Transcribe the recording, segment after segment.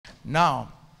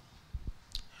Now,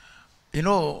 you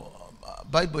know,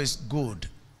 Bible is good.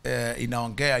 In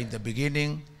Aongea, in the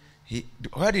beginning,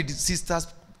 where did sisters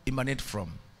emanate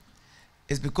from?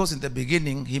 It's because in the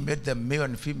beginning, he made them male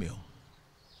and female.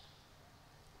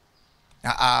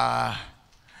 I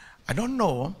don't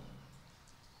know.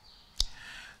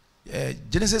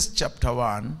 Genesis chapter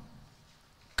 1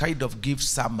 kind of gives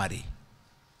summary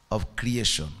of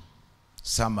creation.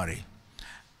 Summary.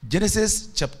 Genesis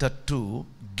chapter 2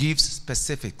 gives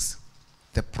specifics,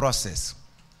 the process.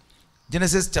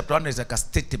 Genesis chapter 1 is like a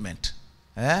statement.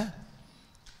 And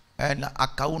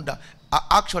akaunda.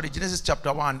 Actually, Genesis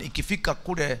chapter 1, ikifika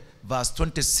kule verse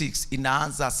 26,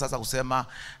 inaanza sasa kusema,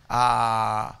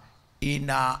 in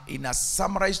a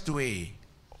summarized way,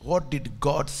 what did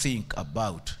God think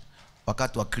about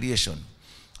wakati wa creation?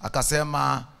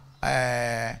 Akasema,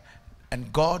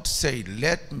 and God said,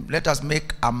 let us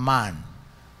make a man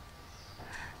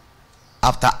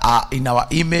in our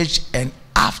image and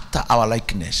after our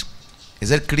likeness. Is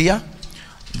that clear?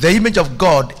 The image of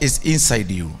God is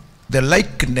inside you. The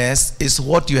likeness is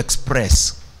what you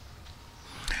express.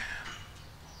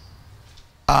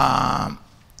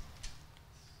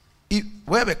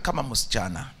 Wewe kama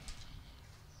msichana,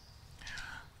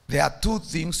 there are two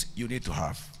things you need to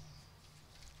have.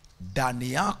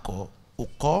 Ndani yako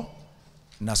uko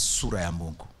na sura ya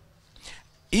Mungu.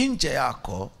 Nje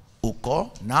yako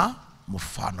uko na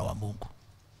mfano wa Mungu.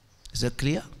 Is that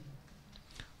clear?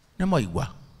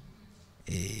 Nemoigwa.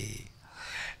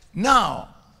 Now,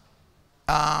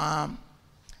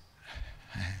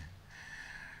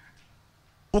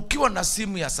 ukiwa na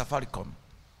simu ya Safaricom,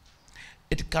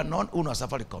 it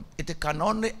can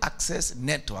only access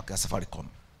network ya Safaricom.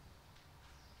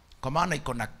 Kwa maana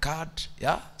iko na card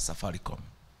ya Safaricom.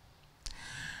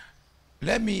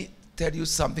 Let me tell you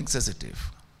something sensitive.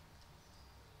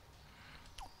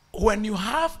 When you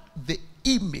have the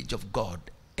image of God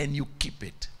and you keep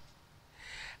it,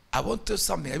 I want to tell you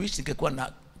something. I wish ningekuwa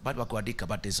na bado kuandika,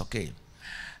 but it's okay.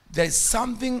 There is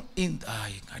something in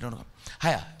I don't know.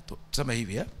 Haya, tuseme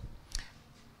hivi, yeah?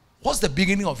 What's the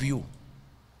beginning of you?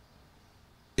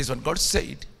 Is when God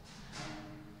said,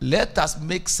 let us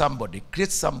make somebody,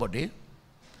 create somebody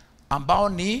ambao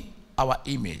ni our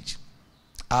image.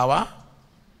 And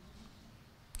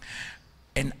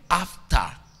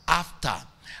after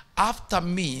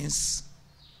means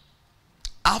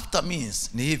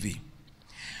ni hivi.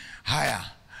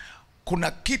 Haya,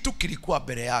 kuna kitu kilikuwa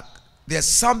mbele yako.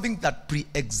 There's something that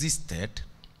pre-existed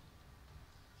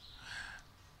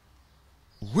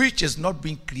which is not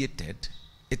being created.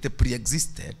 It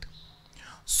pre-existed.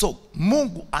 So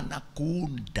Mungu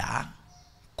anakuunda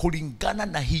kulingana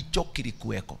na hicho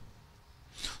kilikuweko.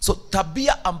 So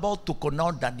tabia ambao tuko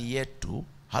nao ndani yetu,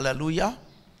 hallelujah.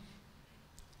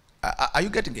 Are you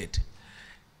getting it?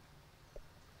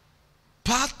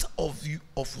 Part of you,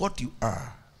 of what you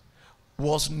are,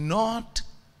 was not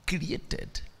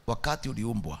created wakati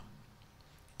uliumbwa.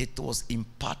 It was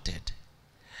imparted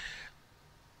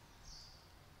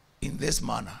in this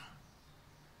manner.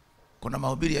 Kuna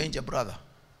mahubiri ya nje, brother?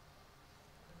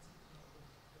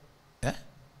 Eh?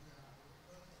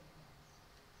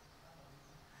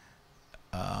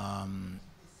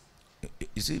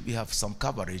 You see, we have some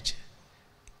coverage.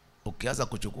 Ukianza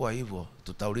kuchukua hivyo,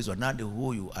 tutaulizwa nani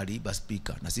huyu aliiba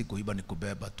speaker, na si kuiba ni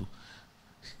kubeba tu.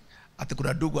 Ati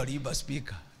kuna ndugu aliiba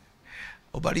speaker.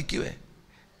 Ubarikiwe.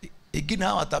 Ingine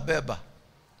hawa watabeba.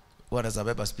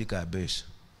 Wanazabeba speaker ya bass.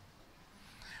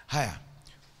 Haya.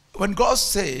 When God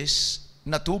says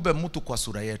na tuumbe mtu kwa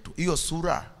sura yetu, hiyo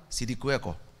sura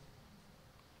silikuweko.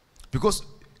 Because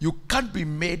you can't be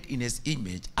made in his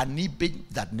image, an image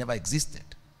that never existed.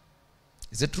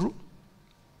 Is it true?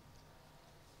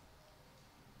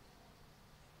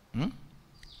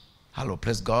 Hello,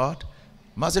 praise God.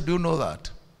 Master, do you know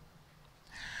that?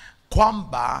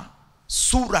 Kwamba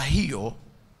sura hiyo,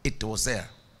 it was there.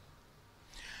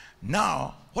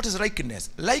 Now, what is likeness?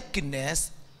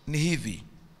 Likeness ni hivi.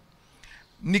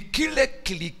 Ni kile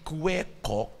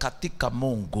kilikuweko katika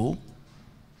Mungu,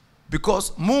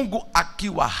 because Mungu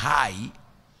akiwa hai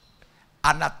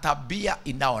ana tabia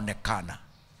inaonekana.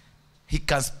 He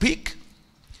can speak.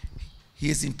 He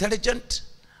is intelligent.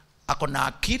 Ako na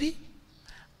akili.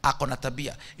 Ako na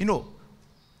tabia. You know,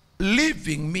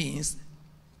 living means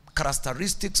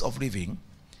characteristics of living.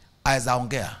 Aweza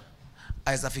ongea,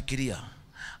 aweza fikiria,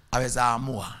 aweza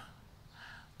amua.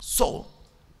 So,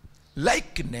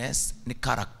 likeness ni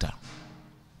character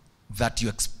that you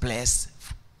express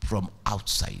from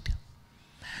outside.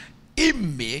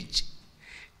 Image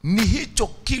ni hicho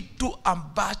kitu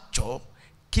ambacho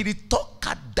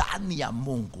kilitoka ndani ya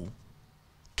Mungu,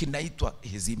 kinaitwa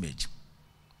his image.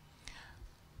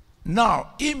 Now,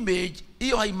 image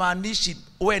hiyo haimaanishi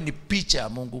wewe ni picha ya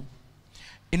Mungu.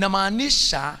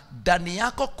 Inamaanisha ndani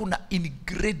yako kuna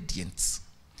ingredients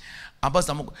ambazo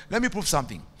za Mungu. Let me prove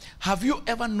something. Have you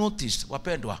ever noticed,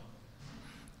 wapendwa,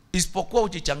 isipokuwa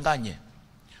ujichanganye,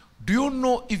 do you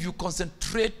know if you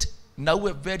concentrate na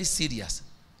uwe very serious,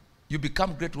 you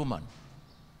become great woman?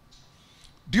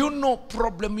 Do you know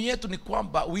problem yetu ni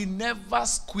kwamba we never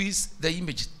squeeze the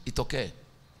image itokee.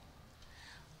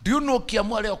 Do you know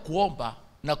ukiamua leo kuomba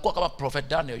na kuwa kama Prophet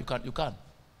Daniel, you can.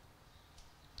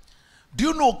 Do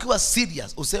you know ukiwa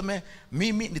serious useme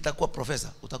mimi nitakuwa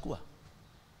professor, utakuwa.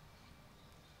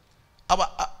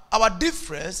 Our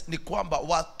difference ni kwamba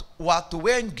watu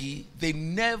wengi, they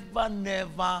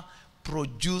never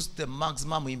produce the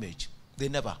maximum image. They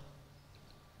never.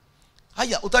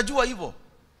 Haya, utajua hivyo.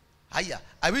 Haya,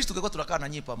 I wish tungekuwa tunakaa na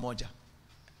nyinyi pamoja.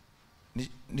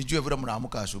 Nijue vile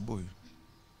mnaamka asubuhi.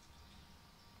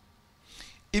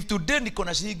 If today niko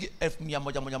na shilingi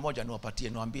 1,100 niwapatie,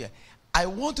 niwaambie, I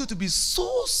want you to be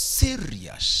so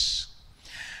serious.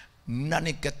 Na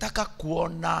ningetaka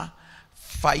kuona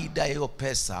faida hiyo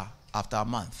pesa after a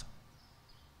month.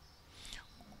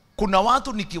 Kuna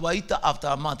watu nikiwaita after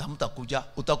a month hamtakuja,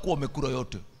 utakuwa umekula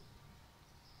yote.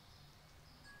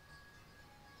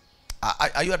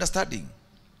 Are you understanding?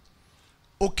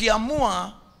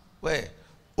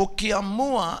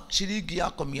 Ukiamua shilingi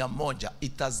yako 100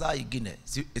 itazaa ingine,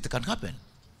 it can happen.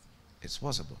 It's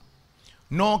possible.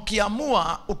 No,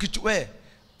 ukiamua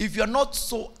if you are not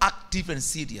so active and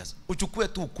serious, uchukue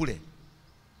tu ukule.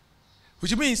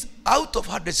 Which means out of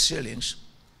 100 shillings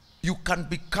you can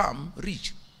become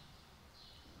rich.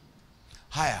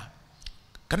 Higher.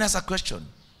 Can I ask a question?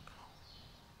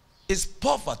 Is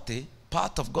poverty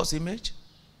part of God's image?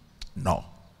 No.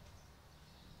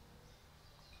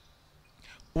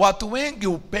 Watu wengi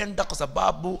upenda kwa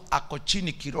sababu ako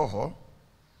chini kiroho,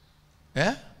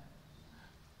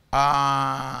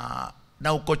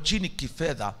 na uko chini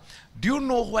kifedha. Do you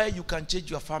know why you can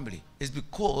change your family? It's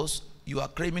because you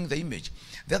are claiming the image.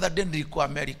 The other day nilikuwa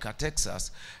America,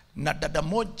 Texas, na dada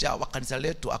moja wa kanisa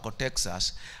letu ako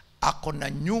Texas, ako na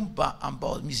nyumba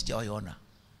ambao mimi sijawahi.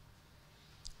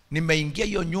 Nimeingia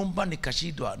hiyo nyumba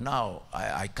nikashindwa. Now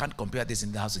I can't compare this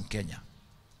in the house in Kenya.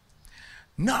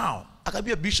 Now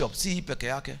akabia bishop, si hii peke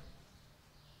yake.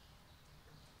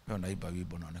 Wewe naiba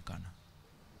wibo naonekana.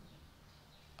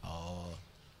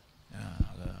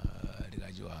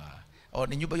 Nikajua.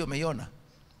 Ni nyumba hiyo umeiona?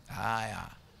 Haya.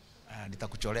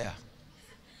 Nitakucholea.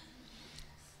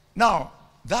 Now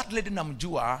that lady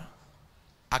namjua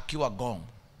akiwa Gong.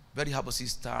 Very humble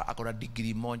sister, akona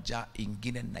degree moja,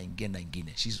 ingine na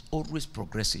ingine. She's always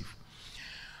progressive.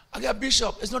 Again,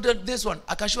 bishop, it's not this one.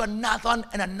 Akashua another one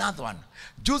and another one.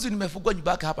 Juzi nimefungua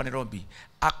nyumba yake hapa Nairobi.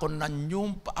 Akona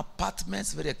nyumba,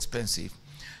 apartments, very expensive.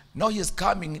 Now he is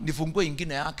coming, nifungue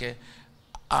ingine yake.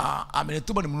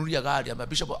 Amenituma nimnunulie gari.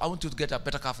 Bishop, I want you to get a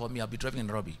better car for me. I'll be driving in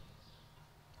Nairobi.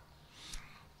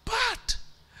 But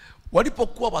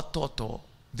walipokuwa watoto,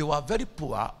 they were very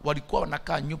poor. Walikuwa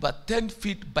wanakaa nyumba 10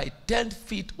 feet by 10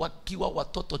 feet wakiwa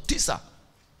watoto 9.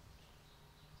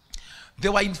 They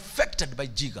were infected by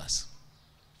jiggers.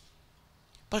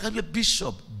 But can be a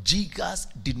bishop, jiggers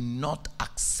did not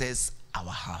access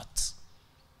our hearts.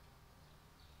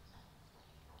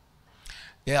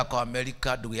 Yeah, kwa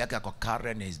America, ndugu yake kwa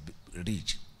Karen is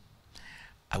rich.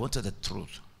 I want to tell the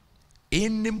truth.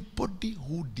 Anybody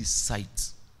who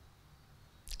decides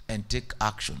and take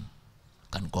action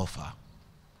can go far.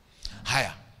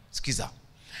 Haya, sikiza.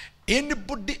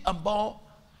 Anybody ambao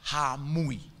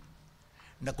haamui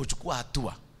na kuchukua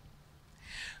hatua.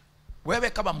 Wewe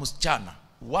kama msichana,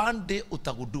 one day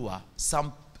utagundua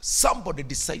somebody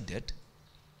decided,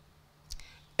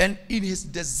 and in his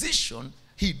decision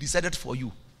he decided for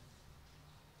you.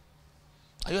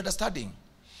 Are you understanding?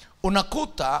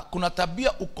 Unakuta kuna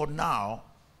tabia uko nao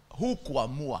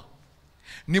hukuamua.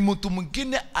 Ni mtu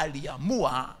mwingine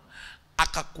aliamua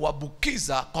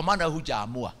akakuabukiza kwa maana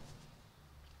hujaamua.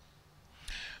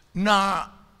 Na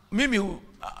mimi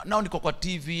now niko kwa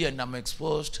TV and I'm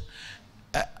exposed.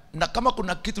 Na kama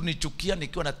kuna kitu nichukia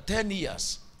nikiwa na 10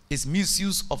 years is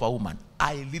misuse of a woman.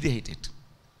 I really hate it.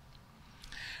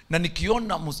 Na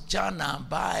nikiona msichana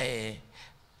ambaye,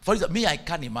 for example, me I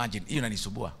can't imagine, hiyo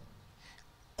inanisubua,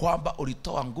 kwamba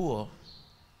ulitoa nguo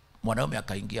mwanaume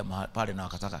akaingia pale na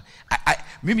akataka.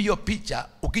 Mimi hiyo picha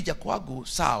ukija kwangu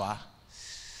sawa,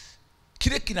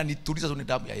 kile kinanituliza tu ni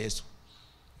damu ya Yesu.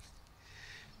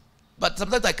 But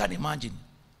sometimes I can't imagine.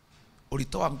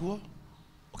 Ulitoa nguo,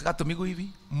 ukakata miguu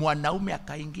hivi, mwanaume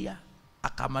akaingia,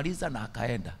 akamaliza na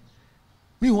akaenda.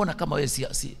 Mimi huona kama wewe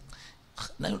si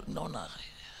naona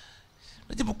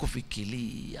Najaribu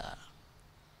kufikiria.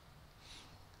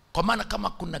 Kwa maana kama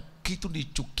kuna kitu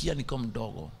nichukia niko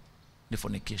mdogo, ni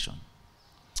fornication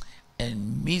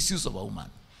and misuse of a woman.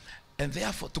 And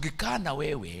therefore, tukikaa na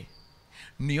wewe,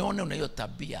 nione una hiyo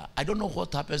tabia, I don't know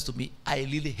what happens to me, I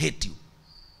really hate you.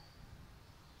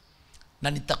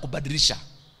 Na nitakubadilisha.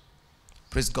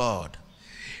 Praise God.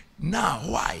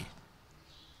 Now, why?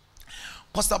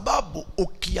 Kwa sababu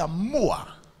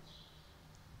ukiamua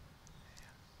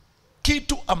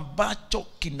kitu ambacho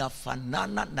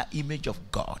kinafanana na image of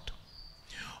God,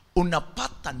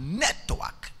 unapata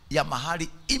network ya mahali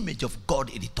image of God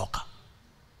ilitoka.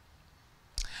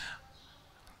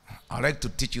 I like to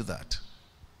teach you that.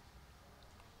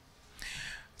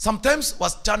 Sometimes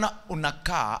wasichana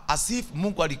unakaa as if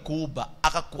Mungu alikuumba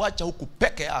akakuacha huku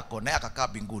peke yako na akakaa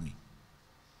mbinguni.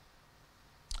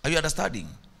 Are you understanding?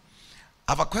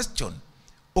 I have a question.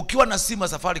 Ukiwa na simu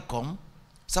Safaricom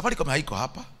haiko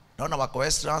hapa. Naona wako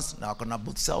restaurants na wako na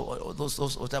booths,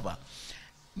 those whatever.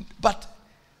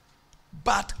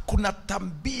 But kuna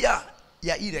tambia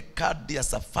ya ile card ya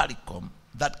Safaricom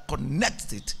that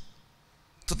connects it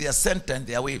to their center and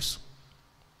their waves.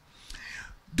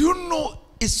 Do you know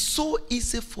it's so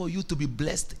easy for you to be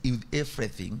blessed with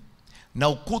everything? Na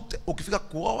ukifika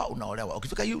kuoa unaolewa,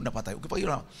 ukifika hiyo unapata, ukifika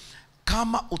hiyo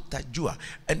kama utajua.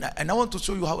 And I want to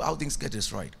show you how things get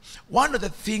destroyed. One of the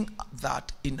things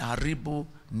that in haribu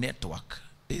network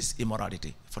is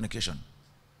immorality, fornication.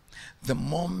 The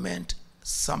moment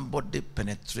somebody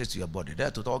penetrates your body,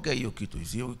 there tutaongea hiyo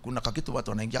kitu. Kuna kakitu watu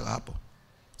wanaingia hapo.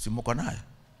 Si mko naye.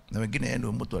 Na wengine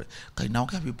yenu mtu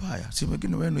kainaongea vibaya. Si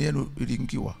wengine wenu yenu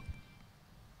iliingiwa.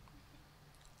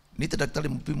 Nita daktari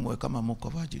mpimwe kama mko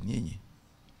virgin nyinyi.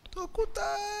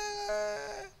 Tukuta.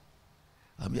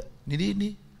 Ambia ni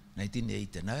nini?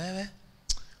 1980. Na wewe?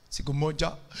 Siku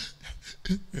moja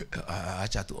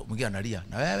acha tu mwingine analia.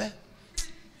 Na wewe?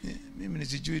 Mimi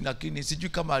nisijui, lakini sijui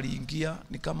kama aliingia,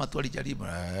 ni kama tu alijaribu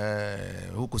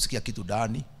huko sikia kitu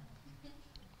ndani.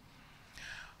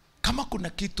 Kama kuna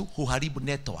kitu huharibu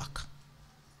network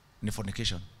ni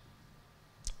fornication.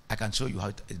 I can show you how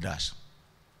it does.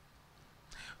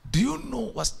 Do you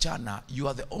know, wasichana, you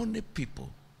are the only people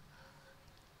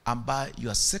ambaye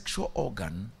your sexual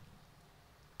organ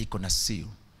iko na seal.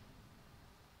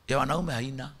 Ya wanaume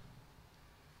haina.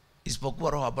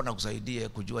 Isipokuwa roho hapa na kusaidie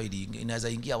kujua ili inaweza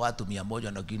ingia watu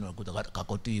 100 na kingine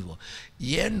kakoti hivyo.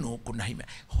 Yenu kuna hymen.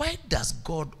 Why does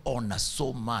God honor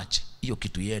so much hiyo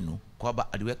kitu yenu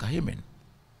kwamba aliweka hymen?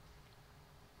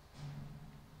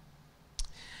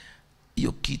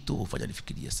 Hiyo kitu hufanya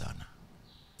nifikirie sana.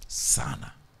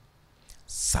 Sana.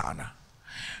 Sana.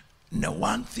 Now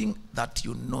one thing that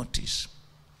you notice,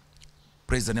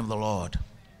 praise the name of the Lord.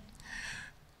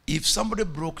 If somebody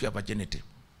broke your virginity,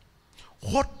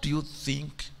 what do you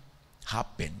think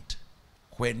happened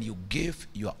when you gave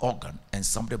your organ and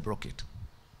somebody broke it?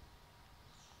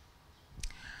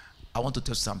 I want to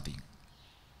tell you something.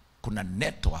 Kuna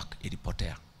network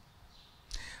ilipotea.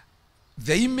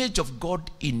 The image of God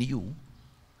in you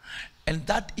and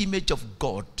that image of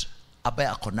God ambaye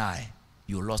ako naye,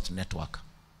 you lost network.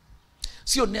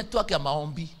 Sio network ya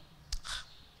maombi.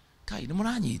 Kai ni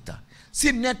mnanyita.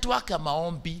 Si network ya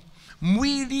maombi.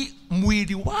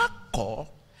 Mwili wako,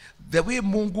 the way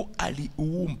Mungu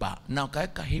aliumba na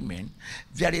ukaweka hymen,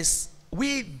 there is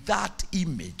with that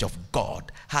image of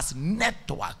God has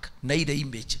network na ile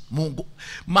image Mungu.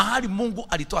 Mahali Mungu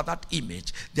alitoa that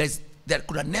image, there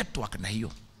kuna network na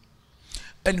hiyo.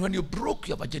 And when you broke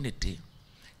your virginity,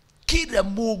 kile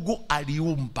Mungu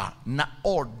aliumba na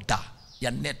order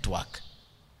ya network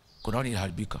kuna nini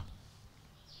haribika?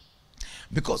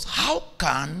 Because how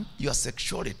can your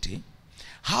sexuality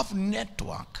have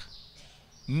network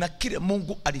na kile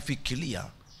Mungu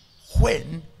alifikiria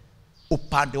when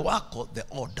upande wako the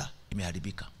order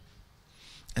imeharibika?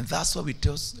 And that's why we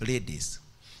tell ladies,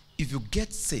 if you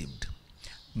get saved,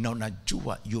 na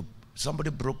unajua somebody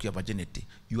broke your virginity,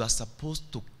 you are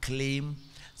supposed to claim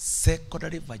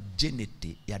secondary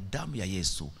virginity ya damu ya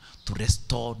Yesu to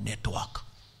restore network.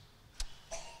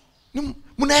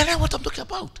 Mnaelewa what I'm talking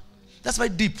about? That's very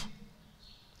deep.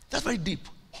 That's very deep.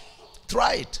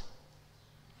 Try it.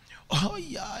 Oh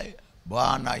yeah.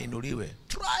 Bwana inuliwe.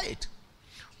 Try it.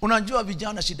 Unajua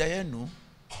vijana shida yenu.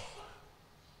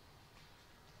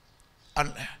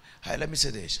 And let me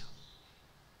say this.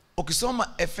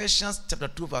 Ukisoma Ephesians chapter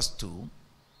 2 verse 2,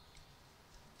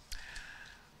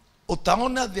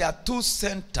 utaona there are two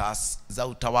centers za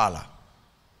utawala.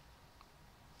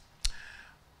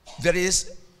 There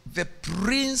is the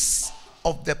prince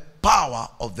of the power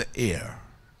of the air,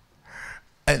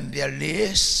 and there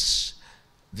is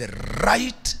the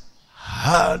right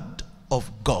hand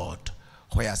of God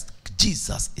where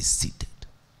Jesus is seated.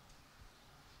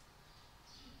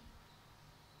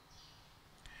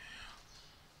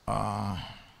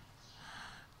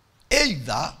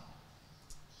 Either,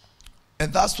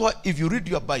 and that's why if you read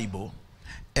your Bible,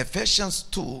 Ephesians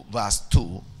 2 verse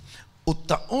 2,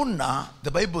 utaona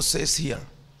the Bible says here,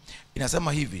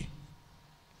 inasema hivi,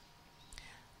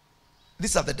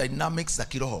 these are the dynamics za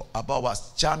kiroho about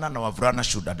wasichana na wavulana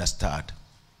should understand.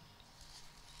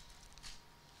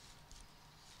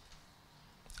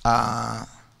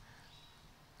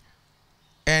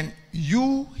 And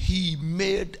you he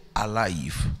made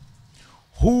alive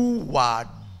who were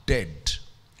dead,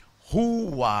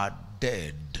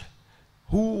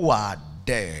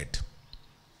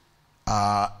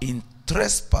 in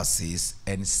trespasses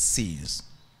and sins,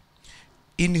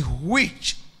 in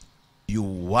which you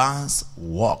once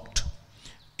walked,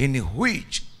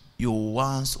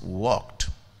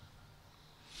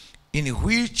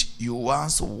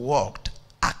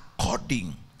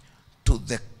 according to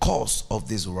the course of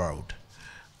this world.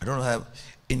 I don't have,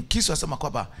 in Kisu asema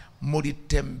kwamba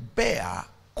mulitembea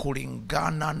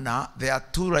kulingana na, there are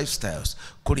two lifestyles,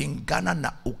 kulingana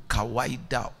na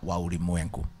ukawaida wa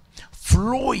ulimwengu,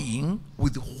 flowing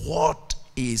with what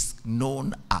is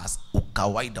known as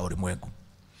ukawaida ulimwengu.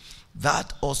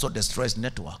 That also destroys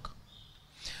network.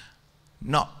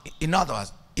 Now, in other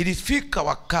words, ilifika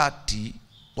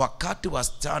wakati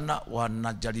wasichana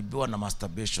wanajaribiwa na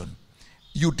masturbation,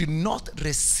 you did not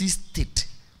resist it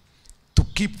to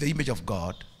keep the image of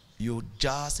God, you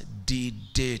just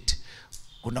did it.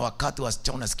 Kuna wakati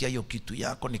wasichana unasikia hiyo kitu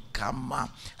yako ni kama,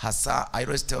 hasa I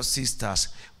always tell sisters,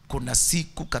 kuna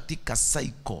siku katika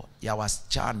cycle ya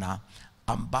wasichana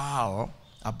ambao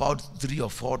about 3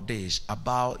 or 4 days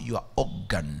about your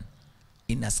organ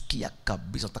inasikia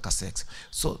kabisa utaka sex.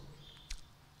 So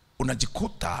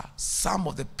unajikuta some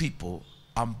of the people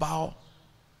ambao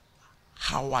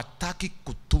hawataki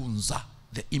kutunza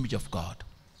the image of God.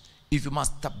 If you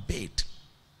masturbate,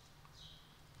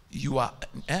 you are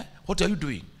what are you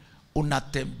doing?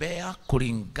 Unatembea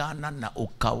kulingana na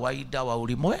ukawaida wa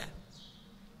ulimwengu.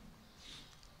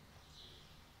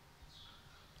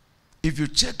 If you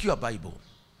check your Bible,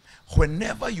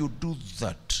 whenever you do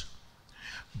that,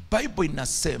 Bible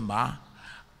inasema,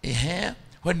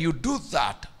 when you do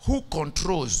that, who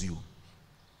controls you?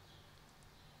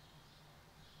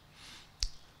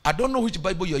 I don't know which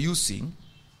Bible you're using,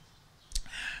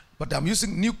 but I'm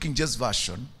using New King James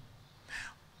Version.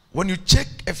 When you check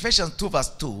Ephesians 2 verse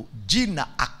 2, jina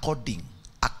according,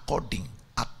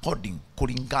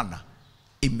 kulingana,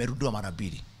 imerudiwa mara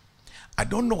mbili. I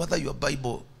don't know whether your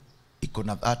Bible iko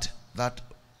na that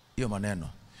hiyo maneno.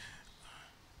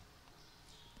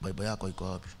 Bible yako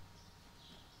iko wapi?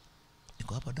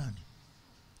 Iko hapa ndani?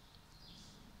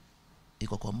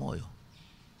 Iko kwa moyo?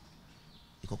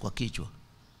 Iko kwa kichwa?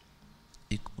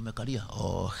 Umekalia?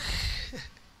 Oh.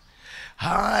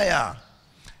 Haya.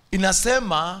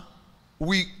 Inasema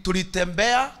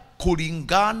tulitembea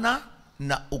kulingana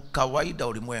na ukawaida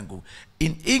ulimwengu.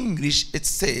 In English it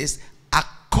says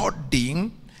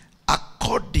according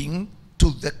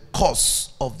to the course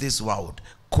of this world.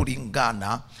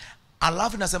 Kulingana.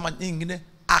 Alafu inasema nyingine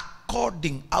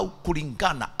according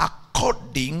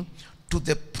to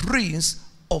the prince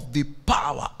of the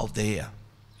power of the air.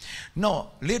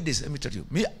 Now, ladies, let me tell you,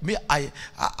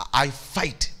 I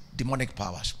fight demonic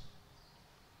powers.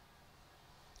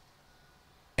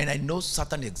 And I know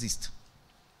Satan exists.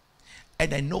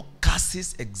 And I know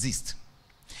curses exist.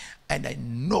 And I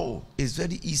know it's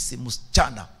very easy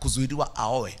msichana kuzuiliwa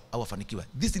aoe au afanikiwe.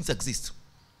 These things exist.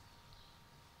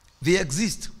 They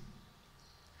exist.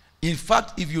 In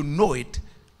fact, if you know it,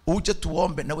 uje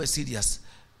tuombe na we're serious.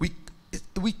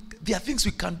 There are things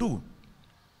we can do.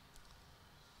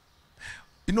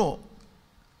 You know,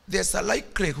 there's a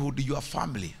likelihood your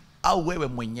family au wewe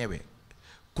mwenyewe,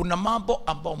 kuna mambo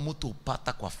ambao mtu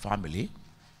upata kwa family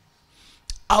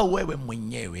au wewe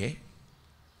mwenyewe,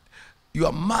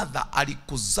 your mother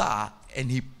alikuzaa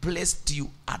and he placed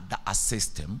you under a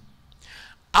system,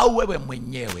 au wewe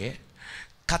mwenyewe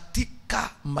katika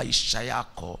maisha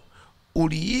yako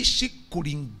uliishi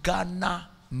kulingana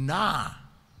na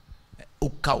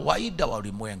ukawaida wa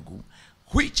ulimwengu,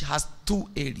 which has two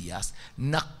areas,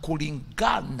 na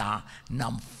kulingana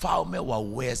na mfalme wa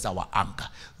uweza wa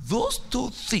anga. Those two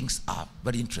things are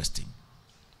very interesting.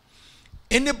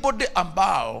 Anybody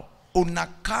ambao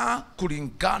unakaa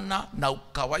kulingana na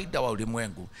ukawaida wa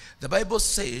ulimwengu, the Bible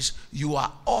says you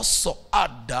are also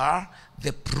under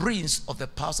the prince of the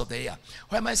powers of the air.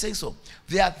 Why am I saying so?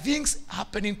 There are things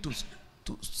happening to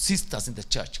sisters in the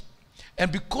church,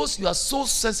 and because you are so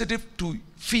sensitive to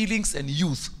feelings and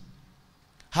youth,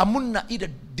 Hamuna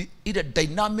either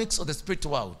dynamics of the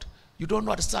spiritual world. You don't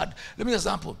know how to start. Let me give you an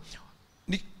example.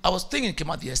 I was staying in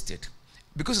Kimathi Estate.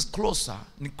 Because it's closer,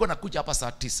 nilikuwa nakuja hapa saa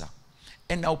 9.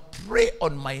 And I'll pray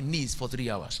on my knees for 3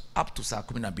 hours. Up to saa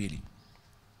 12.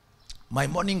 My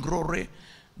morning glory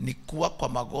ni kuwa kwa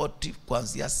magoti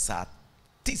kuanzia saa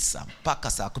 9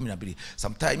 mpaka saa 12.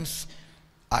 Sometimes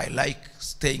I like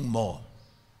staying more.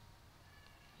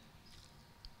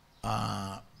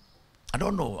 I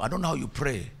don't know how you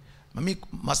pray.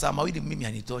 Masaa mawili mimi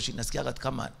hanitoshi, nasikia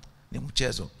kama ni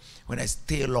mchezo. When I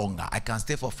stay longer, I can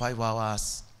stay for 5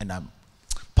 hours and I'm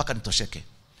paka nitosheke.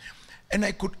 And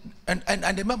I could and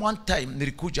I remember one time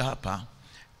nilikuja hapa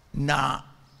na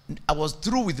I was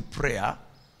through with prayer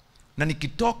na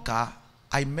nikitoka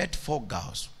I met 4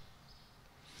 girls.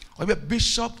 Why,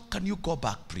 Bishop, can you go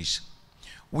back please?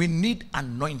 We need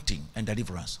anointing and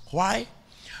deliverance. Why?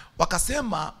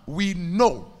 Wakasema, we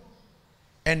know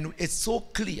and it's so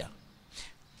clear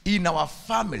in our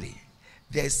family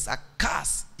there is a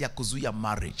curse ya kuzuia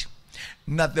marriage.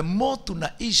 Na the more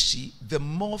tunaishi, the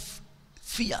more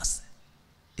fierce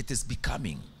it is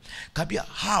becoming. Kabia,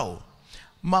 how?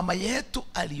 Mama yetu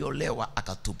aliolewa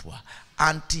akatupwa.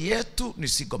 Auntie yetu ni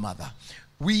single mother.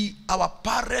 Our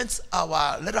parents,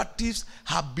 our relatives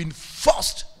have been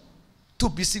forced to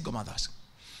be single mothers.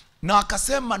 Na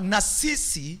akasema na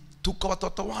sisi tuko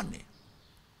watoto wane.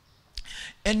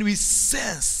 And we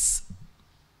sense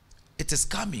it is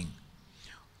coming.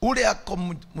 Ule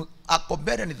ako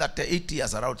mbele ni 38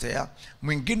 years around there.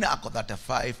 Mwingine ako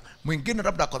 35. Mwingine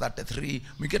labda ako 33.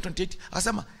 Mwingine 28.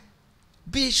 Akasema,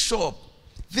 Bishop,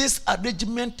 this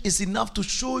arrangement is enough to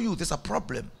show you there's a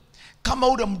problem. Kama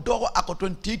ule mdogo ako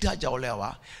 28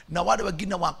 hajaolewa, na wale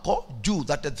wengine wako juu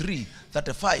 33,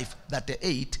 35,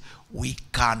 38, we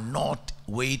cannot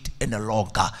wait any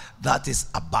longer. That is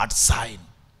a bad sign.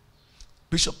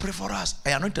 Bishop, pray for us.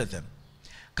 I anointed them.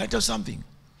 Can I tell you something?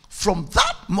 From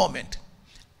that moment,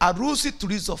 arusi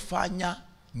tulizofanya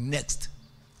next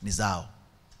ni zao.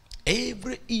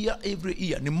 Every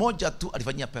year, ni moja tu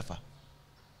alifanyia pefa.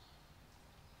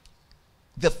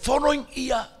 The following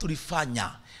year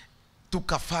tulifanya,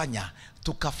 tukafanya.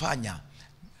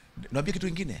 Naambia kitu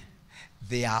kingine,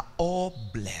 they are all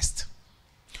blessed.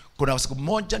 Kuna siku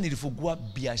moja nilifungua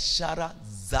biashara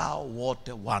zao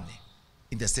wote wane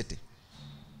in the city.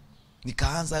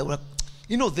 Nikaanza,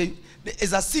 you know,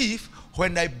 it's as if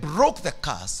when I broke the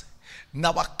curse,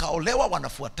 na wakaolewa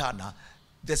wanafuatana,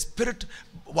 the spirit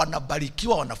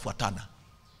wanabarikiwa wanafuatana.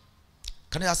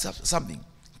 Can I ask something?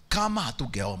 Kama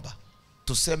hatugeomba,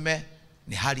 tuseme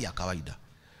ni hali ya kawaida.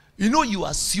 You know, you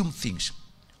assume things.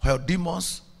 While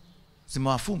demons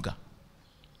zimewafunga.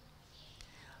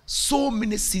 So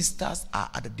many sisters are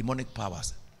at the demonic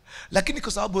powers. Lakini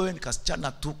kwa sababu wewe ni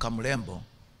kasichana tu kamlembo,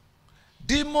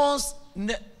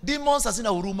 demons hazina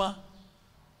huruma.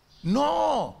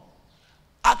 No.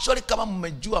 Actually, kama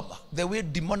mmejua the way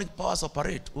demonic powers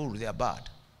operate, they are bad.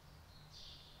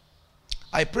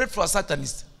 I prayed for a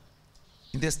satanist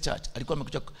in this church.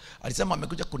 Alisema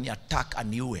amekuja kuni-attack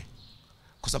aniue.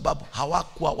 Kwa sababu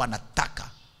hawakuwa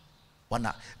wanataka.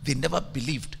 They never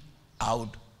believed I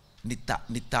would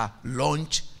nita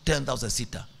launch 10,000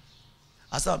 seater.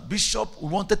 As a bishop, we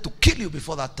wanted to kill you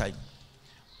before that time.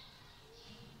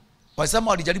 By some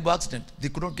walijaribu accident, they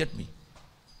could not get me.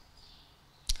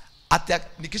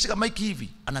 Nikishika mic hivi,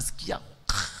 anasikia,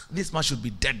 this man should be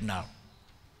dead now.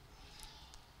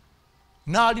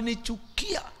 Na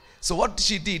alinichukia. So what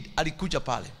she did, alikuja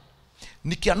pale.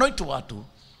 Nikianoint watu,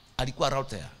 alikuwa around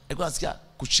there. Alikuwa anasikia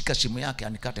kushika shimo yake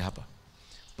anikate hapa.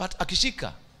 But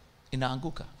akishika,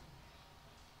 inaanguka.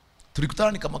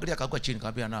 Tulikutana nikamwangalia akaanguka chini,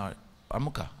 nikamwambia na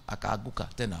amka, akaanguka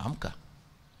tena, amka.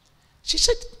 She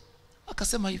said,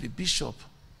 akasema hivi, Bishop,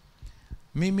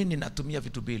 mimi ninatumia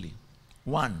vitu mbili.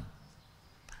 One,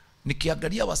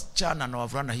 nikiangalia wasichana na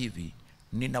wavulana hivi,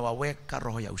 ninawaweka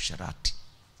roho ya usharati.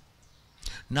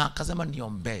 Na akasema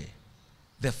niombe.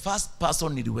 The first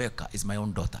person niliweka is my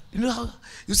own daughter.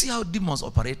 You see how demons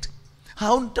operate? Her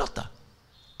own daughter.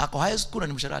 Ako high school na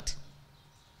ni msharati.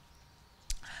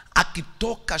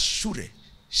 Akitoka shule,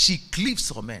 she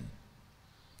cleaves for men.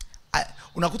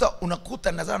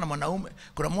 Unakuta nazana na mwanaume.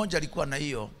 Kuna mmoja alikuwa na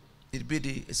hiyo, ilibidi,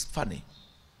 it's funny.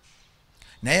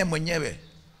 Na yeye mwenyewe,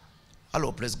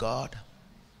 hello, praise God.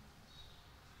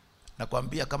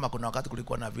 Nakwambia kama kuna wakati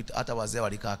kulikuwa na vita, hata wazee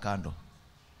walikaa kando.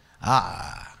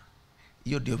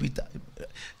 Hiyo ndio vita.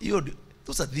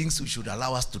 Those are things we should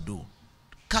allow us to do.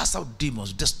 Cast out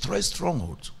demons, destroy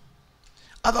strongholds.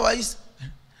 Otherwise,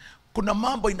 kuna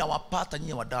mambo inawapata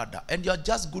nyinyi wadada, and you are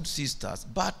just good sisters,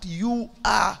 but you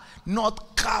are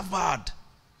not covered.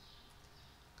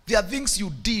 There are things you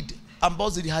did ambazo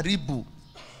ziliharibu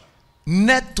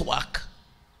network.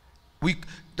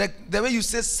 The way you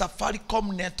say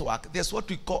Safaricom network, there's what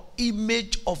we call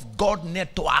image of God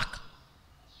network.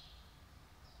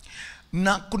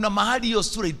 Na kuna mahali hiyo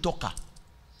sura itoka.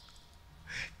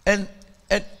 And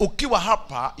ukiwa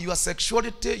hapa, your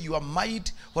sexuality, your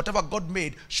mind, whatever God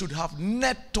made, should have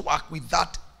network with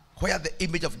that where the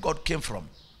image of God came from.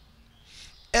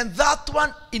 And that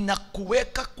one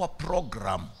inakuweka kwa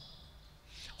program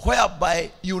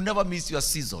whereby you never miss your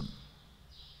season.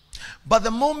 But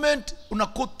the moment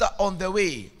unakuta on the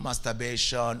way,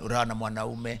 masturbation, urana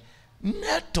mwanaume,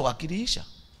 network iliisha.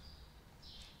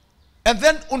 And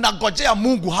then unagojea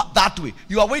Mungu that way.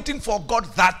 You are waiting for God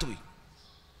that way.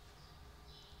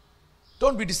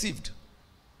 Don't be deceived.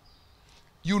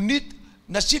 You need,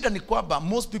 na shida ni kwamba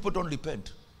most people don't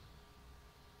repent.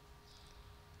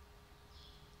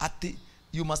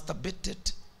 You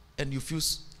masturbated and you feel,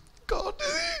 God,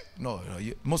 no,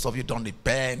 most of you don't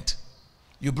repent.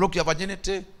 You broke your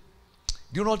virginity. Do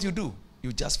you know what you do?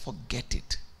 You just forget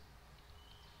it.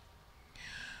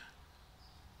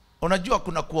 Unajua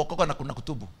kuna kuokoka na kuna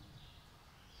kutubu.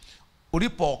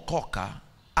 Ulipookoka,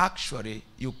 actually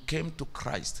you came to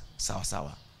Christ, sawa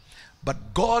sawa. But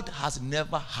God has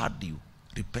never had you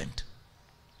repent.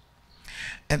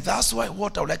 And that's why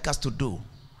what I would like us to do,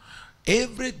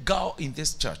 every girl in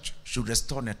this church should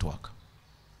restore network.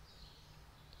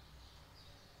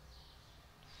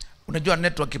 Unajua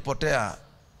network ipotea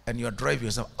and you are driving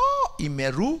yourself, oh,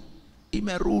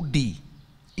 imerudi.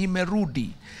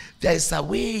 There is a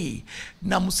way.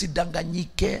 Na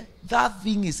msidanganyike, that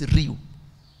thing is real.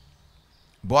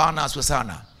 Bwana asifiwe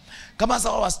sana. Kama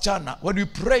sawa wasichana, when we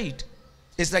prayed,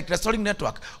 it's like restoring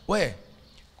network.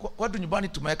 Watu nyumbani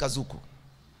tumeweka zuku.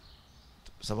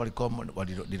 Safaricom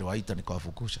niliwaita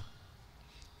nikawafukusha.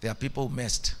 There are people who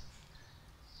messed.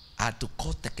 I had to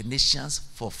call technicians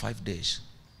for 5 days.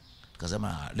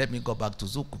 Kasema, let me go back to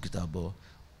zuku kitabo.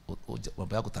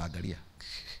 Mambo yako taangalia.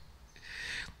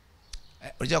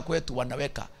 Unajua kwetu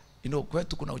wanaweka,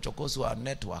 kwetu kuna uchokozi wa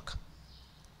network.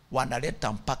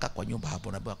 Wanaleta mpaka kwa nyumba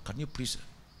hapo. Can you please?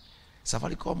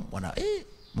 Safaricom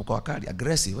mko wakali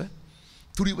aggressive.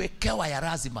 Tuliwekewa ya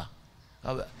lazima.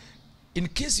 In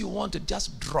case you want to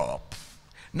just drop.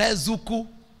 Na zuku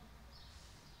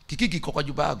kikiki kwa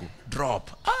nyumba yangu,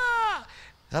 drop.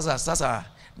 Sasa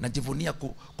najivunia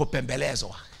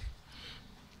kupembelezwa.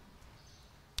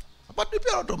 But if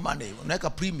you don't have money, unaweka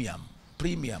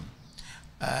premium.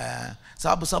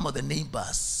 Sababu some of the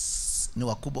neighbors ni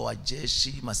wakubwa wa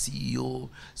jeshi, ma CEO,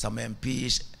 some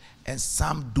MPs, and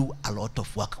some do a lot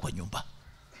of work kwa nyumba.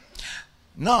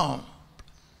 Now,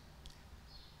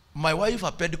 my wife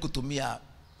hapendi kutumia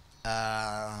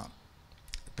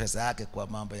pesa yake kwa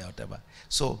mambo ya whatever.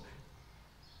 So,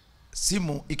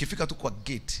 simu ikifika tu kwa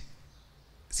gate,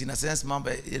 sina sense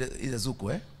mambo ile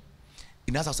zuku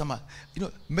inaanza kusema,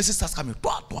 messages coming,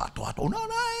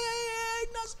 unaona,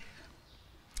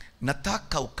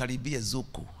 nataka ukaribie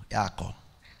zuku yako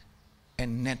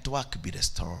and network be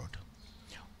restored.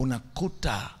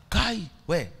 Unakuta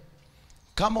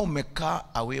kama umekaa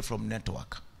away from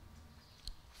network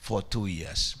for 2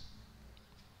 years.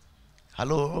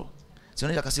 Hello?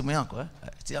 Sionyesha kasimu yako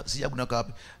sija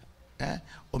wapi.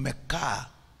 Umekaa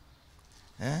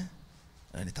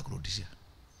nitakurudishia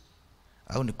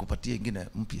au nikupatie ingine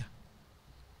mpya.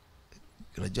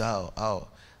 Unajua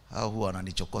hao huwa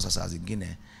wananichokoza saa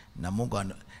zingine na Mungu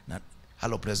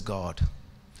hello, praise God.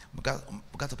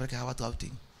 Mkatupeleka hawa watu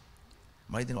outing.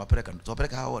 Maidi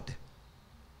tuwapeleka hawa wote.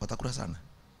 Watakula sana.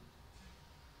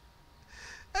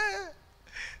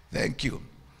 Thank you.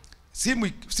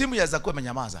 Simu ya zakuwa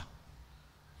menyamaza.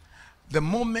 The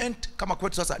moment kama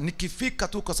kwetu sasa nikifika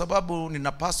tu kwa sababu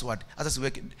nina password hata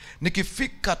siweke,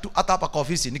 nikifika tu hata hapa kwa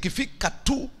ofisi, nikifika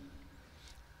tu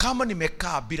kama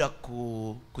nimekaa bila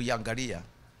kuiangalia,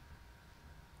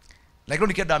 like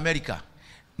nikienda America,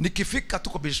 nikifika tu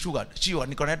kwa Bishuga chiwa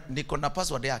niko na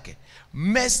password yake,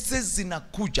 messages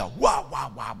zinakuja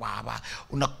wa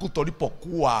unakuta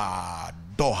ulipokuwa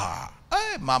Doha,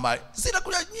 mama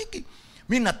zinakuja nyingi.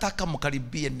 Mimi nataka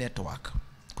mkaribie network.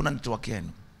 Kuna network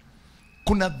yenu.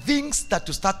 Kuna things that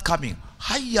to start coming.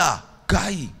 Haya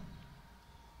guy,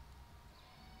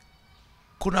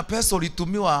 kuna pesa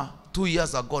ulitumiwa 2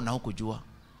 years ago na hukujua.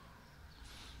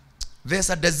 There's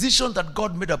a decision that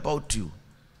God made about you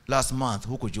last month,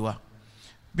 hukujua,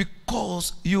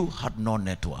 because you had no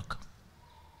network.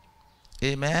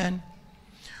 Amen.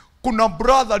 Kuna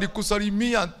brother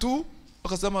alikusalimia tu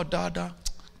akasema, dada,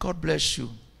 God bless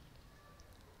you.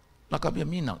 Nakwambia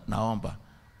mimi naomba.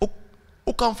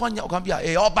 Ukamfanya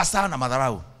ukamwambia omba sana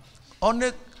madharau.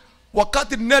 One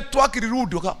wakati network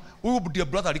ilirudi huyu ndio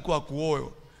brother alikuwa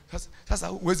kuoyo. Sasa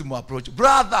huwezi mu approach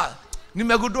brother,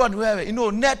 nimegundua ni wewe. You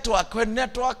know, network, when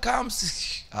network comes,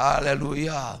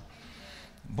 hallelujah,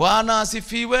 Bwana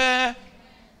asifiwe.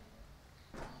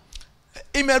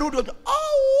 Imerudi,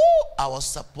 oh, I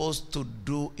was supposed to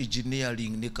do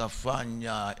engineering,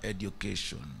 nikafanya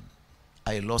education.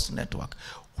 I lost network.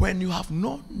 When you have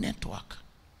no network,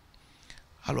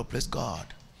 hello, praise God,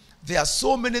 there are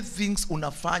so many things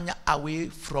unafanya away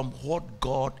from what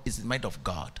God is in mind of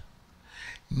God.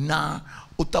 Na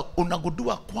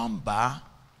unagundua kwamba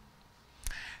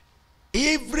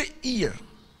every year,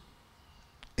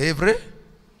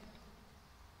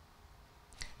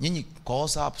 nyinyi kwa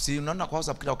WhatsApp, si unaona kwa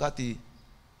WhatsApp kila wakati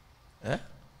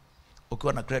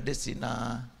ukiwa na credits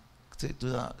na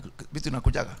vitu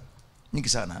inakujaga nyingi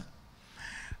sana.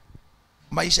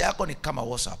 Maisha yako ni kama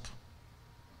WhatsApp,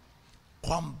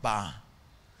 kwamba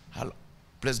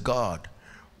praise God,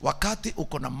 wakati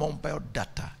uko na mobile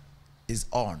data is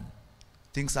on,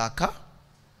 things are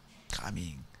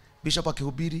coming. Bishop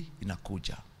akihubiri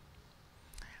inakuja.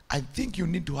 I think you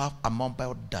need to have a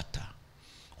mobile data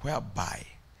whereby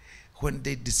when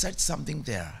they decide something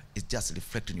there, it just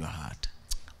reflects in your heart.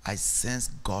 I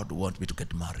sense God wants me to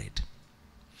get married.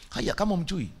 Haya, kama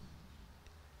mjui,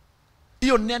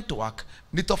 hiyo network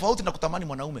ni tofauti na kutamani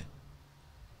mwanaume.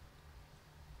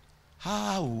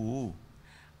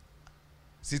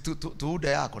 Si tuude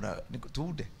yako na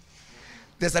tuude.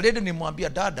 There's a lady nimwambia,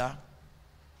 dada,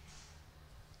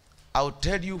 I'll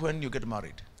tell you when you get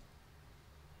married.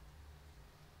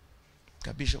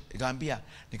 Kabisho,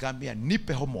 nikamwambia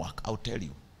nipe homework, I'll tell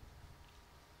you.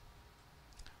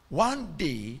 One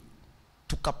day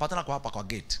tukapatana kwa hapa kwa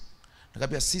gate.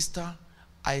 Nikamwambia, sister,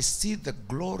 I see the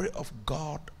glory of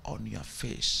God on your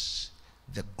face.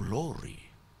 The glory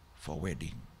for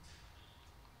wedding.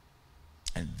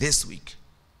 And this week,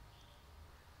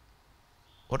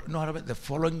 the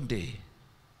following day,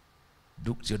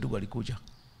 Dugu alikuja.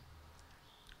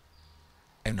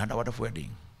 And had a word of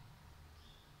wedding.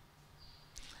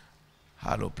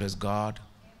 Hello, praise God.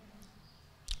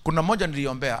 Kuna moja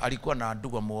niliombea, alikuwa na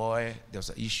ndugu muoe, there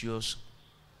was issues.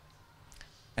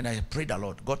 And I prayed a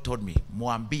lot. God told me,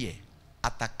 muambie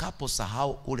atakapo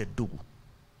sahau ule ndugu,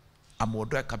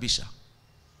 amuondoe kabisa,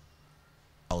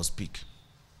 I will speak.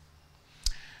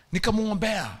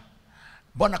 Nikamuombea.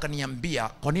 Bwana akaniambia,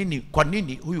 kwa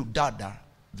nini huyu dada,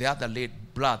 the other late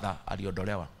brother,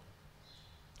 aliondolewa?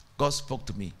 God spoke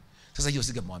to me. Sasa hiyo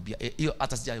sigemwambia, hiyo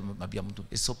hata sijamwambia mtu.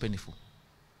 It's so painful.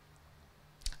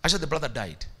 Actually, the brother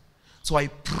died. So I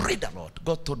prayed a lot.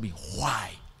 God told me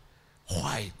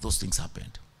why those things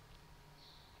happened.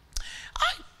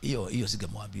 Hiyo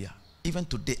sigemwambia. Even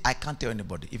today, I can't tell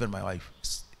anybody, even my wife.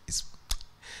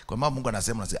 Kwa maana Mungu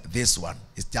anasema, this one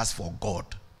is just for God.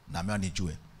 Na mimi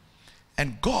nijue.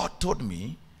 And God told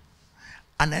me,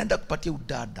 anaenda kupatia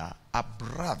udada a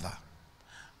brother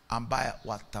ambaye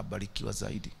watabarikiwa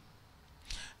zaidi.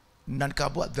 Na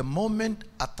nikaambia, the moment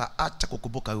ataacha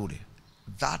kukumbuka yule,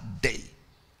 that day,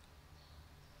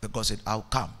 the God said, I'll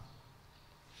come.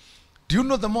 Do you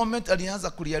know the moment alianza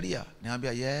kulialia?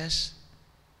 Niambia, yes,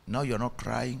 now you're not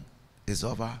crying, it's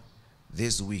over.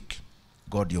 This week,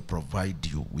 God will provide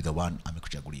you with the one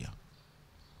amekuchagulia.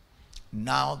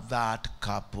 Now that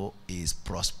couple is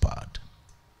prospered.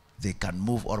 They can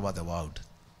move all over the world.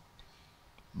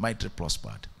 Mighty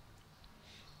prospered.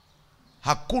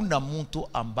 Hakuna mtu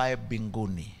ambaye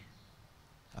binguni.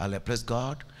 Praise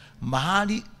God.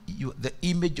 Mahali the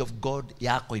image of God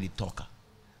yako ilitoka.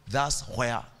 That's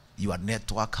where your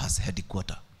network has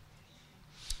headquarter.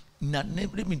 Let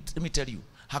me tell you.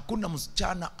 Hakuna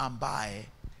msichana ambaye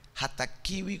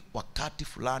hatakiwi wakati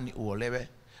fulani uolewe,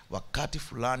 wakati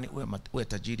fulani uwe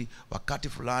tajiri, wakati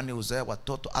fulani uzae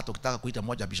watoto. Hata ukitaka kuita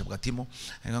moja Bishop Gatimu,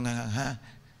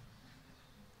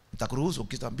 nitakuruhusu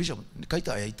ukita Bishop,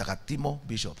 nikaita Gatimu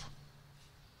Bishop.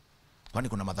 Kwani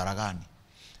kuna madhara gani?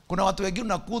 Kuna watu wengine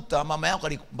unakuta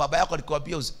baba yako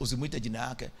alikwambia usimuite jina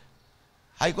yake.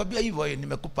 Haikwambia hivyo,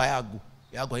 nimekupa yangu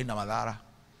haina madhara.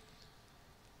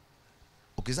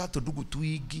 Ukizaa ndugu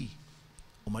tuigi,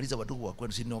 umaliza wadugu wa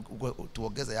kwenu, sino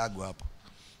tuongeze yangu hapo.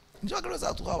 Njoo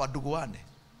kwanza tu hawa ndugu wane.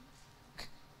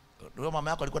 Ndio mama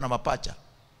yako alikuwa na mapacha.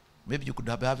 Maybe you could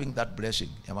have having that blessing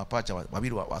ya mapacha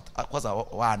wawili kwanza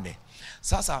wane.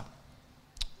 Sasa,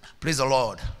 praise the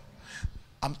Lord.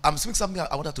 I'm speaking something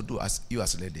I wanted to do as you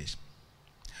as ladies.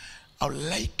 I would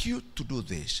like you to do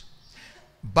this.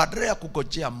 Badala ya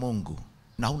kugojea Mungu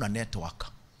na huna network,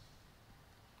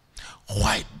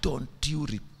 why don't you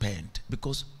repent?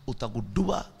 Because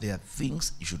utagundua there are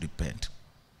things you should repent.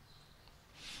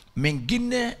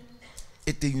 Mengine,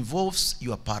 it involves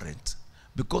your parent.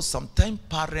 Because sometimes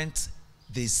parents,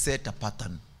 they set a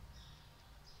pattern.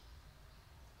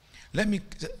 Let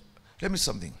me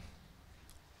something.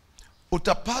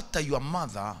 Utapata your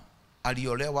mother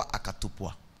aliolewa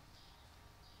akatupwa.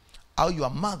 Au your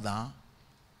mother,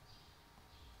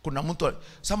 kuna mtu,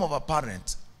 some of our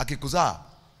parents, akikuzaa,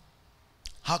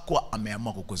 hakuwa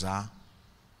ameamua kukuzaa.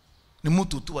 Ni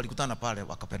mtu tu walikutana pale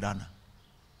wakapendana.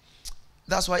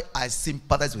 That's why I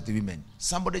sympathize with the women.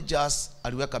 Somebody just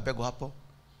aliweka bego hapo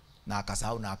na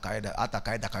akasahau na akaenda, hata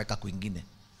akaenda akaweka kwingine.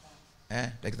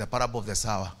 Like the parable of the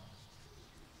sower.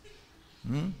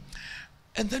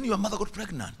 And then your mother got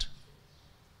pregnant.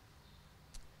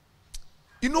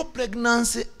 You know,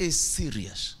 pregnancy is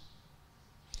serious.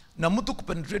 Na mtu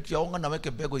kupenetrate yaonga na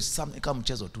weke bego is something kama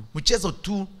mchezo tu. Mchezo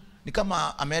tu ni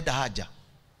kama ameenda haja.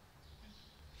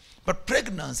 But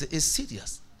pregnancy is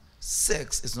serious.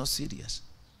 Sex is not serious.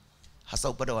 Hasa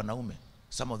upande wanaume.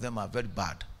 Some of them are very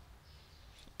bad.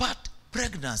 But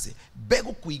pregnancy,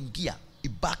 bego kuingia,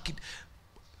 ibaki.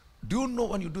 Do you know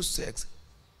when you do sex,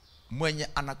 mwenye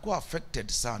anakuwa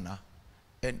affected sana,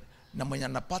 na mwenye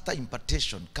anapata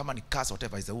impartation, kama ni curse,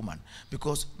 whatever, is a woman.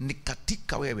 Because ni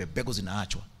katika wewe, bego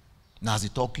zinaachwa. Na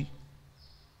hazitoki.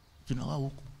 Zinawa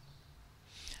huku.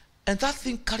 And that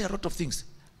thing carry a lot of things.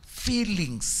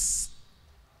 Feelings.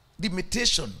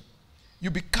 Limitation.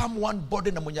 You become one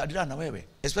body na mwenye adira na wewe.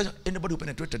 Especially anybody who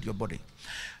penetrated your body.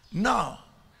 Now,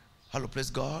 hello,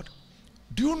 praise God.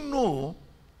 Do you know,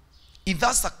 in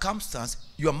that circumstance,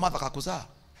 your mother kakuzaa?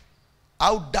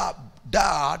 Au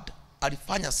dad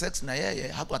alifanya sex na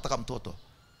yeye, haku nataka mtoto.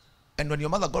 And when your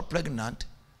mother got pregnant,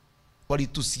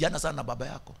 walitusiana sana na baba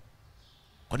yako.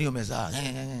 Kwa nini umezaa?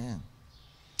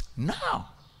 Now,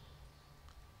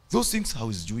 those things, how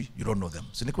is Jewish? You don't know them.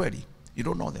 Si ni kweli? You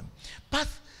don't know them. But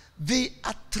they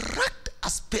attract a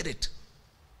spirit.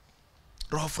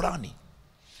 Roho fulani.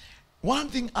 One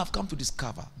thing I've come to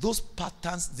discover, those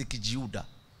patterns zikijiuda,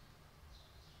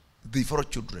 they follow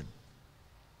children.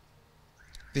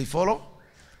 They follow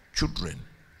children.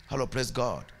 Hello, praise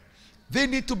God. They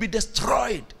need to be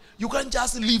destroyed. You can't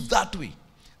just live that way.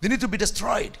 They need to be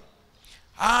destroyed.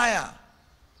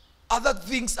 Other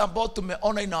things about to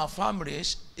honor in our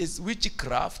families is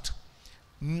witchcraft,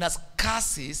 na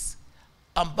curses,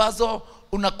 ambazo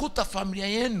unakuta familia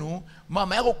yenu,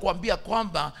 mama yako kuambia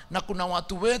kwamba na kuna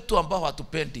watu wetu ambao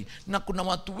hatupendi, na kuna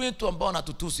watu wetu ambao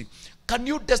wanatutusi. Can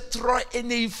you destroy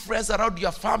any influence around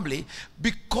your family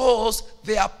because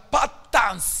there are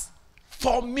patterns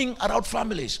forming around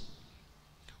families?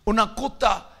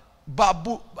 Unakuta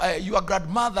babu, your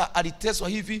grandmother aliteswa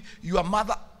hivi, your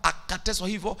mother akateswa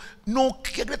hivyo. No,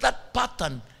 get that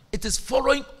pattern. It is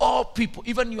following all people,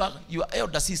 even your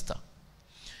elder sister.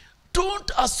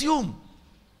 Don't assume.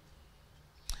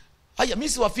 Haya, mimi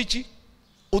siwafichi,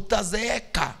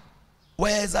 utazeeka,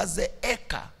 weza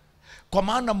zeeka. Kwa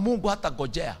maana Mungu hata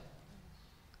gojea.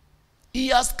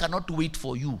 Years cannot wait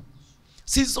for you.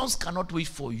 Seasons cannot wait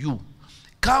for you.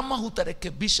 Kama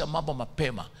hutarekebisha mambo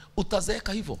mapema,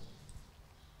 utazeeka hivyo.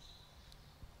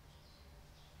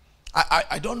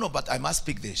 I don't know, but I must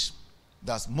speak this.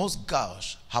 That most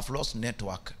girls have lost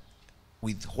network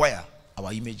with where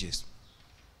our image is.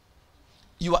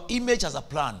 Your image has a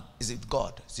plan is with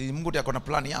God. Si Mungu ndiye akona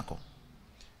plan yako.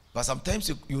 But sometimes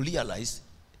you realize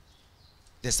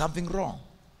there's something wrong.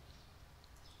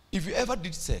 If you ever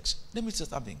did sex, let me say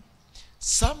something.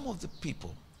 Some of the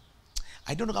people,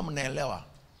 I don't know kama naelewa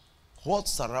what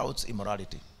surrounds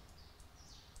immorality,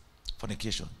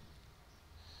 fornication.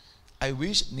 I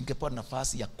wish ningepewa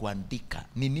nafasi ya kuandika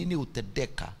ni nini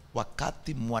utendeka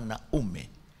wakati mwanaume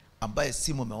ambaye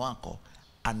si mume wako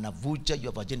anavuja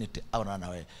your virginity au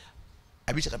anawe.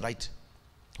 I wish I can write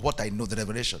what I know, the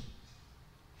revelation.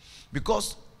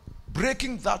 Because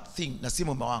breaking that thing na si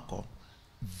mume wako,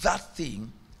 that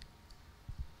thing,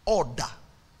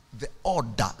 the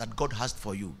order that God has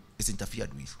for you is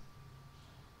interfered with.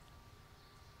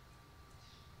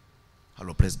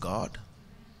 Hello, praise God.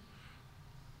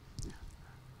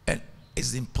 And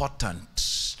it's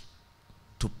important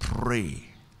to pray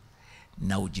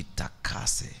na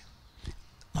ujitakase.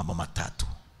 Mambo matatu.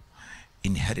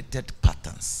 Inherited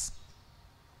patterns.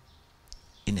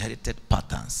 Inherited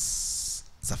patterns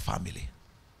za family.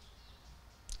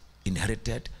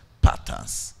 Inherited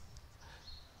patterns.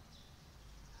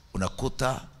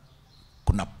 Unakuta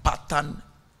kuna pattern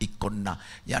ikona,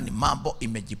 yani mambo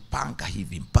imejipanga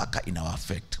hivi mpaka inawa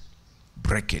affect.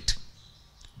 Break it.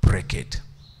 Break it.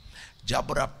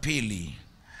 Jambo la pili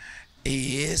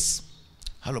is,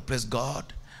 hello, praise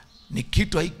God, ni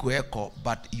kitu haikuweko,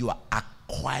 but you are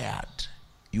acquired.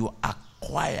 You are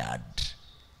acquired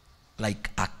like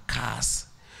a curse.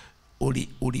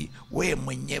 we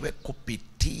mwenyewe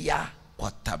kupitia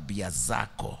kwa tabia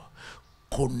zako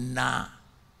kuna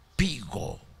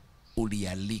pigo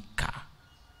ulialika.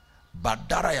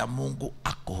 Badala ya Mungu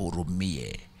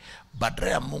akuhurumie,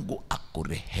 badala ya Mungu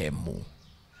akurehemu,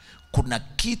 kuna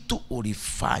kitu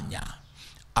ulifanya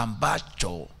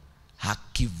ambacho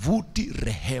hakivuti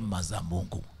rehema za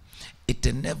Mungu. It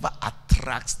never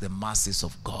attracts the mercies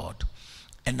of God.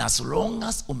 And as long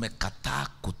as umekataa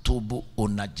kutubu,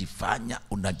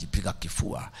 unajipiga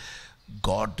kifua,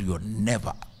 God will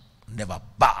never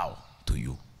bow to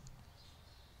you.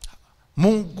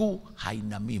 Mungu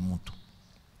hainamii mtu.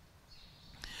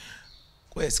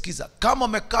 Kwa sikiza, kama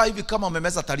umekaa hivi, kama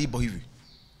umemeza taribo hivi,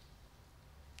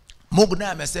 Mungu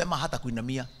naye amesema hata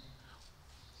kuinamia.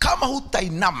 Kama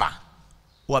hutainama,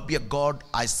 waambie God,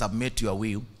 I submit your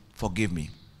will, forgive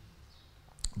me,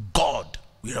 God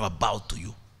will never bow to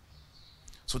you.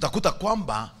 So utakuta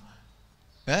kwamba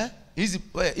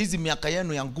hizi miaka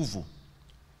yenu ya nguvu,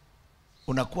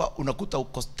 unakuta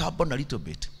uko stubborn a little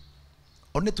bit,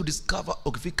 only to discover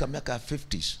ukifika miaka ya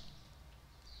 50s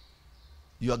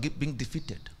you are being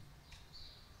defeated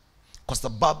kwa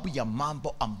sababu ya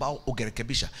mambo ambao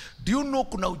ugerekebisha. Do you know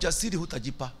kuna ujasiri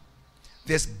hutajipa?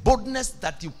 There's boldness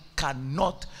that you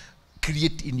cannot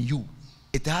create in you.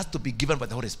 It has to be given by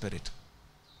the Holy Spirit.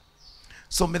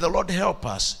 So may the Lord help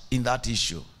us in that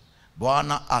issue.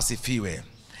 Bwana asifiwe.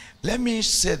 Let me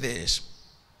say this.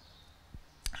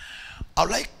 I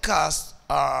like us,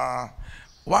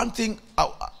 one thing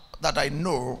that I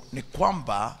know ni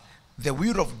kwamba the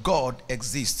will of God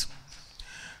exists.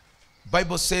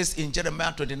 Bible says in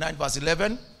Jeremiah 29 verse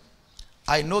 11,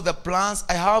 I know the plans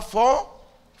I have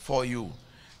for you.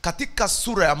 Katika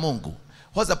sura ya Mungu,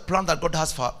 what's the plan that God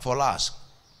has for us?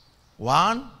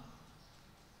 One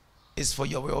is for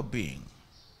your well-being.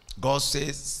 God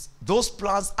says those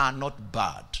plans are not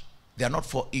bad. They are not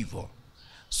for evil.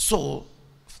 So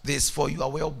this is for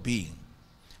your well-being.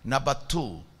 Number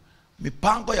two,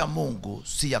 mipango ya Mungu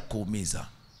si ya kuumiza.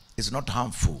 It's not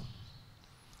harmful.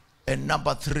 And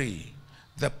number three,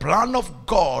 the plan of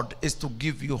God is to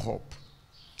give you hope.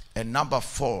 And number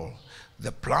four,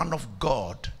 the plan of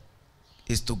God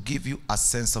is to give you a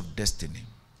sense of destiny.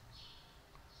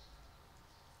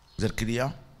 Is that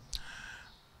clear?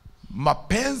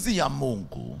 Mapenzi ya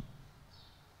Mungu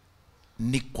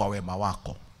ni kwa wema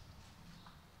wako.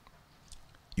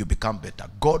 You become better.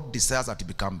 God desires that you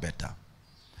become better.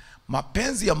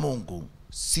 Mapenzi ya Mungu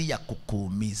si ya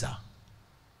kukuumiza.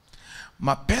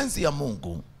 Mapenzi ya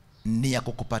Mungu ni ya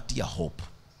kukupatia hope.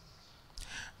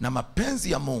 Na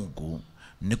mapenzi ya Mungu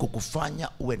ni kukufanya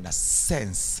uwe na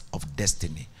sense of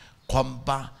destiny,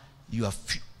 kwamba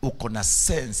uko na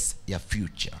sense ya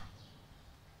future.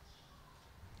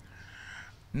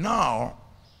 Now,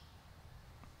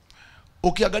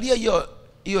 ukiangalia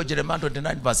hiyo Jeremiah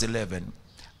 29 verse 11,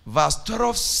 verse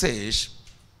 12 says,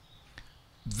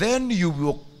 then you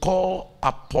will call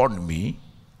upon me,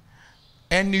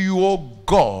 and you will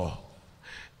go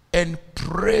and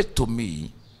pray to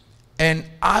me, and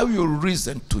I will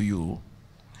reason to you,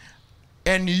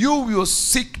 and you will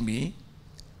seek me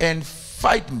and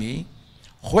find me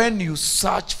when you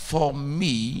search for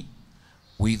me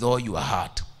with all your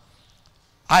heart.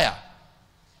 Aya,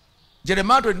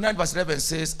 Jeremiah 29 verse 11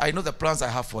 says, I know the plans I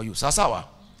have for you. Sasawa,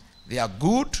 they are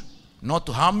good, not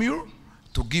to harm you,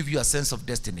 to give you a sense of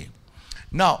destiny.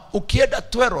 Now, ukienda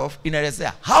 12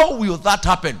 inaelezea, how will that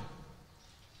happen?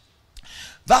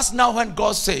 That's now when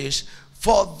God says,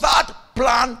 for that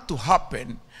plan to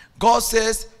happen, God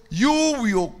says, you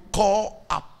will call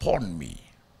upon me.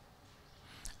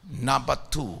 Number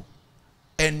two,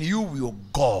 and you will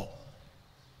go.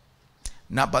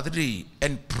 Number three,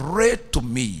 and pray to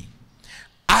me.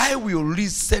 I will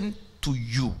listen to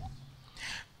you.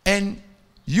 And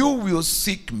you will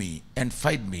seek me and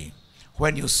find me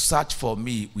when you search for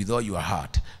me with all your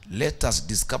heart. Let us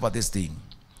discover this thing.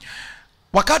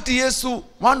 Wakati Yesu,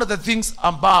 one of the things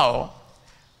ambao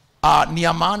ni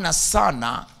ya maana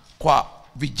sana kwa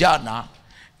vijana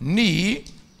ni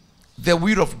the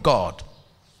will of God.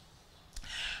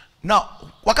 Now,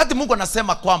 wakati Mungu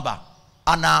anasema kwamba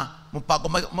ana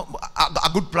a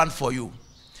good plan for you.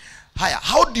 Haya,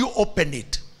 how do you open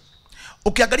it?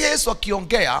 Ukiangalia Yesu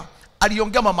akiongea,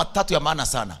 aliongea mambo matatu ya maana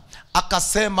sana.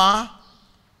 Akasema,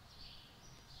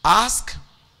 ask,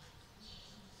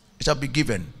 it shall be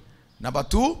given. Number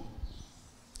two,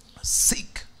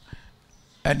 seek,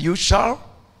 and you shall.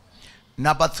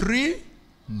 Number three,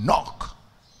 knock,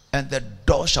 and the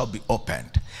door shall be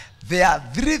opened. There are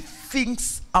three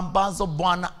things ambazo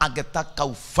Bwana angetaka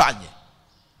ufanye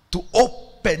to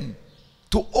open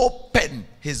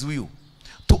his will,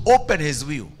 to open his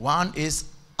will. One is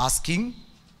asking,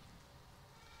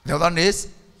 the other one is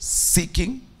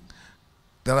seeking,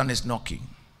 the other one is knocking.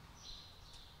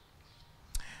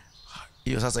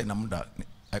 Hiyo sasa ina muda,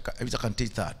 I can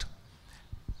teach that.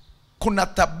 Kuna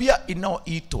tabia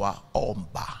inaoitwa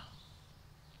omba.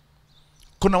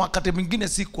 Kuna wakati mwingine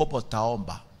si kuomba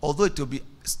utaomba, although it will be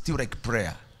still like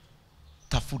prayer.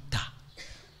 Tafuta.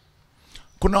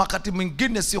 Kuna wakati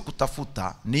mwingine sio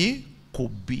kutafuta, ni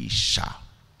kubisha.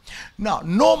 Now,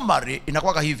 normally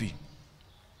inakuwa hivi.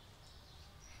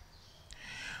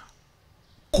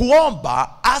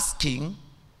 Kuomba, asking,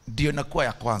 ndio inakuwa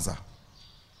ya kwanza.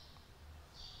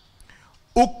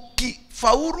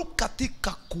 Ukifaulu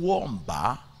katika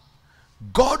kuomba,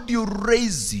 God will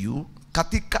raise you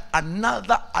katika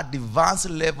another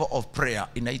advanced level of prayer,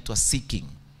 inaitwa seeking.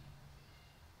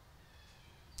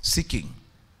 Seeking.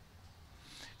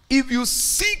 If you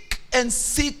seek and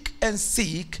seek and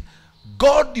seek,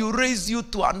 God will raise you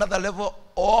to another level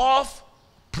of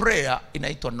prayer,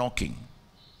 inaitwa knocking.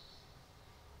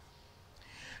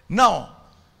 Now,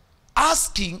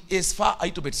 asking is far, a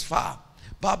little bit far.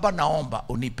 Baba naomba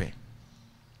unipe.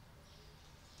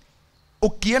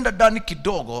 Ukienda ndani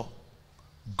kidogo,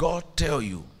 God tell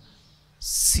you,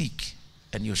 seek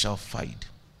and you shall find.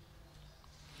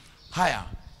 Haya,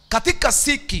 katika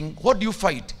seeking, what do you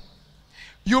find?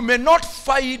 You may not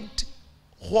find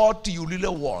what you really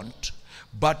want,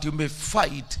 but you may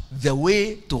find the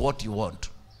way to what you want.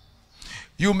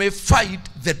 You may find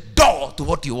the door to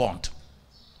what you want.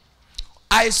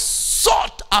 I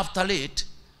sought after it,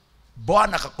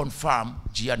 Bwana ka confirm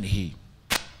jiani hii.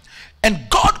 And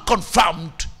God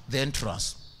confirmed the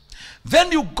entrance.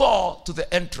 Then you go to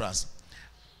the entrance.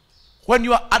 When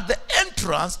you are at the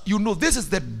entrance, you know this is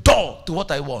the door to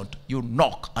what I want. You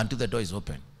knock until the door is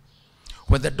open.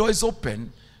 When the door is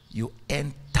open, you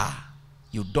enter.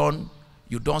 You don't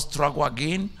struggle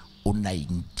again.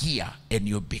 Unaingia and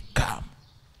you become.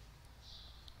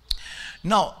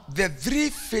 Now, the three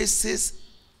phases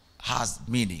has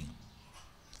meaning.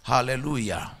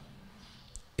 Hallelujah.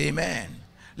 Amen.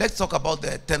 Let's talk about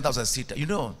the 10,000 seater. You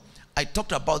know, I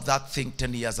talked about that thing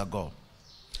 10 years ago.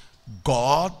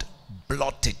 God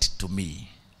brought it to me.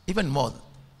 Even more.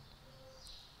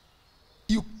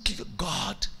 You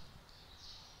God.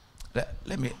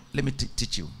 Let me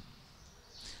teach you.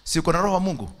 Si uko na roho wa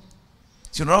Mungu?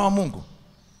 Si una roho wa Mungu?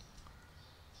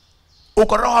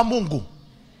 Uko na roho wa Mungu?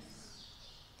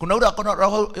 Kuna ule akona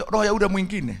roho ya ule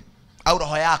mwingine au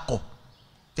roho yako.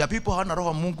 There are people hana roho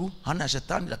wa Mungu, hana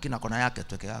shetani, lakini akona yake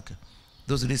peke yake.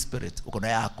 Those Holy Spirit, uko na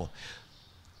yako.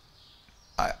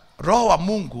 Roho wa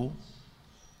Mungu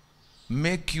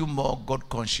make you more God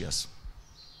conscious.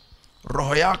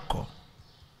 Roho yako,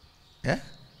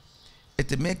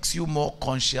 it makes you more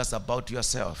conscious about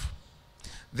yourself.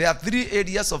 There are three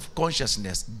areas of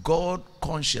consciousness. God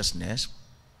consciousness,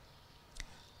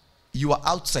 you are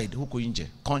outside, huko nje,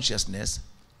 consciousness,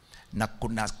 na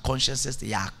kuna consciousness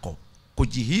yako.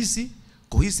 Kujihisi,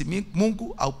 kuhisi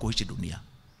Mungu au kuishi dunia.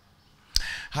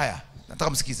 Haya,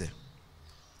 nataka msikize.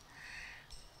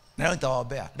 Leo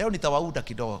nitawaombea. Leo nitawauda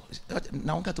kidogo.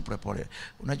 Naongea tu polepole.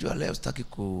 Unajua leo sitaki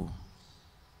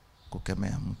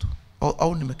kukemea mtu.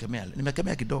 Au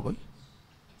nimekemea kidogo.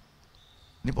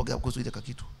 Nipokea kuzuia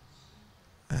kitu.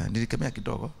 Nilikemea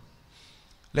kidogo.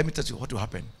 Let me tell you what will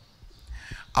happen.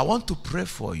 I want to pray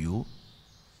for you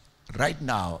right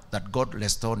now that God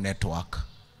restore network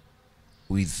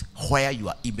with where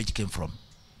your image came from.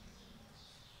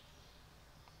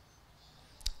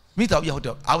 I'll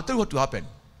tell you what will happen.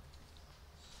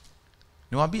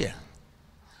 Niwaambie.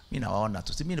 Mimi nawaona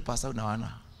tu. Si mimi ni pastor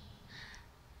nawaona.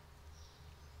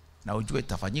 Na ujue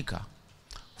itafanyika.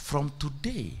 From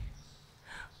today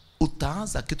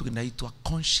utaanza kitu kinaitwa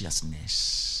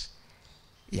consciousness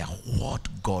ya what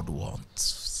God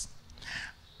wants.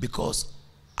 Because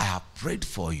I have prayed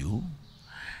for you,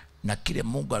 na kile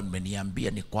Mungu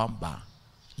ameniambia ni kwamba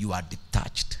you are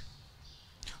detached.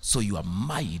 So your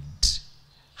mind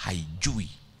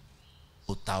haijui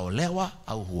utaolewa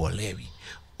au huolewi.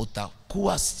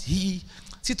 Utakuwa si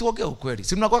tuongee ukweli.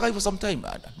 Si mnakuwa hivyo sometime,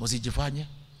 msijifanye.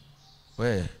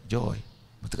 We Joy,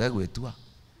 mtakaye kuetua.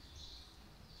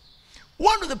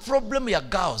 One of the problem ya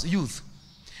girls, youth,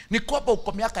 ni kwamba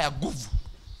uko miaka ya nguvu.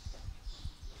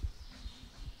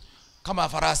 Kama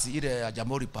farasi ile ya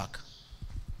Jamhuri Park.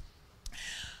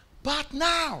 But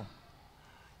now,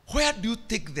 where do you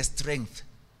take the strength?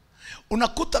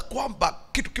 Unakuta kwamba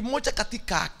kitu kimoja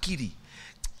katika akili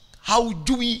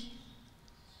haujui.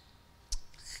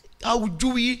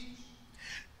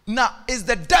 Now, it's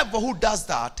the devil who does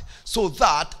that, so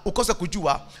that ukose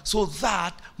kujua, so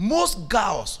that most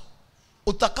girls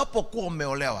utakapokuwa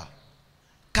umeolewa,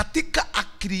 katika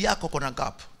akili yako kuna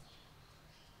gap.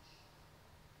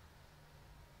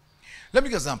 Let me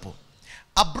give an example.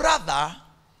 A brother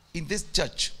in this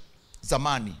church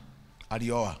zamani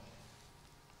alioa,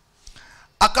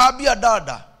 akaambia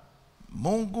dada,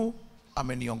 Mungu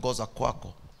ameniongoza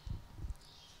kwako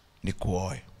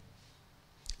nikuoe.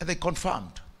 And they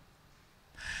confirmed.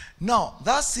 Now,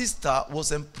 that sister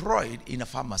was employed in a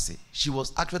pharmacy. She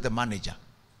was actually the manager.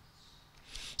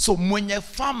 So mwenye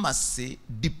pharmacy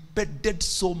depended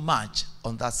so much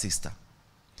on that sister.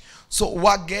 So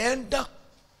wageenda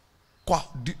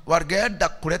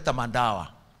kuleta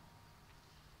madawa.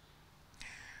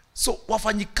 So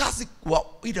wafanyikazi wa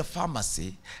ile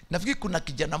pharmacy, nafikiri kuna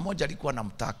kijana mmoja alikuwa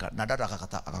anamtaka na dada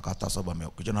akakataa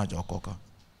sababu kijana hajaokoka.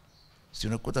 Si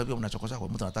unakuta vile mnachokoza kwa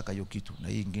mtu anataka hiyo kitu na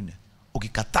hii nyingine.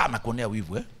 Ukikataa na kuonea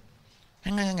wivu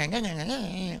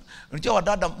unajua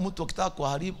wadada, mtu akitaka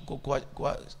kuharibu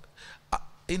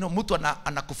mtu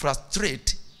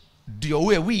anakufrustrate ndio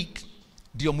uwe weak,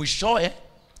 ndio mwishoe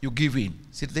you give in.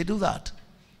 See, they do that.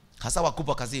 Hasa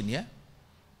wakubwa kazini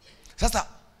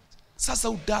Sasa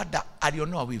udada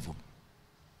alionewa wivu.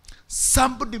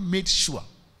 Somebody made sure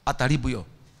ataribu hiyo.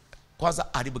 Kwanza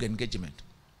haribu engagement.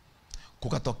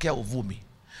 Kukatokea uvumi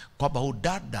kwamba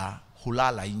udada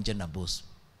hulala nje na boss.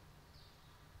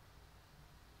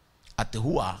 Ate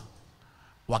huwa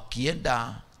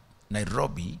wakienda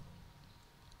Nairobi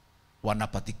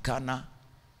wanapatikana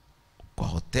kwa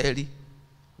hoteli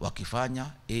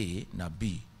wakifanya A na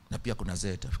B na pia kuna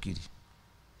Z tafikiri.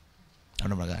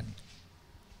 Namna gani?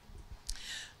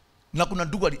 Na kuna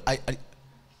ndugu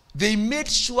they made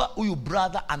sure huyu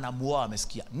brother anamuoa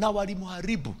amesikia na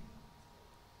walimuharibu.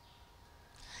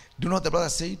 Do you know what the brother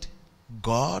said?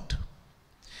 God,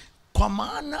 kwa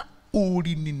maana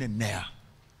ulininenea,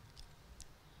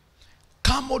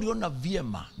 kama uliona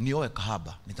vyema nioe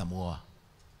kahaba nitamuoa.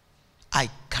 I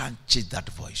can't change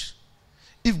that voice.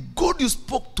 If God you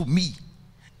spoke to me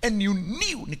and you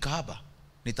knew ni kahaba,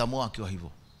 nitamuoa akiwa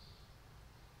hivyo.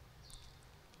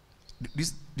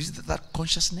 This is that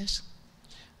consciousness.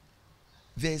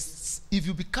 If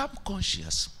you become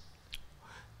conscious,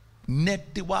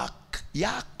 network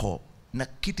yako na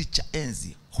kiti cha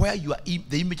enzi, where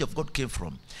the image of God came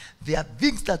from, there are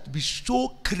things that will be so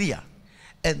clear,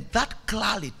 and that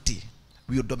clarity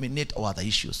will dominate all other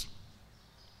issues.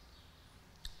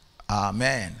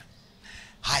 Amen.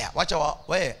 Haya, wacha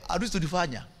harusi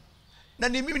tulifanya na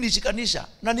ni mimi nishikanisha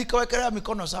na nikawekelea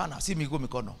mikono sana, si miguu,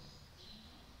 mikono.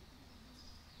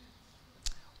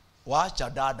 Wacha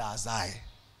dada azae,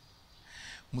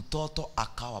 mtoto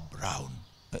akawa brown.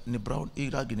 Ni brown, hii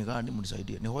rangi ni gani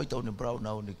mnisaidie? Ni white au ni brown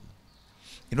au ni?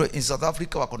 You know, in South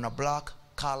Africa wako na black,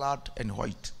 colored and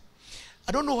white.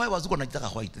 I don't know why wazungu wanataka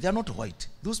white. They are not white.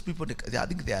 Those people, I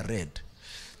think they are red.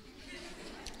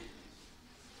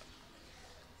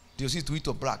 Do you see to it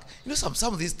or black? You know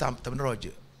some of this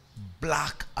terminology.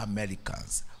 Black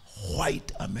Americans,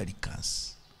 white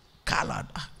Americans, colored.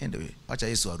 Anyway, wacha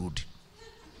Yesu arudi.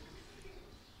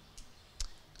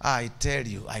 I tell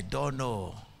you, I don't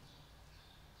know.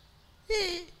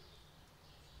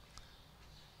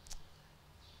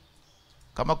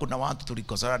 Kama kuna watu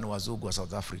tulikosana ni wazungu wa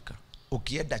South Africa.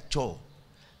 Ukienda choo,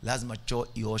 lazima choo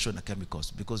ioshwe na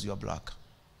chemicals because you are black.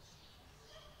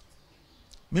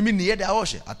 Mimi niende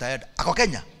aoshe, ataenda. Ako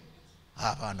Kenya?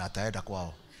 Hapana, ataenda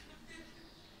kwao.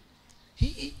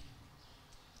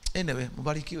 Anyway,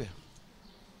 mbarikiwe.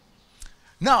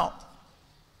 Now,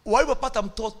 walipopata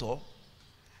mtoto,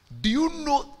 do you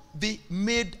know they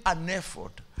made an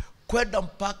effort kwenda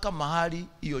mpaka mahali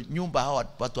hiyo nyumba hawa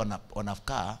watu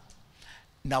wanakaa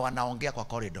na wanaongea kwa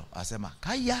corridor, asema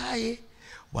kayae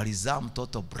walizaa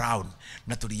mtoto brown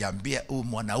na tuliambia huyu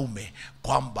mwanaume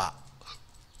kwamba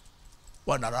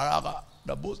wanalala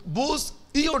na boss.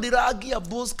 Hiyo ni rangi ya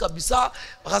boss kabisa.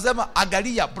 Akasema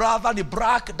angalia, brother ni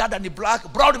black, dada ni black,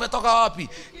 brown imetoka wapi?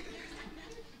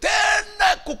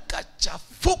 Tena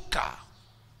kukachafuka.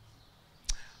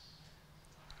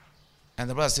 And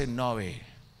the brother said, no way.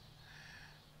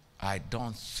 I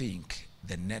don't think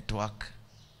the network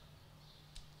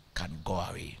can go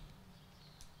away.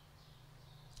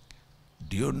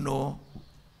 Do you know,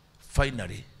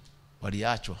 finally,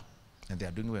 waliachwa and they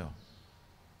are doing well.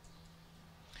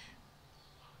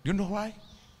 Do you know why?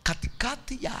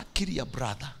 Katikati ya akili ya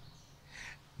brother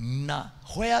na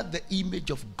where the image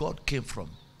of God came from,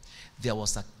 there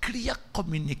was a clear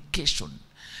communication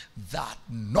that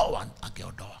no one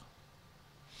angeondoa.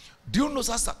 Do you know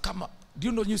sasa kama, do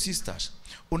you know new sisters,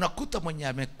 unakuta mwenye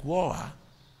amekuoa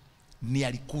ni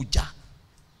alikuja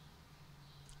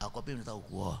akwambia nataka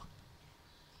kuoa,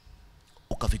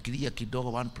 ukafikiria kidogo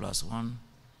 1 plus 1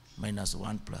 minus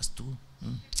 1 plus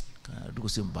 2, ndugu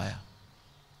si mbaya.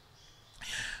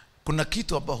 Kuna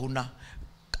kitu ambao huna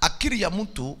akili ya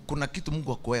mtu, kuna kitu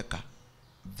Mungu akuweka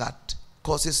that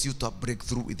causes you to break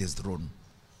through with his throne.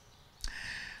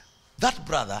 That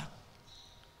brother,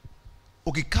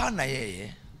 ukikaa na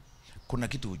yeye kuna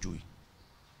kitu hujui.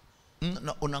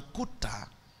 Na unakuta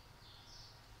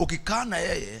ukikaa na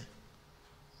yeye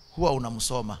huwa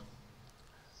unamsoma,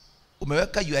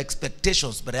 umeweka your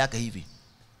expectations mbele yake hivi.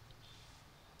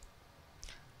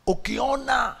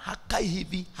 Ukiona hakai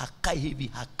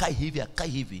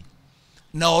hivi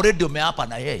na already umeapa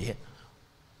na yeye,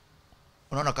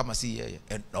 unaona kama si yeye,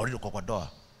 na already kwa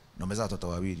doa na umezaa watoto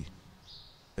wawili,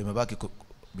 imebaki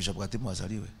Bishop Gatimu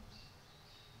azaliwe.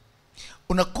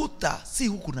 Unakuta si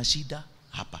huku na shida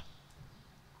hapa,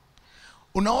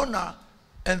 unaona.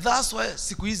 And that's why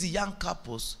siku hizi young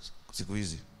couples,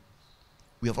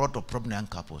 we have a lot of problem young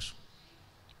couples.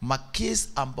 Makesi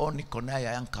ambao niko nayo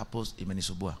ya young couples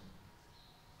imenisubua.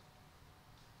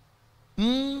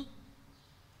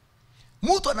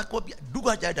 Mtu anakuambia ndugu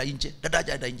hajaenda nje, dada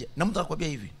hajaenda nje, na mtu anakuambia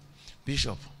hivi,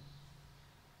 Bishop,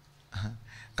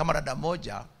 kama dada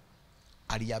moja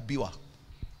aliambiwa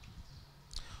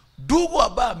ndugu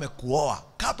ambaye amekuoa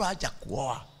kabla haja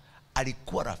kuoa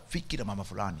alikuwa rafiki na mama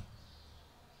fulani.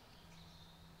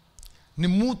 Ni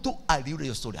mtu aliule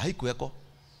hiyo story, haikuweko.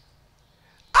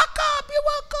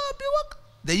 Akaambiwa.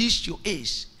 The issue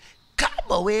is,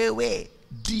 kama wewe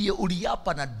ndiye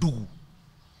uliapa na ndugu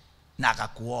na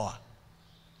akakuoa,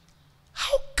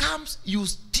 how comes you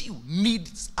still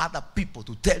need other people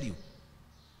to tell you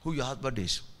who your husband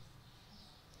is?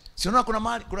 Siona kuna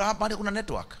mahali kuna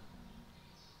network.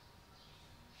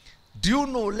 Do you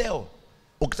know leo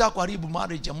ukitaka kuharibu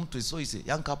marriage ya mtu is so easy,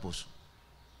 young couples.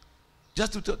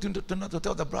 Just to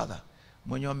tell the brother,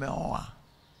 mwenye ameoa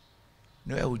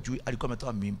ni wewe hujui alikuwa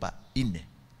ametoa mimba 4.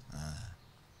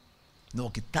 Na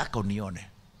ukitaka unione.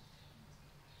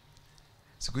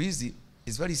 Siku hizi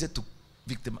is very easy to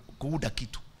victim kuuda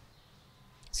kitu.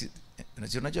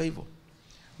 Unajua hivyo?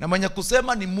 Na mwenye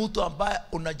kusema ni mtu ambaye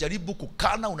unajaribu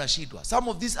kukana, unashindwa. Some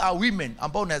of these are women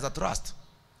ambao unaweza trust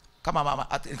kama mama,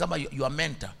 kama your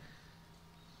mentor,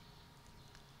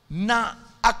 na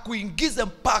akuingize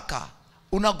mpaka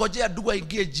unagojea ndugu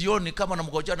aingie jioni, kama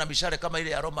unamgojea na mishale kama ile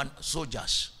ya Roman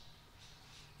soldiers.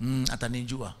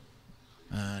 Atanijua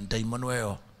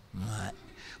Daimono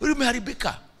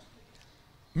umeharibika.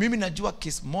 Mimi najua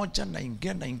kesi moja na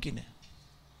ingine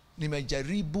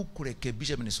nimejaribu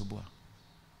kurekebisha, imenisubua.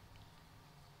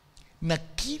 Na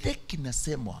kile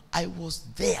kinasemwa, I was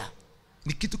there,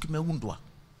 ni kitu kimeundwa.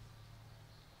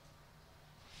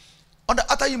 Onda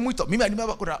hata hii mwito, mimi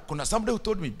nimeba kuna somebody who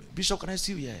told me, Bishop, can I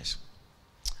see you? Yes.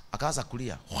 Akaanza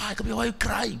kulia. Why? Kabia, why are you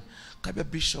crying? Kabia,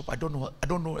 Bishop, I don't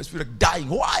know, I feel like dying.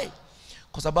 Why?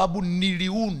 Kwa sababu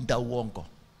niliunda uongo.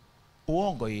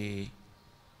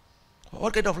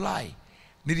 What kind of lie?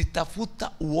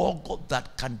 Nilitafuta uongo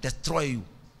that can destroy you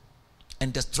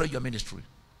and destroy your ministry.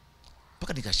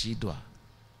 Paka nikashindwa.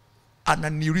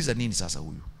 Ananiuliza nini sasa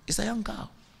huyu? Isa yanga.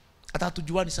 Hata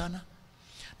hatujuani sana.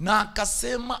 Na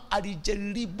akasema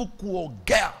alijaribu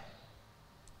kuongea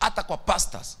hata kwa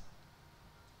pastors.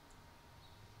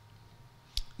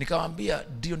 Nikamwambia,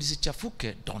 ndio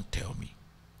nisichafuke, don't tell me.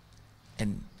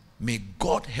 And may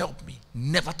God help me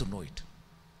never to know it.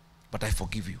 But I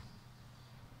forgive you.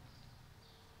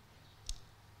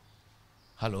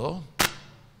 Hello?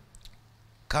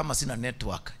 Kama sina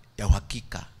network ya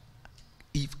uhakika,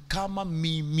 kama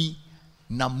mimi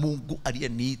na Mungu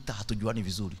aliyeniita hatujuani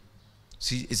vizuri,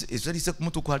 is very sick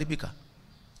mtu kuharibika.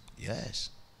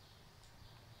 Yes.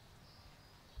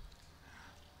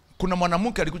 Kuna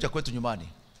mwanamke alikuja kwetu nyumbani.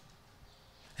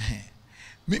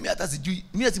 Mimi hata sijui,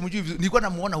 mimi simjui vizuri, nilikuwa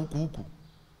namuona huku.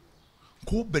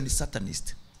 Kumbe ni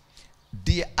satanist.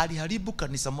 Ndiye aliharibu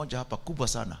kanisa moja hapa kubwa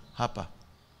sana hapa.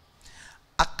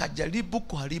 Akajaribu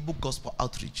kuharibu gospel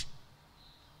outreach.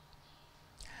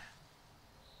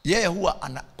 Yeye huwa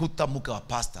anakuta mke wa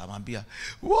pastor, amwambia,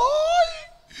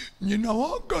 "Wai, nina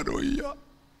wagaroia."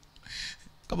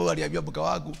 Kama waliambia mke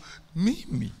wangu,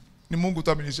 mimi ni Mungu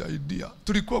tu amenisaidia.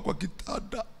 Tulikuwa kwa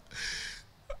kitanda.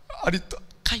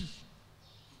 Kai.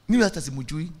 Mimi hata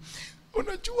simjui.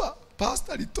 Unajua,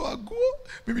 pastor alitoa nguo,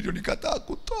 mimi ndio nikataa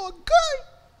kutoa. Kai.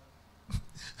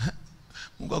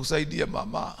 Mungu akusaidie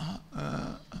mama.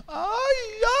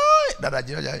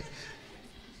 Daraja.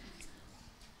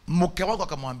 Mke wangu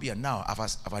akamwambia, now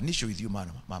I've an issue with you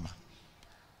mama.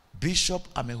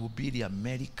 Bishop amehubiri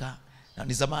America, na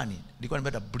ni zamani nilikuwa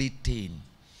nimeenda Britain,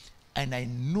 and I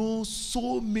know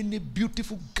so many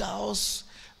beautiful girls,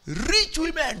 rich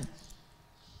women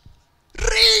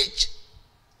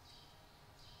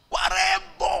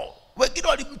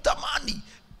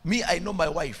Me, I know my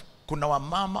wife. Kuna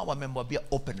wamama wamemwambia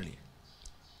openly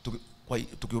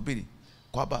tukihubiri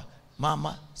kwamba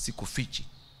mama, sikufichi,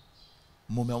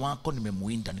 mume wako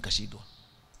nimemuinda nikashindwa.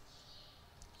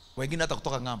 Wengine hata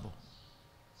kutoka ngambo.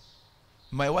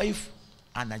 My wife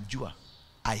anajua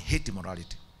I hate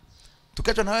immorality.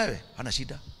 Tukiachwa na wewe hana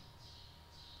shida.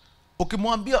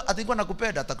 Ukimwambia atingwa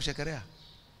nakupenda atakushekelea.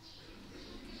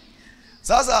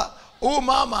 Sasa huyu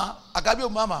mama akaambia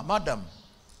mama, madam,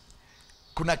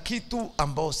 kuna kitu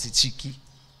ambao sichiki.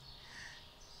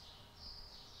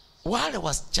 Wale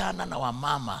wasichana na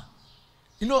wamama,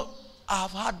 you know,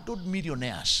 I've had good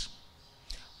millionaires,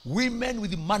 women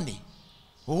with money,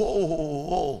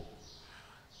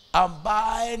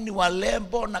 ambaye ni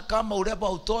walembo, na kama urembo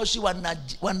hautoshi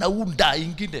wanaunda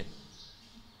ingine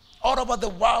all over the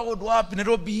world, wapi,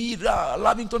 Nairobi,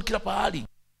 Lavington, kila pahali.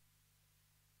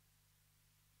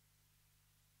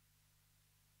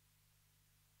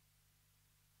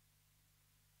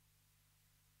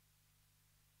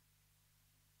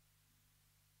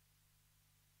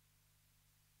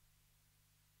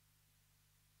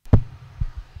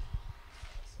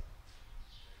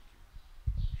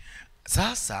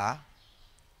 Sasa,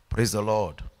 praise the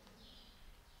Lord,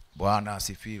 Bwana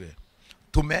asifiwe.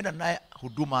 Tumeenda naye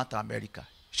huduma hata Amerika.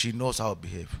 She knows how to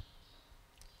behave.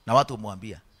 Na watu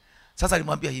umwambia. Sasa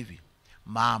alimwambia hivi,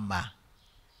 mama,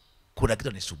 kuna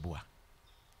kitu nisubua.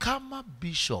 Kama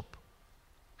bishop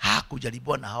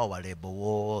hakujaribiwa na hao walebo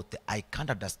wote, I can't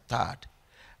understand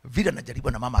vile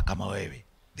najaribiwa na mama kama wewe,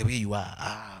 the way you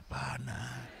are.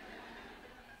 Bana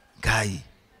guy,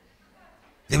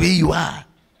 the way you are,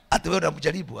 hata wewe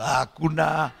unamjaribu.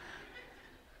 Hakuna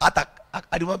hata,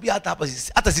 alimwambia hata hapa,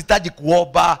 hata sitaji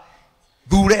kuomba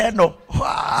dhureno.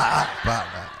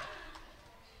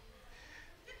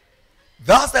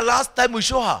 That's the last time we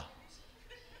saw her.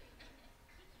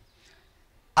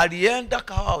 Alienda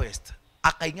Kahawa West,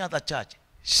 akaingia the church.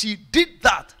 She did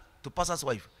that to pastor's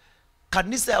wife.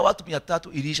 Kanisa ya watu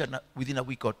 300 ilisha within a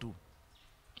week or two.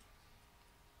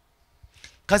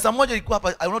 Kanisa moja ilikuwa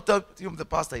hapa, I will not tell you the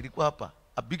pastor, ilikuwa hapa,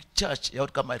 a big church ya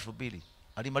watu kama 2000.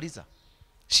 Alimaliza.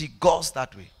 She goes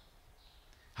that way.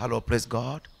 Hello, praise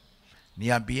God.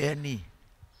 Niambieni,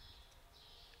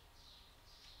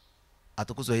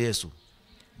 atukuzwe Yesu.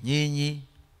 Nyinyi,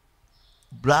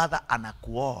 brother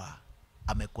anakuoa,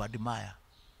 amekuadmire.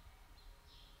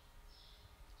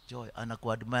 Joy,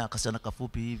 anakuadmire, kasana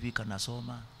kafupi hivi,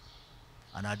 kanasoma.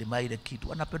 Anaadmire ile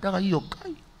kitu. Anapendanga hiyo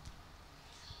guy.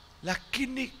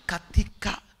 Lakini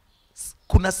katika,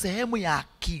 kuna sehemu ya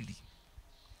akili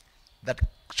that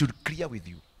should clear with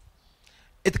you.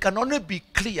 It can only be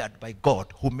cleared by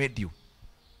God who made you.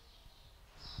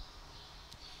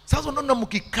 Sasa unaona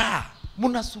mkikaa,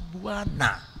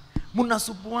 munasubuana.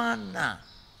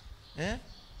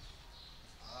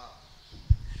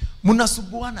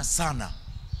 Munasubuana sana.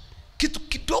 Kitu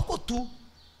kidogo tu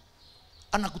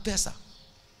anakutesa.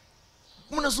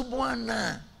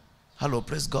 Munasubuana. Hello,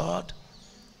 praise God.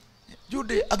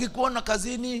 Jude akikuona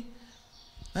kazini,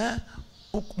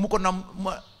 mko na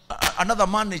another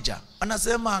manager,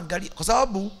 anasema angalia, kwa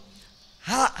sababu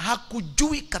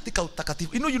hakujui katika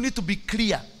utakatifu. You know, you need to be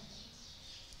clear.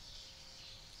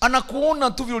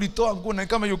 Anakuona tu vile ulitoa nguo, na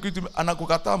kama hiyo kitu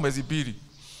anakukataa mwezi 2.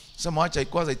 Sema acha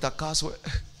ikwaza itakaswe.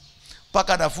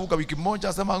 Paka nafuka wiki moja,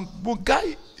 asema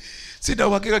guy, sina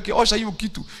uhakika kiosha hiyo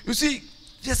kitu. You see,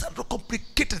 just a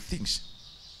complicated things.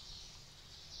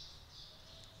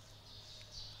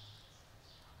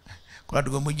 Kuna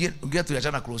ndugu mwingine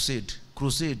tuliachana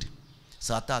crusade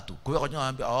saa 3. Kwa hiyo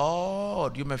anambia,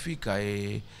 ndio umefika,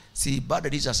 si baada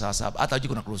ya saa 7, hata hujui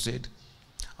kuna crusade.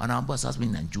 Anaambia sasa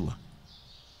mimi najua.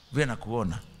 Vile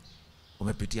nakuona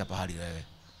umepitia pahali wewe.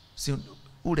 Si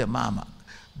ule mama.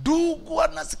 Ndugu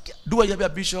anasikia. Ndugu ya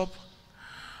bishop,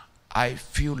 I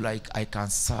feel like I can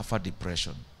suffer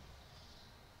depression.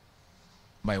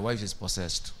 My wife is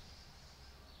possessed.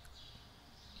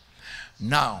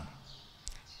 Now,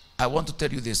 I want to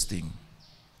tell you this thing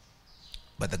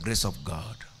by the grace of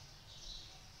God.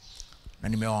 Na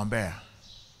nimewaombea.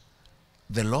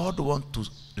 The Lord want to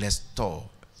restore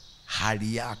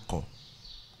hali yako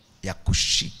ya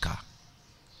kushika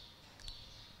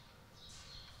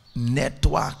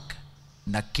network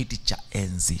na kiti cha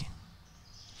enzi,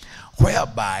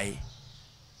 whereby, I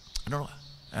don't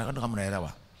know kama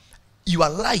unaelewa, your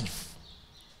life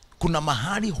kuna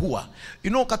mahali huwa, you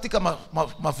know, katika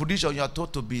mafundisho you are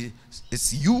taught to be,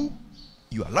 it's you,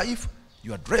 your life,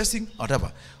 your dressing,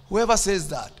 whatever. Whoever says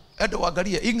that, and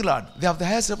wagalia England, they have the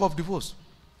highest level of divorce.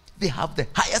 They have the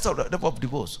highest level of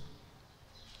divorce.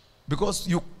 Because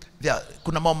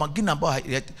kuna mambo mengine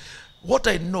ambayo, what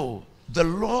I know, the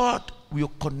Lord will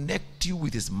connect you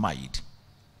with his might.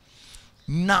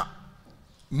 Na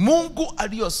Mungu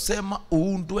aliyosema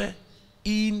uundwe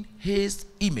in his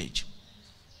image.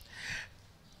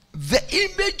 The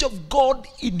image of God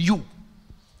in you,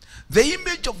 the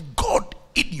image of God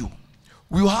in you,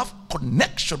 will have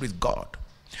connection with God.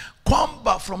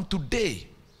 Kwamba from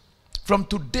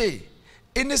today,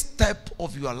 any step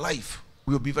of your life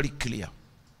will be very clear.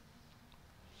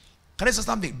 Can I say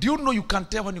something? Do you know you can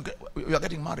tell when you are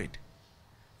getting married?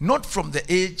 Not from the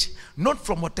age, not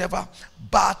from whatever,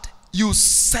 but you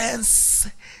sense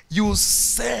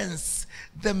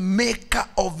the maker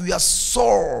of your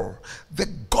soul, the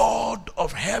God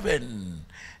of heaven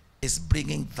is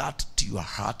bringing that to your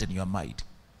heart and your mind.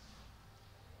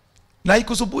 Na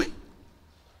ikusubui,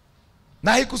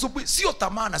 sio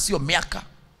tamana, sio miaka,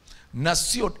 na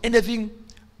sio anything,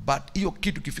 but iyo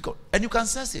kitu kifika, and you can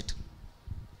sense it.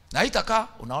 Na itaka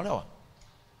unaolewa.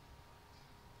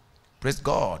 Praise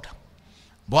God.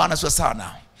 Bwana asifiwe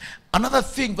sana. Another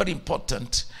thing very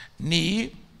important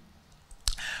ni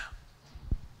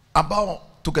ambao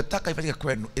tukitaka ifanyike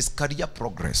kwenu is career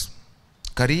progress.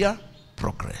 Career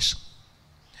progress.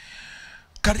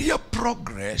 Career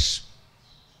progress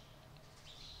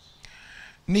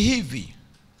ni hivi.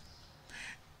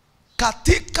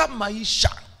 Katika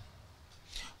maisha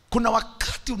kuna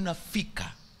wakati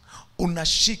unafika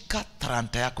unashika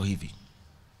talanta yako hivi.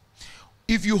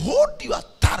 If you hold your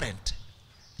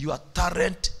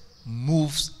talent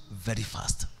moves very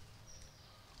fast.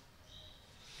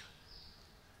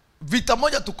 Vita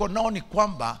moja tuko nao ni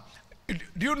kwamba,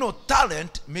 do you know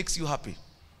talent makes you happy?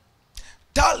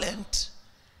 Talent,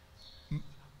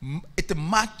 it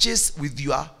matches with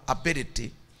your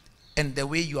ability and the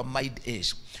way your mind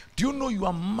is. Do you know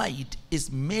your mind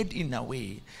is made in a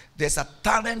way, there's a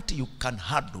talent you can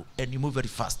handle and you move very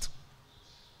fast.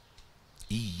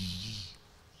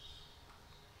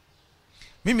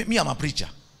 Me am a preacher.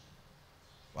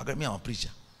 Me am a preacher.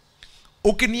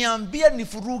 Ukiniambia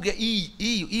nifuruge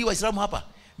hii Waislamu hapa,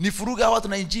 nifuruge watu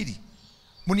na injili.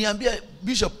 Muniambia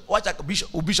bishop, wacha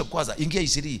bishop kwanza, ingia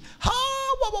isiri.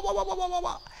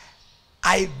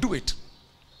 I do it.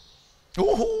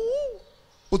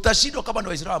 Utashindwa kama ni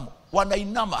Waislamu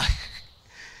wanainama.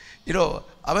 You know,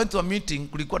 I went to a meeting,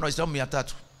 kulikuwa na Waislamu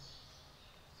 300.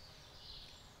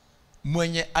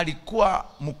 Mwenye alikuwa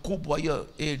mkubwa hiyo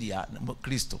area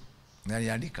Kristo na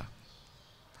aliandika,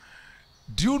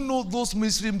 do you know those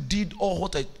Muslims did all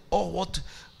what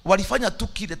walifanya tu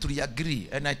kile tuliagree.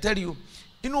 And I tell you,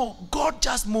 you know, God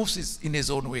just moves in his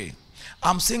own way.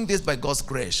 I'm saying this by God's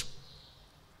grace.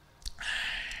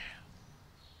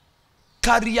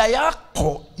 Career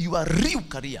yako, your real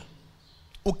career,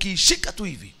 ukishika tu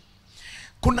hivi,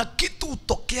 kuna kitu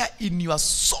utokea in your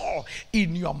soul,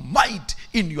 in your mind,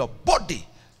 in your body,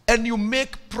 and you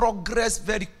make progress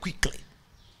very quickly.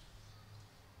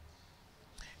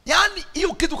 Yani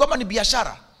hiyo kitu kama ni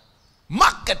biashara,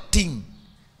 marketing,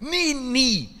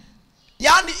 nini,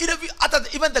 yani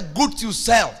even the goods you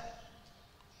sell,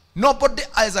 nobody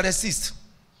has a resist.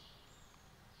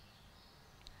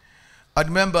 I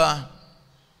remember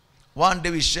one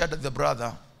day we shared with the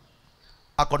brother,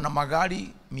 akona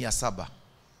magari 700.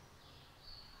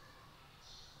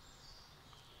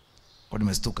 Kwa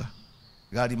nimestuka.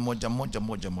 Gari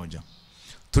moja.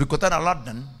 Tulikutana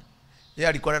London, yeye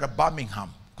alikuwa na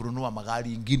Birmingham kununua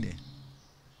magari ingine.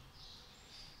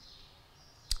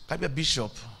 Kabla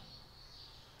bishop,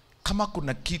 kama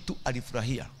kuna kitu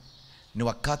alifurahia ni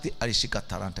wakati alishika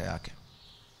talanta yake.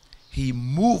 He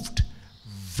moved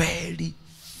very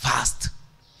fast.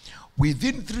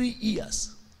 Within 3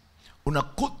 years,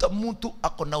 unakuta mtu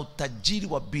akona utajiri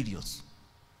wa billions.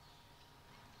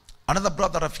 Another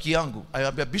brother rafiki yangu,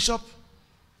 ayambia bishop,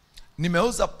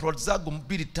 nimeuza plot zangu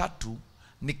 2-3,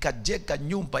 nikajenga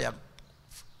nyumba ya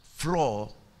floor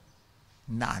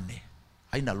 8.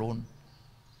 Haina loan.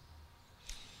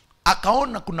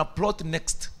 Akaona kuna plot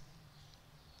next.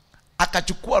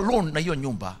 Akachukua loan na hiyo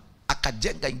nyumba,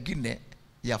 akajenga ingine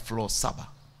ya floor 7.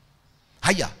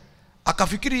 Haya,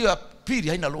 akafikiri ya pili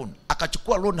haina loan,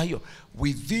 akachukua loan na hiyo.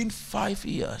 Within 5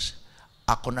 years,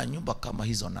 akona nyumba kama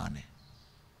hizo 8.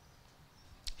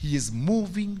 He is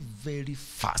moving very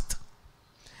fast.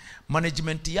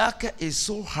 Management yake is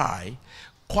so high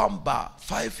kwamba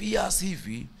 5 years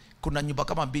hivi kuna nyumba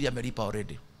kama 2 amelipa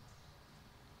already.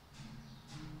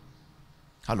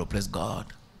 Hello, praise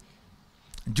God.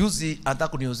 Juzi anataka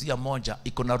kuniuzia moja,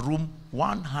 iko na room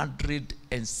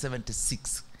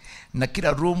 176 na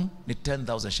kila room ni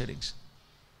 10,000 shillings.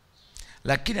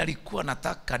 Lakini alikuwa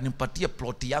nataka nimpatie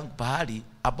plot yangu bahari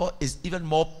about is even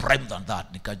more prime than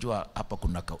that. Nikajua hapa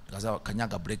kuna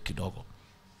kanyaga break kidogo.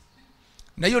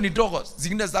 Na hiyo ni dogo.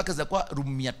 Zingine zake za kwa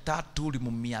room 300,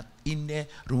 room 400,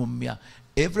 room 100.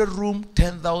 Every room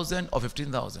 10,000 or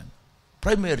 15,000.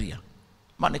 Prime area.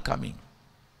 Money coming.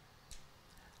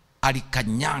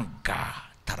 Alikanyanga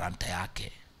talanta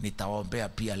yake. Nitawaombea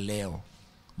pia leo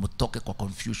mtoke kwa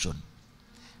confusion.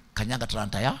 Kanyanga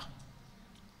talanta ya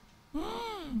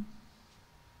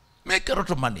make a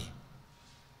lot of money.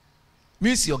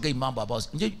 Mimi siongei mambo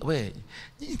about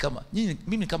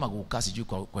mimi kama kukasi juu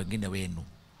kwa wengine wenu.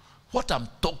 What I'm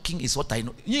talking is what I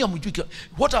know. Nyinyi hamjui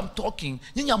what I'm talking.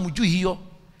 Nyinyi hamjui hiyo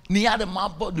ni yale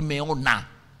mambo nimeona.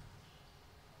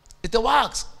 It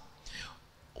works.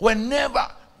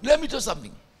 Whenever, let me tell you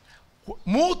something.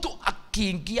 Mtu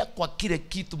akiingia kwa kile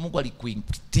kitu Mungu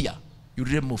alikuitia, you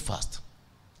really move fast.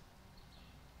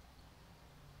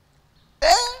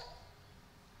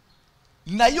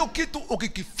 Na hiyo kitu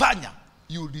ukikifanya,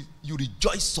 you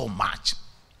rejoice so much.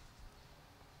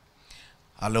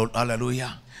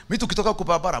 Hallelujah. Mimi tukitoka kwa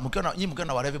barabara,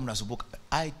 mkiona walevi mnasumbuka.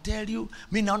 I tell you,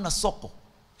 mimi naona soko.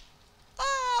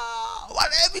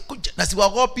 Walevi kuja na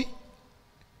siwagopi.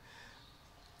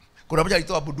 Kuna mmoja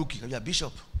alitoa bunduki, akaniambia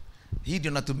Bishop, hii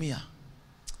ndio natumia.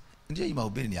 Ndio hii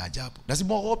mahubiri ni ajabu. Na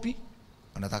simuogopi.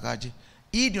 Unatakaje?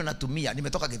 Hii ndio natumia,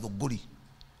 nimetoka Githunguri.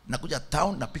 Nakuja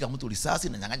town, napiga mtu risasi,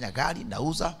 na nyang'anya gari,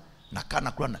 nauza,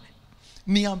 nakana kula na.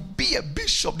 Niambie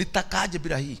Bishop, nitakaje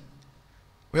bila hii?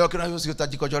 Wewe kina hiyo sio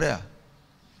tajikojolea.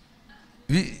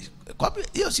 Kwa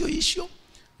hiyo sio issue.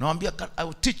 Naambia I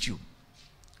will teach you.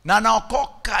 Na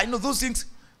naokoka, I know those things.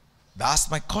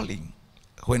 That's my calling.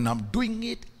 When I'm doing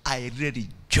it, I really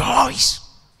rejoice.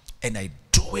 And I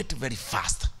do it very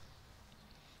fast.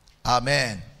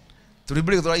 Amen.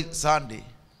 Tulibiri kwa Sunday.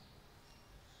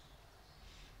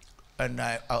 And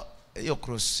your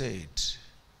crusade.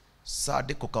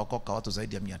 Sunday kukaokoka watu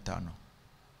zaidi ya 500.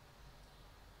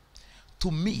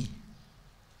 To me,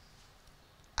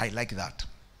 I like that.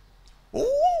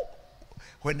 Ooh,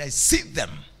 when I see them,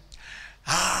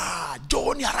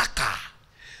 John haraka.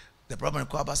 The problem ni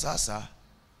kwamba sasa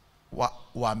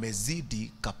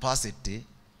wamezidi capacity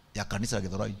ya kanisa la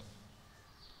Githurai.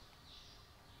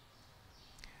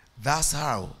 That's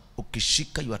how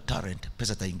ukishika your talent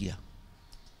pesa taingia.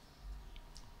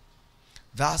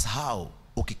 That's how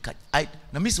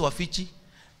na mimi siwafichi,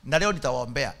 na leo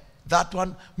nitawaombea. That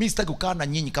one, mimi sitaki kukaa na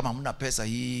nyinyi kama hamna pesa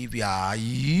hivi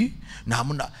na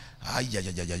hamna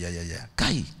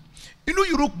kai. You know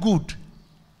you look good.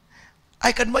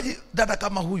 I can imagine dada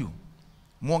kama huyu.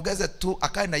 Muongeze tu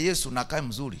akae na Yesu na akae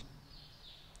mzuri.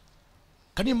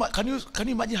 Can you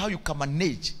imagine how you can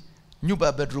manage nyumba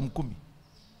ya bedroom 10?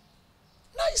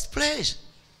 Nice place.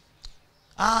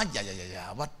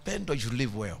 Wapendwa, you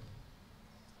live well.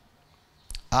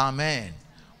 Amen.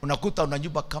 Unakuta una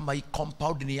nyumba kama hii,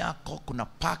 compound ni yako, kuna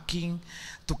parking,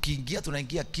 tukiingia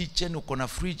tunaingia kitchen, uko na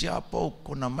fridge hapo,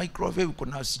 uko na microwave, uko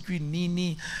na sijui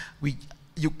nini,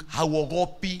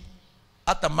 hauogopi.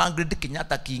 Hata Margaret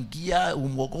Kenyatta kiingia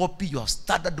umogopi. You have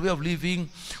started way of living.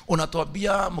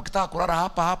 Unatuambia mkitaka kulala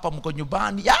hapa mko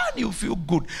nyumbani, yani you feel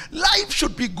good. Life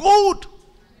should be good.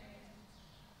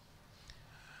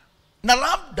 Na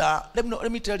labda,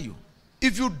 let me tell you,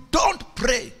 if you don't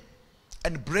pray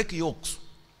and break yokes,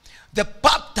 the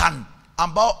pattern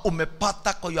ambao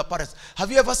umepata kwa your parents,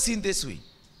 have you ever seen this way?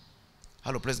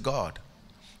 Hello, praise God.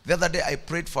 The other day I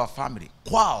prayed for a family.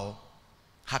 Kwao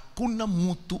hakuna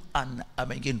mtu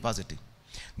ameingia university,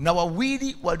 na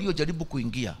wawili waliojaribu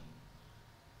kuingia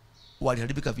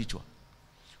waliharibika vichwa.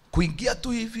 Kuingia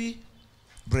tu hivi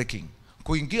breaking,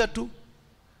 kuingia tu.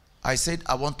 I said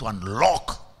I want to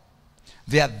unlock.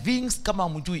 There are things kama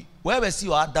mjui. Wewe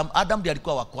sio Adam. Adam ndiye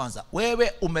alikuwa wa kwanza.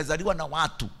 Wewe umezaliwa na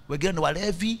watu, wengine ni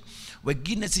walevi,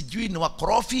 wengine sijui ni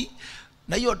wakorofi.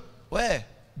 Na hiyo wewe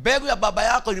mbegu ya baba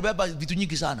yako ilibeba vitu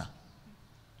nyingi sana.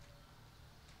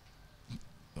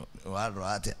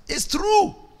 It's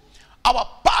true. Our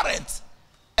parents,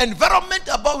 environment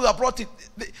about we are brought in,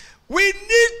 we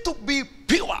need to be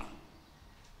pure.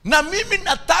 Na mimi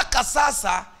nataka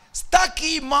sasa,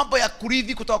 staki mambo ya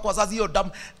kurithi kutoka kwa wazazi hiyo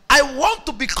damu. I want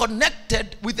to be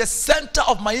connected with the center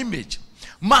of my image.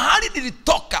 Mahali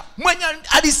nilitoka, mwenye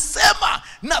alisema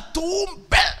na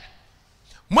tuumbe,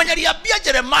 mwenye aliambia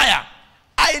Jeremiah,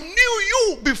 I knew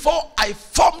you before I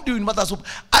formed you in mother's womb.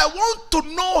 I want to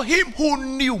know him who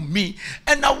knew me,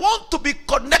 and I want to be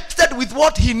connected with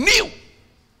what he knew.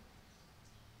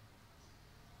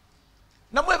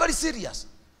 Now we're very serious.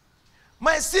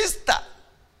 My sister,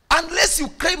 unless you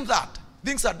claim that,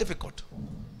 things are difficult.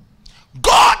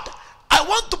 God, I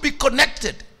want to be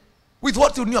connected with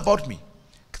what you knew about me.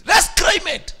 Let's claim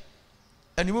it.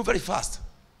 And you move very fast.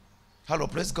 Hello,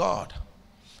 praise God.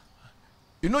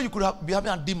 You know you could be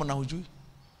having a demon na hujui.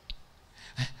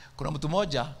 Kuna mtu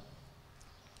mmoja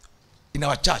in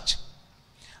our church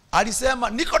alisema,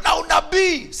 niko na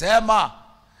unabii. Sema,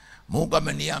 Mungu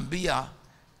ameniambia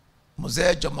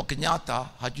Mzee Jomo Kenyatta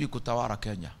hajui kutawala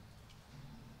Kenya.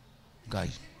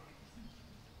 Guys,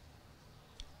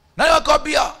 na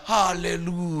wakabia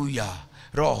haleluya,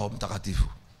 Roho Mtakatifu.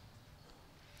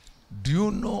 Do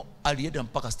you know alienda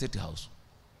mpaka State House?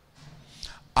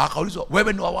 Akaulizwa,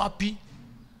 wewe ni wa wapi?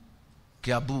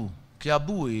 Kiambu.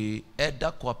 Kiambu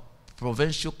eda kwa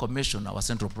Provincial Commissioner wa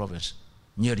Central Province,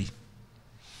 Nyeri.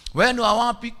 Wewe ni wa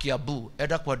wapi? Kiambu.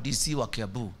 Eda kwa DC wa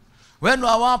Kiambu. Wewe ni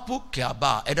wa wapi?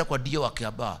 Kiaba. Eda kwa DO wa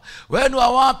Kiaba. Wewe ni wa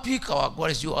wapi?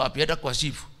 Kawagware sio wapi? Eda kwa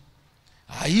chifu.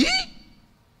 Hai?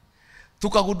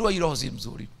 Tukagundua hilo si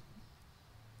mzuri.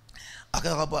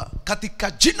 Akakwambia,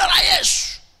 katika jina la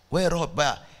Yesu, wewe roho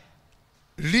baya.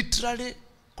 Literally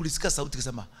kulisikia sauti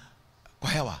ikisema kwa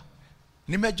hewa,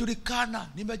 nimejulikana,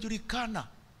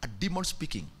 a demon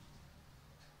speaking.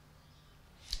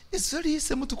 It's very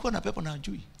easy mtu kuwa na pepo na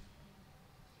hajui.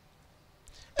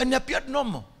 And it appeared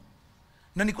normal.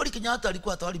 Na ni kweli Kenyatta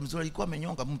alikuwa tawali mzuri, alikuwa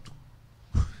amenyonga mtu.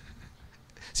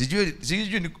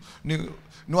 Sijui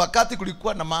ni wakati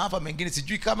kulikuwa na maafa mengine,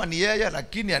 sijui kama ni yeye,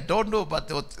 lakini I don't know, but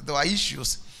there were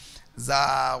issues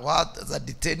za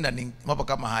detaining, mambo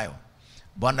kama hayo.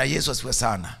 Bwana Yesu asifiwe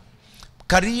sana.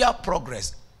 Career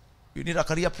progress. You need a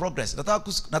career progress.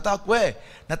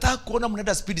 Nataka kuona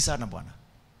mnaenda speed sana bwana.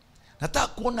 Nataka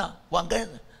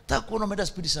kuona mnaenda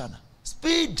speed sana.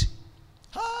 Speed.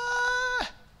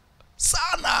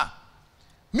 Sana.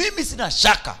 Mimi sina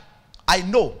shaka. I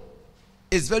know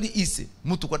it's very easy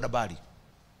mtu kwenda bali.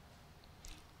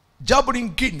 Jambo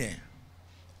lingine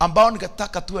ambao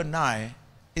ningetaka tuwe naye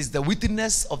is the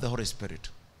witness of the Holy Spirit.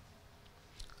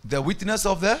 The witness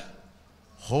of the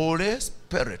Holy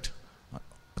Spirit.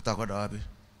 Utakwenda wapi?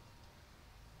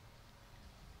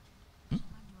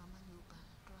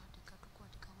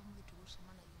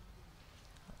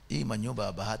 Hii manyumba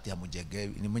ya Bahati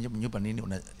hamujengewi. Ni nyumba nini?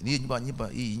 Ni nyumba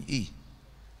hii.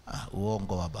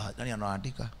 Uongo wa Bahati. Nani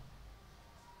anaandika?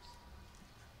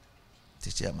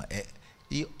 Tichema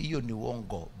hiyo ni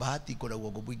uongo. Bahati iko na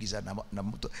uongo mwingi sana na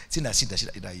mtu. Sina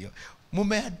shida hiyo.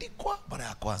 Mumeandikwa mara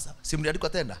ya kwanza. Si mliandikwa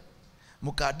tena?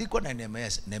 Mkaandikwa na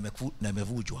NMS na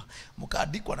imevujwa.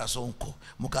 Mkaandikwa na Sonko,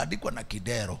 mkaandikwa na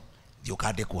Kidero, ndio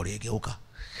kaandikwa legeuka.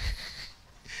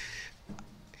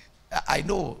 I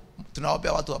know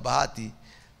tunawaambia watu wa Bahati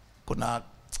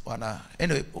kuna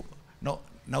anyway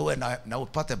na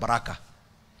upate baraka.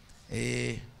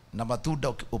 Na matunda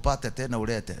upate tena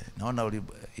ulete. Naona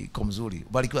iko mzuri.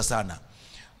 Ubarikiwa sana.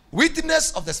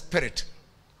 Witness of the Spirit.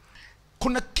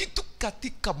 Kuna kitu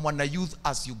katika mwana youth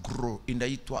as you grow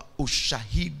inaitwa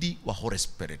ushahidi wa Holy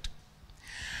Spirit.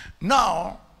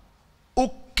 Now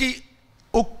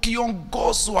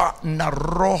ukiongozwa na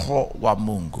Roho wa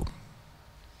Mungu,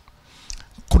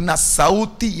 kuna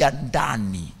sauti ya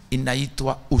ndani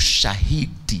inaitwa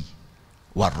ushahidi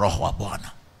wa Roho wa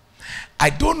Bwana.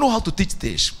 I don't know how to teach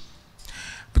this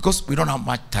because we don't have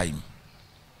much time.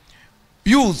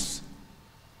 Youth,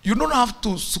 you don't have to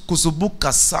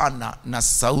kusubuka sana na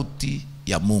sauti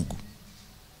ya Mungu.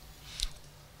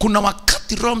 Kuna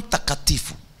wakati Roho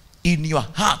Mtakatifu in your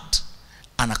heart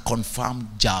ana confirm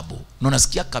jambo na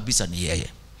unasikia kabisa ni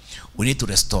yeye. We need to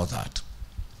restore that.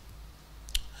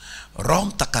 Roho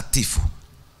Mtakatifu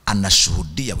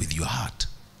anashuhudia with your heart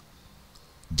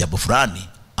jambo fulani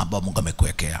ambalo Mungu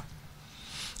amekuwekea.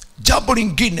 Jambo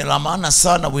lingine la maana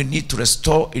sana we need to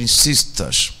restore in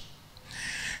sisters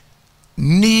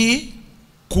ni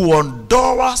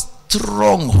kuondoa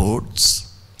strongholds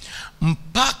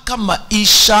mpaka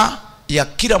maisha ya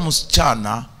kila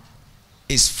msichana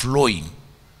is flowing.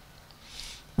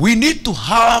 We need to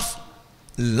have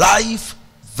life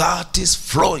that is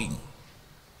flowing.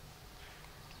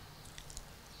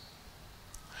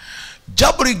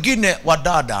 Jambo lingine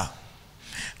wadada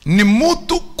ni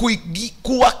mtu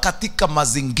kuwa katika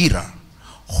mazingira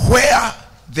where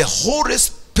the Holy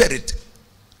Spirit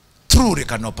truly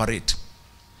can operate.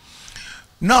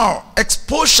 Now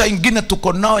exposure ingine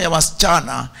tuko nao ya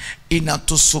wasichana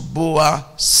inatusubua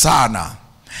sana.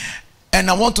 And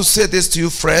I want to say this to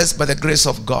you friends by the grace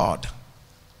of God.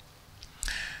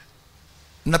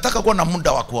 Nataka kuwa na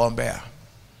muda wa kuombea.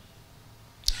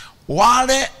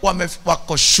 Wale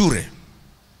wako shule,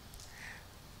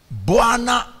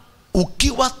 Bwana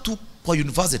ukiwa tu kwa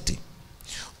university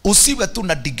usiwe tu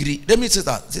na degree. Let me say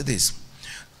this.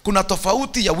 Kuna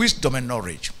tofauti ya wisdom and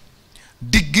knowledge.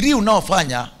 Degree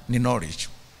unaofanya ni knowledge,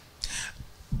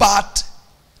 but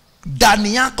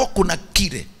ndani yako kuna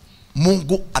kile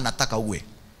Mungu anataka uwe.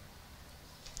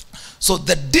 So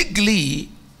the degree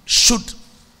should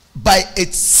by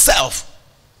itself,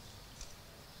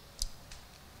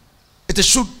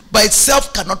 by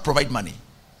itself cannot provide money.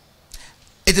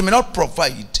 It may not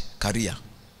provide career.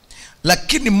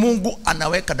 Lakini Mungu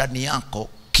anaweka ndani yako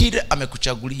kile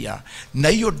amekuchagulia, na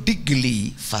hiyo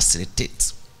degree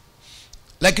facilitates.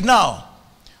 Like now,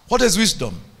 what is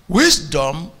wisdom?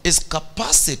 Wisdom is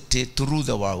capacity to rule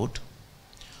the world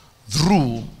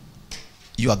through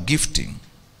your gifting.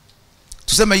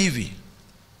 Tuseme hivi,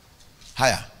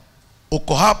 haya,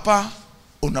 uko hapa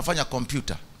unafanya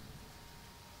computer,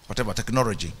 whatever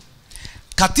technology.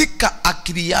 Katika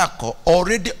akili yako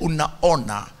already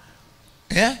unaona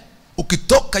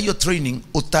ukitoka hiyo training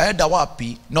utaenda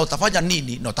wapi na utafanya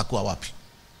nini na utakuwa wapi.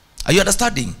 Are you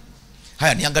understanding?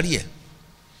 Haya, niangalie.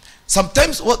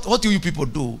 Sometimes what do you people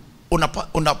do?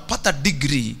 Unapata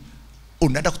degree,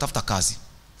 unaenda kutafuta kazi.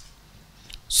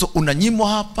 So unanyimwa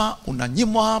hapa,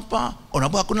 unaambiwa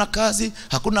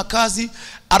hakuna kazi.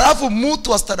 Alafu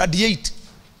mtu wa standard 8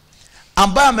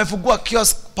 ambaye amefungua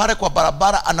kiosk pale kwa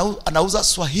barabara anauza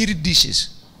Swahili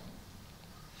dishes.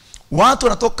 Watu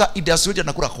wanatoka industry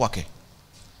wanakula kwake.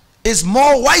 Is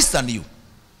more wise than you.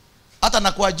 Hata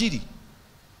na kuajiri.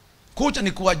 Kuja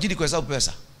ni kuajiri kwa sababu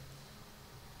pesa.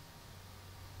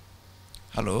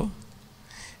 Hello?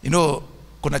 You know,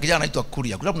 kuna kijana anaitwa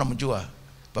Kuria. Kuna mnamjua.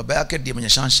 Baba yake ndiye mwenye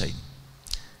sunshine.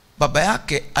 Baba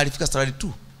yake alifika standard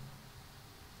 2.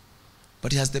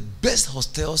 But he has the best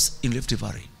hostels in Rift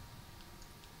Valley.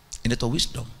 Inaitwa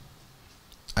Wisdom.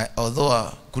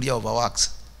 Although Kuria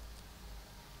overworks.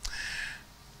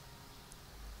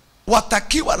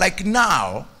 Watakiwa like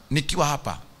now, nikiwa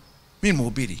hapa, mimi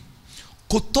mhubiri.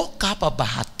 Kutoka hapa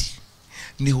Bahati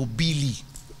ni hubiri.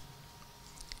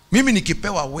 Mimi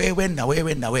nikipewa wewe na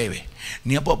wewe na wewe,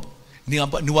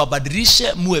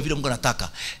 niwabadilishe muwe vile Mungu anataka.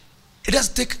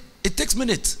 It takes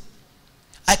minutes.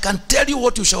 I can tell you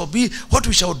what you shall be, what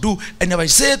we shall do, and if I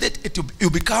say that you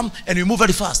become, and we move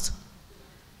very fast.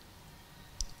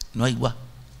 No,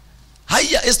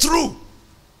 haya, it's true.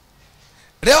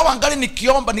 Leo wangali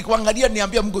nikiomba, nikuangalia,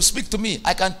 niambia Mungu, speak to me.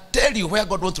 I can tell you where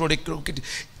God wants to locate.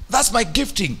 That's my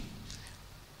gifting.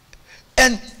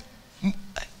 And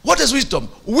what is wisdom?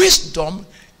 Wisdom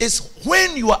is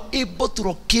when you are able to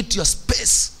locate your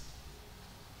space.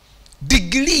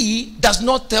 Degree does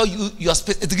not tell you your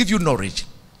space, it gives you knowledge.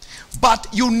 But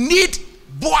you need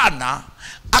Bwana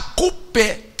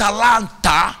akupe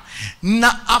talanta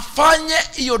na afanye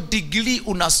iyo degree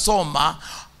unasoma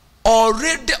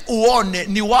already uone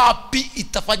ni wapi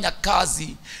itafanya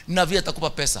kazi na vile itakupa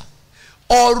pesa.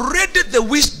 Already the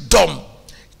wisdom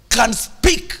can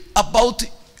speak about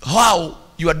how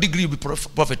your degree will be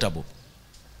profitable.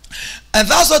 And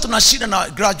that's why tunashinda na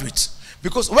graduates.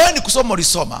 Because when you kusoma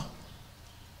ulisoma,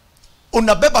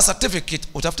 unabeba certificate,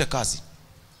 utafute kazi.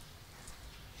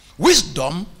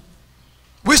 Wisdom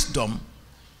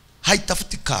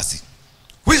haitafuti kazi.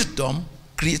 Wisdom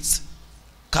creates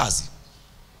kazi.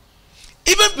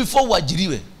 Even before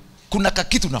uajiriwe, kuna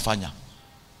kitu unafanya.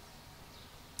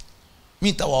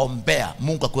 Mimi nitawaombea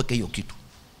Mungu akuweke hiyo kitu.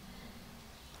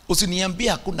 Usiniambie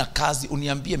hakuna kazi,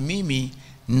 uniambie mimi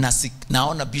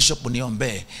naona bishop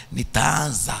uniombee,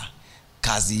 nitaanza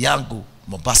kazi yangu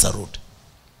Mombasa Road.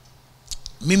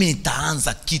 Mimi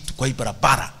nitaanza kitu kwa hii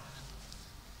barabara.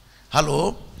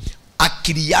 Hello?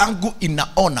 Akili yangu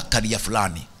inaona career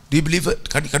fulani. Do you believe it?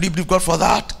 Can you believe God for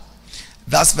that?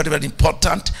 That's very, very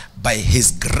important. By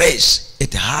His grace,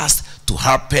 it has to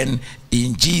happen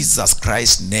in Jesus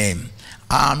Christ's name.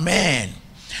 Amen.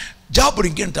 Jambo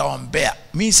lingine nitawaambia,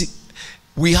 means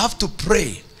we have to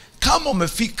pray. Kama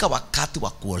umefika wakati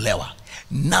wa kuolewa,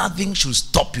 nothing should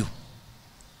stop you.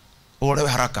 Olewe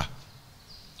haraka.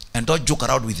 And don't joke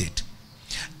around with it.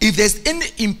 If there's any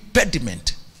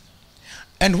impediment,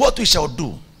 and what we shall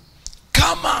do,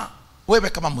 kama wewe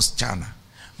kama msichana,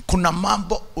 kuna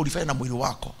mambo ulifanya na mwili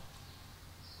wako,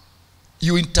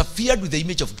 you interfered with the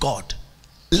image of God,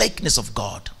 likeness of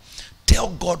God. Tell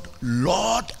God,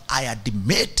 Lord, I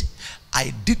admit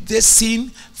I did this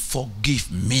sin,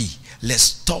 forgive me,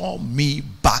 restore me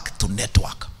back to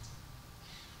network,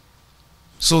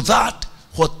 so that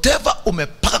whatever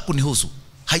umepaka kunihusu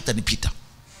haitanipita.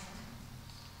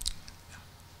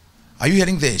 Are you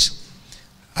hearing this?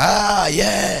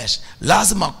 Yes,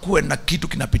 lazima kuwe na kitu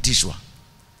kinapitishwa.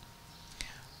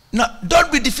 Now,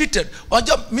 don't be defeated.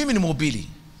 Wajua mimi ni mhubiri,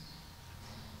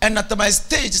 and at my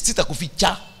stage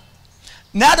sitakuficha.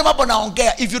 Na hata mambo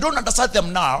naongea, if you don't understand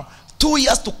them now, 2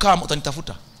 years to come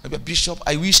utanitafuta. Maybe Bishop,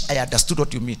 I wish I understood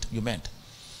what you meant.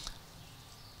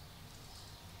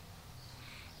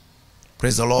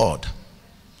 Praise the Lord.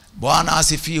 Bwana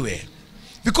asifiwe.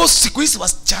 Because siku hizi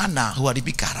wasichana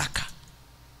huharibika haraka.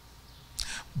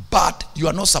 but you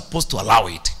are not supposed to allow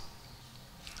it.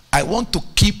 I want to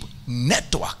keep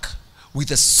network with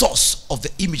the source of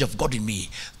the image of God in me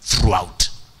throughout.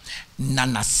 Na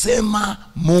nasema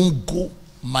Mungu,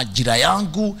 majira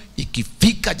yangu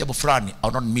ikifika jambo fulani, I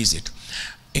will not miss it.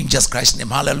 In Jesus Christ's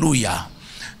name, hallelujah.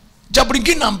 Jambo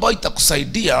lingine ambayo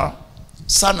itakusaidia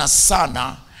sana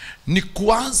sana ni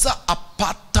kuanza a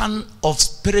pattern of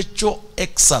spiritual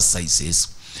exercises.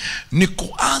 Ni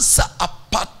kuanza a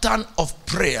pattern of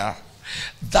prayer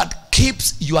that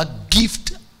keeps your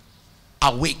gift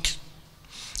awake,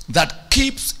 that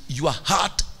keeps your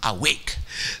heart awake,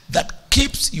 that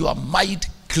keeps your mind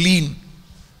clean.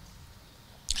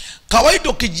 Kawaida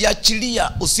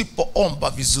ukijiachilia usipoomba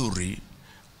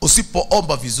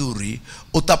vizuri,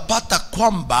 utapata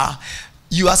kwamba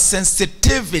your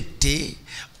sensitivity,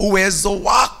 uwezo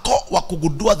wako wa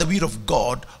kugundua the will of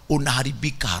God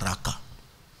unaharibika haraka.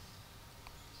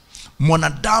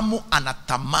 Mwanadamu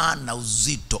anatamaa na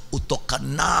uzito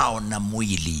utokanao na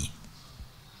mwili.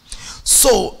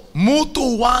 So mtu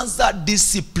huanza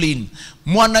discipline.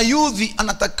 Mwanayuthi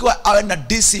anatakiwa awe na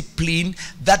discipline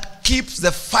that keeps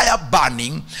the fire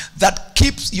burning, that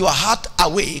keeps your heart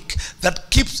awake, that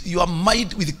keeps your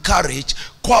mind with courage.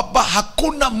 Kwamba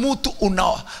hakuna mtu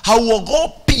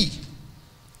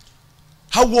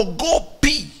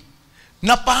hauogopi.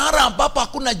 Na pahara ambapo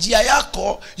hakuna njia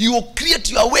yako, you will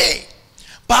create your way.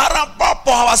 Pahara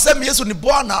ambapo hawasemi Yesu ni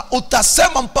Bwana,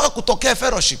 utasema mpaka kutokea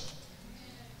fellowship.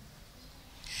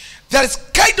 There is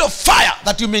kind of fire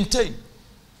that you maintain.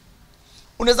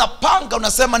 Unaweza panga,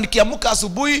 unasema nikiamka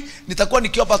asubuhi nitakuwa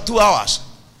nikiomba 2 hours.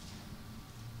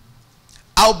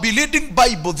 I'll be reading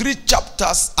Bible 3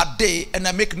 chapters a day and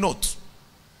I make notes.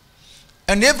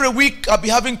 And every week I'll be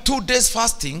having 2 days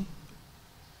fasting.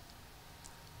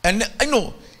 And I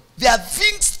know there are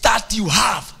things that you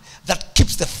have that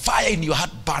keeps the fire in your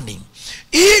heart burning.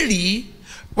 Ili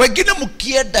wengine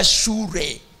mkienda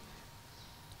shule,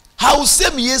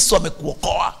 hausemi Yesu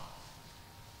amekuokoa.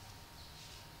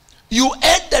 You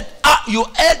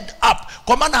end up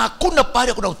kwa maana hakuna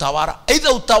pale kuna utawala,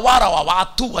 either utawala wa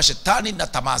watu wa shetani na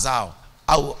tamaa zao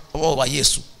au wa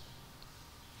Yesu.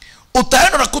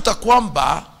 Utaenda nakuta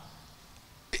kwamba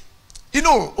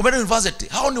umeenda university,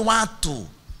 hao ni watu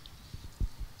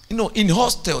in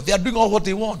hostel, they are doing all what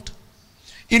they want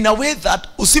in a way that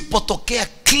usipotokea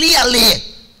clearly,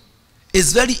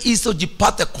 it's very easy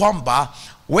ujipate kwamba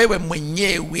wewe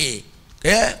mwenyewe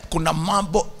kuna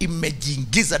mambo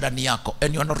imejiingiza ndani yako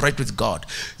and you are not right with God.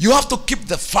 You have to keep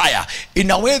the fire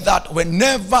in a way that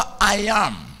whenever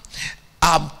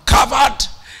I'm covered,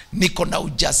 niko na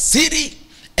ujasiri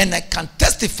and I can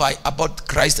testify about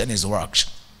Christ and his works.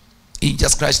 In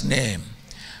Jesus Christ's name.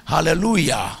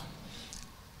 Hallelujah.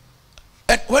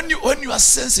 And when you are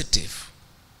sensitive,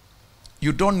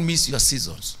 you don't miss your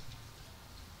seasons.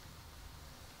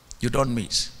 You don't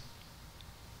miss.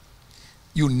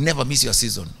 You never miss your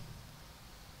season.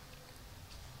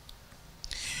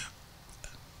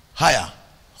 Higher.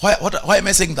 Why am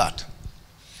I saying that?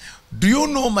 Do you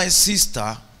know, my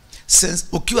sister,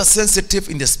 ukiwa sensitive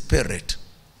in the spirit,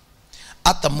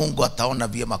 hata Mungu ataona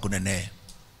vyema kunene,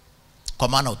 kwa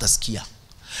maana utasikia.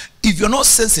 If you're not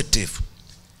sensitive,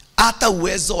 hata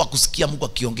uwezo wa kusikia Mungu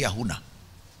akiongea huna.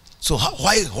 So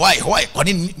why? Kwa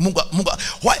nini Mungu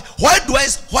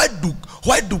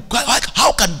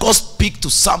how can God speak to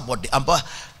somebody ambaye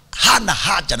hana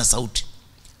haja na sauti?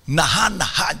 Na hana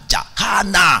haja,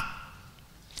 hana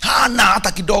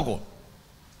hata kidogo.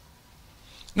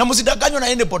 Na msidanganywe na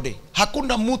anybody.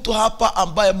 Hakuna mtu hapa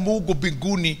ambaye Mungu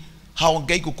mbinguni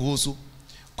haongei kukuhusu.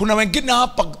 Kuna wengine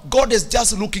hapa, God is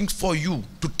just looking for you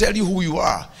to tell you who you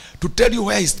are, to tell you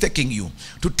where he's taking you,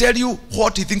 to tell you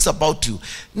what he thinks about you.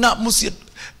 Na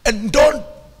and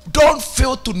don't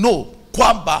fail to know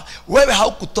kwamba wewe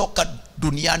haukutoka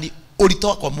duniani,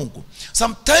 ulitoka kwa Mungu.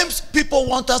 Sometimes people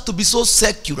want us to be so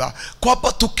secular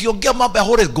kwamba tukiongea mambo ya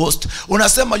Holy Ghost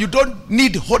unasema you don't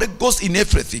need Holy Ghost in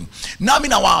everything. Nami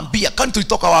nawaambia, kwani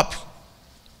tulitoka wapi?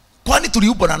 Kwani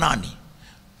tuliumbwa na nani?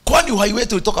 Kwani uhai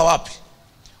wetu ulitoka wapi?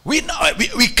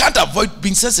 We can't avoid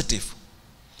being sensitive.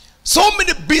 So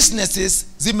many businesses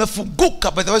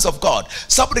zimefunguka by the ways of God.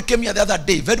 Somebody came here the other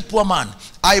day, very poor man.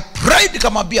 I prayed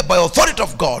nikamwambia, by authority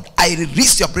of God, I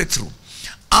release your breakthrough.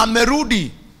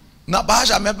 Amerudi na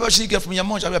bahasha amepewa shilingi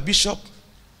 1,100. Bishop,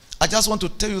 I just want to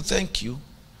tell you thank you.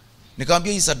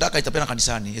 Nikamwambia hii sadaka itapena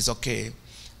kanisani. It's okay.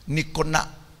 Niko na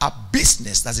a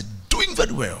business that's doing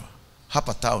very well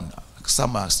hapa town,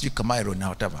 some street Kamairo na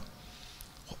whatever.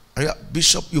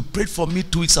 Bishop, you prayed for me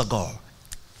 2 weeks ago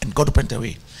and God went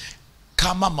away.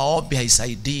 Kama maombi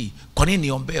haisaidii, kwa nini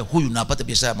niombe huyu na apate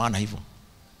biashara maana hivyo?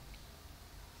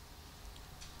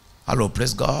 Hello,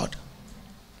 praise God.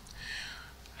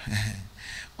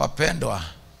 Wapendwa,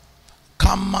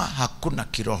 kama hakuna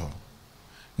kiroho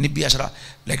ni biashara.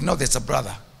 Like now there's a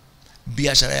brother,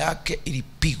 biashara yake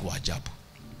ilipigwa ajabu.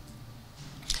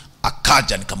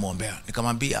 Akaja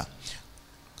nikamwambia,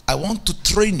 I want to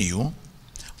train you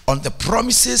on the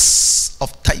promises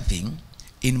of tithing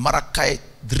in Malachi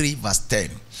 3 verse 10.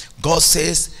 God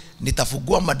says,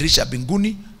 nitafungua madirisha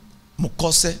mbinguni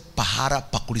mukose pahara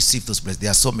pa receive those blessings.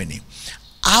 There are so many.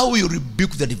 How you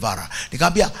rebuke the devourer?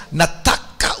 Nikamwambia,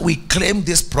 nataka we claim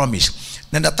this promise.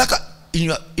 Na nataka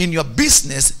in your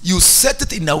business you set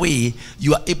it in a way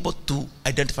you are able to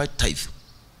identify tithe.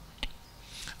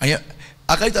 And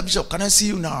akaita bishop, can I see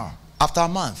you now? After a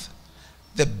month,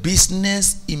 the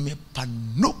business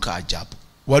imepanuka ajabu.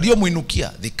 Walio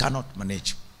muinukia, they cannot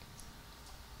manage.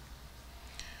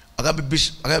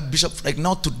 Bishop, like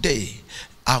now today,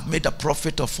 I've made a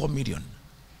profit of 4 million.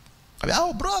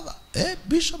 Oh brother,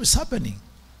 Bishop, is happening.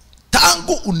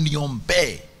 Tangu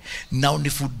uniombe na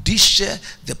unifundishe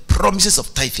the promises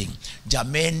of tithing.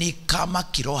 Jameni, kama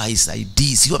kiroho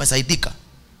haisaidii, sio amesaidika.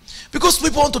 Because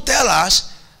people want to tell us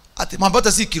ati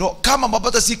mabata si kiroho. Kama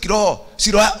mabata si kiroho,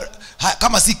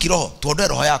 kama si kiroho, tuondoe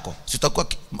roho yako,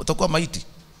 utakuwa maiti.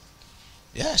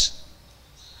 Yes.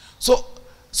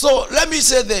 So let me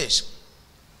say this.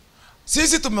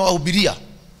 Sisi tumewahubiria,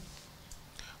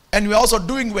 and we are also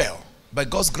doing well by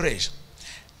God's grace.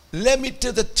 Let me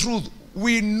tell the truth.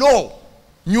 We know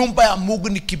nyumba ya Mungu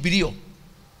ni kibirio.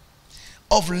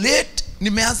 Of late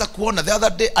nimeanza kuona, the other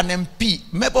day an MP,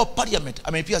 member of parliament,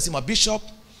 MP asema, Bishop,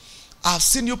 I've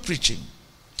seen you preaching.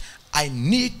 I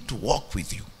need to walk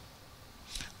with you.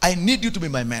 I need you to be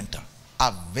my mentor.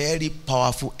 A very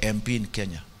powerful MP in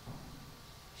Kenya.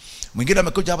 Mwingine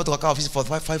amekuja hapa tukakaa office for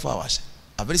 5 hours.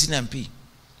 A very senior MP.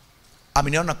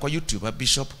 Ameniona kwa YouTube,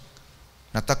 Bishop,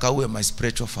 nataka uwe my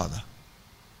spiritual father.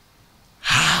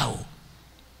 How?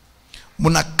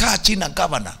 Munakaa chini na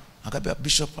governor. Akambia,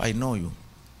 Bishop, I know you.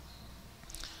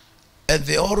 And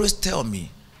they always tell me,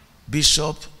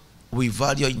 Bishop, we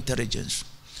value intelligence.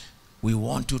 We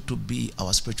want you to be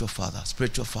our spiritual father.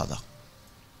 Spiritual father.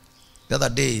 The other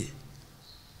day,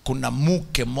 kuna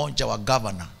mke moja wa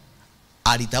governor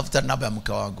alitafuta namba ya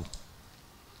mke wangu.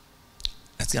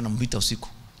 Nasikia anamwita usiku,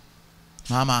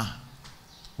 Mama,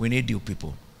 we need you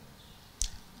people.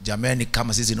 Jameni,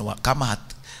 kama sisi kama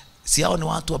si hao ni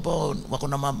watu ambao wako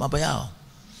na mambo yao.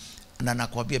 Na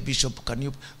nakwambia, Bishop,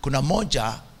 kuna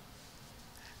moja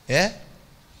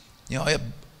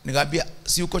nikamwambia,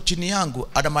 si uko chini yangu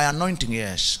under my anointing?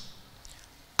 Yes.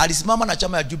 Alisimama na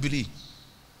chama ya Jubilee,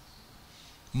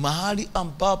 mahali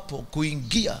ambapo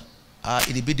kuingia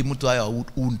ilibidi mtu haya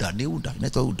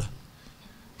inaitwa unda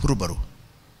Hurubaro.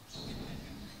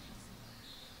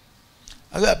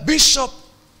 Bishop,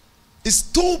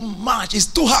 it's too much,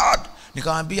 it's too hard.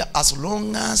 Nikamwambia, as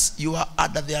long as you are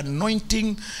under the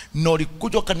anointing,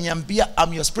 nolikuja kaniambia,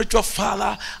 I'm your spiritual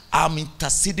father, I'm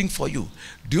interceding for you.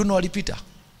 Do you know alipita?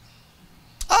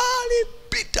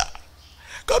 Alipita.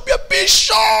 Kambia,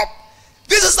 Bishop,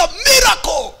 this is a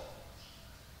miracle.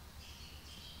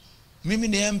 Mimi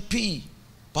ni MP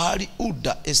pahali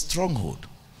Uda a stronghold.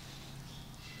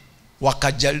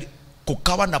 Wakajali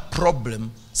kukawa na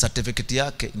problem, certificate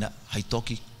yake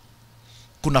haitoki.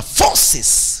 Kuna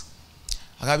forces.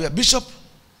 Akambia, Bishop,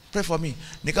 pray for me.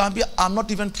 Nikamwambia, I'm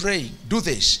not even praying. Do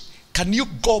this. Can you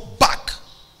go back?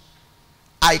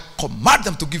 I command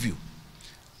them to give you.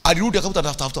 Alirudi akakuta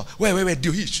tafuta. Wewe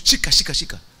ndio hii.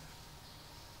 Shika.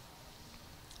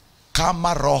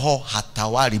 Kama roho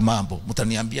hatawali mambo,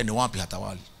 mtaniambia ni wapi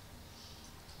hatawali.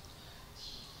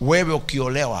 Wewe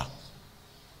ukiolewa,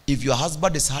 if your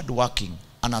husband is hard working,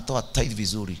 anatoa tithe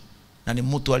vizuri, na ni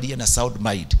mtu aliye na sound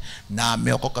mind na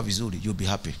ameokoka vizuri, you'll be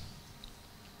happy.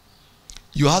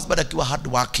 Your husband akiwa hard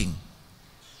working,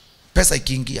 pesa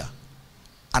ikiingia,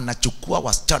 anachukua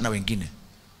wasichana wengine,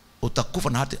 utakufa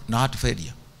na heart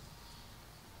failure.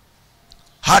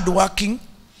 Hard working,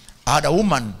 I had a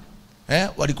woman,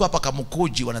 walikuwa paka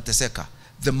mkuji wanateseka.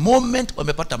 The moment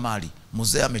wamepata mali,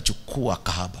 mzee amechukua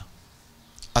kahaba.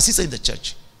 Asisa in the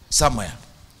church somewhere.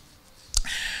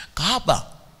 Kahaba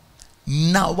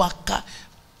na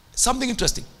something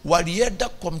interesting. Walienda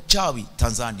kwa mchawi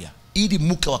Tanzania ili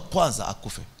mke wa kwanza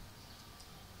akufe.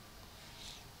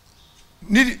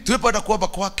 Tulipata kuomba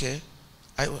kwake,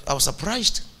 I was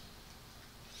surprised.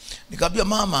 Nikamwambia,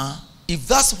 Mama, if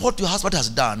that's what your husband has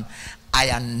done, I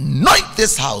anoint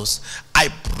this house, I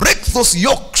break those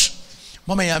yokes.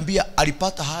 Mama yambia,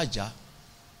 alipata haja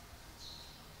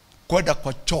kwenda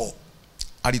kwa choo,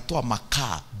 alitoa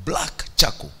makaa, black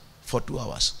charcoal for 2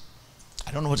 hours.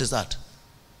 I don't know what is that.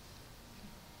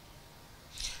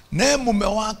 naye mume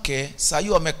wake saa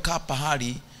hiyo amekaa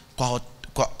pahali kwa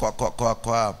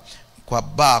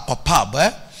bar, kwa pub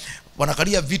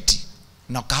wanakalia viti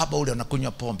na kahaba ule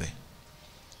anakunywa pombe.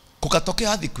 Kukatokea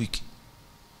earthquake.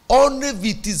 Only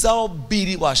viti zao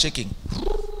mbili were shaking.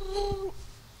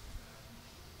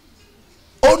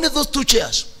 Only those two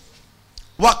chairs.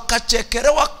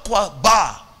 Wakachekelewa kwa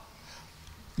bar.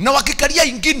 Na wakikalia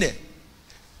ingine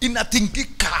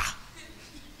inatingika.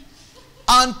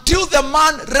 Until the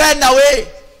man ran away.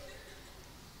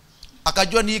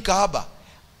 Akajua ni kahaba.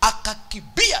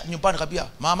 Akakibia nyumbani kabia,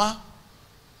 mama,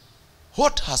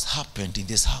 what has happened in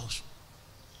this house?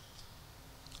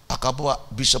 Akabwa,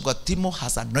 Bishop Gatimu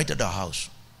has anointed our house.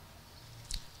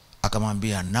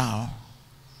 Akamwambia, now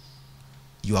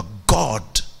your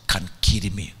God can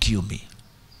kill me.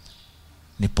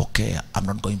 Nipokea, I'm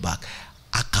not going back.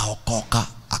 Akaokoka,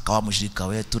 akawa mshirika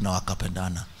wetu na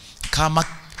wakapendana.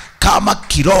 Kama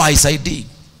kiroho haisaidii.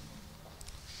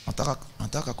 Nataka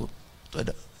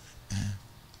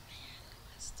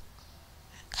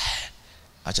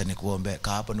acha nikuombe,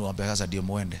 kaa hapo niwaombe sasa ndio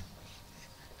muende.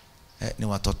 Ni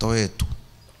watoto wetu.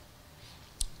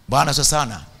 Bwana sasa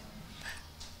sana.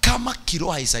 Kama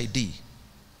kiroho haisaidii,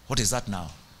 what is that now?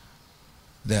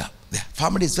 The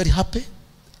family is very happy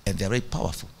and they are very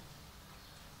powerful.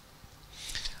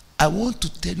 I want to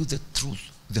tell you the truth.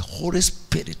 The Holy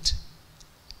Spirit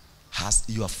has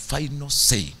your final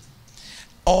say.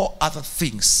 All other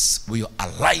things will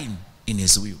align in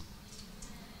his will.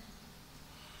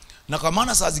 Na kwa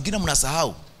maana saa zingine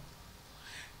mnasahau,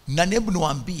 na nebu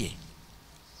niwaambie,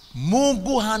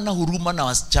 Mungu hana huruma na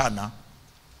wasichana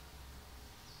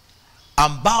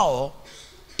ambao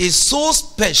is so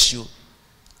special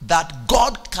that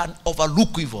God can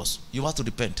overlook evils. You have to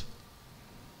repent.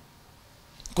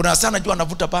 Kuna wasichana jua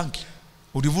anavuta bangi,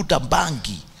 ulivuta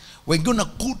bangi. Wengine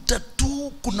unakuta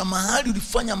tu kuna mahali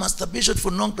ulifanya masturbation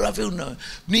for pornography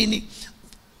nini,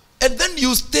 and then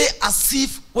you stay as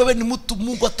if wewe ni mtu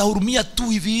Mungu atahurumia tu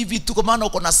hivi tu kwa maana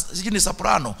uko na sijini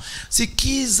soprano.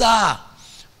 Sikiza,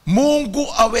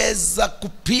 Mungu aweza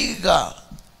kupiga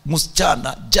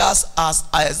msichana just as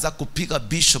aweza kupiga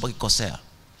bishop akikosea.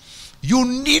 You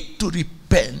need to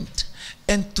repent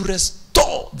and to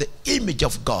restore the image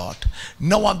of God.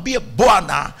 Na waambie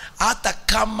Bwana, hata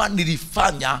kama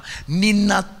nilifanya,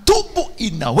 ninatubu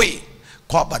in a way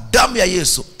kwa damu ya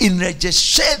Yesu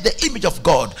inrejeshe the image of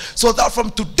God, so that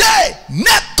from today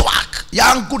network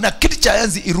yangu na kiti cha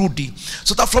enzi irudi,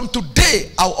 so that from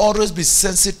today I'll always be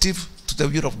sensitive to the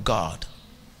will of God.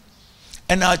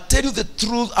 And I'll tell you the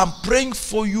truth, I'm praying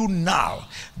for you now.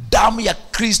 Damu ya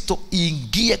Kristo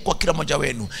iingie kwa kila mmoja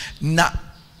wenu.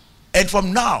 And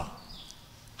from now,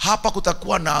 hapa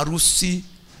kutakuwa na harusi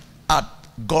at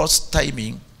God's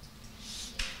timing,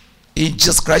 in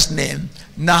Jesus Christ's name.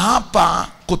 Na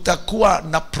hapa kutakuwa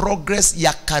na progress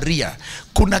ya career.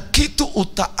 Kuna kitu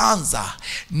utaanza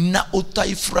na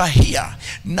utaifurahia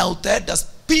na utaenda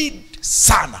speed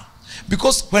sana.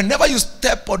 Because whenever you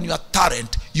step on your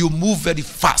talent, you move very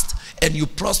fast and you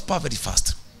prosper very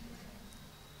fast.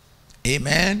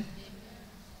 Amen.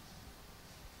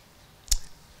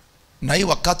 Na hii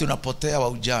wakati unapotea wa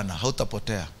ujana,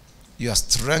 hautapotea. Your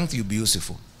strength will be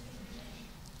useful.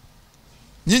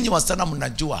 Nyinyi wasichana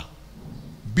mnajua,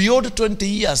 beyond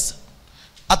 20 years,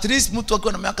 at least mtu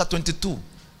akiwa na miaka 22,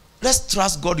 let's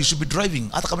trust God, you should be driving.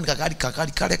 Hata kama ni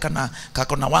kakari kana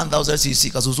 1000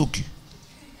 cc Kazuzuki.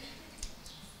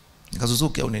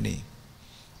 Kazuzuki au nini.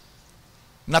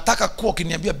 Nataka kuwa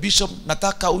ukiniambia bishop,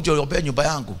 nataka uje uombee nyumba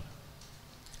yangu.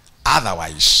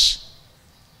 Otherwise,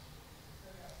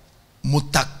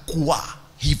 mutakuwa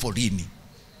hivyo lini.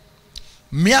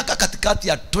 Miaka katikati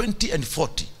ya 20 and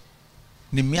 40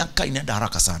 ni miaka inaenda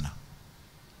haraka sana.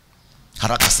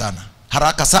 Haraka sana.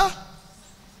 Haraka sana.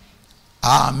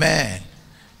 Amen.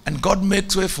 And God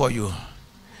makes way for you.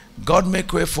 God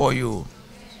make way for you.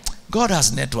 God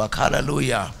has network.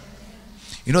 Hallelujah.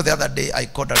 You know, the other day I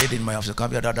called a lady in my office.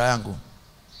 Kambia dada yangu,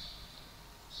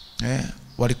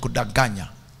 walikudanganya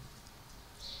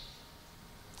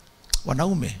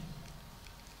wanaume.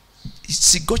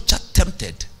 She got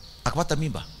tempted, akapata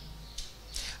mimba.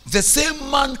 The same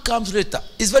man comes later.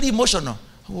 It's very emotional.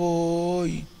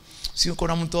 Oi, si uko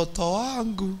na mtoto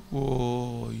wangu.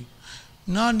 Oi,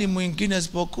 nani mwingine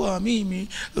isipokuwa mimi?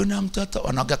 Una mtoto.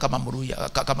 Wanaongea kama Mruya,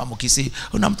 kama Mkisi.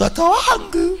 Una mtoto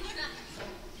wangu.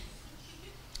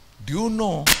 Do you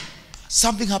know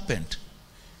something happened?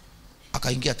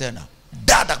 Akaingia tena.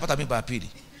 Dada akapata mimba ya pili.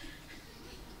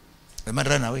 The man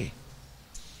ran away.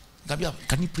 Nikamwambia,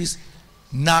 can you please?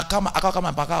 Na kama akawa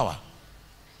kama mpakawa.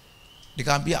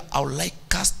 Nikamwambia, I would like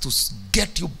us to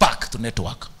get you back to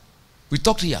network. We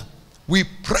talked here. We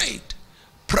prayed,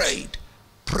 prayed,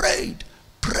 prayed,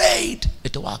 prayed.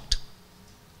 It worked.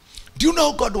 Do you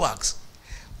know how God works?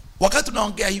 Wakati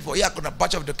tunaongea hivyo, yeah, kuna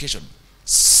bunch of education.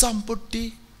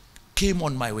 Somebody came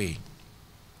on my way.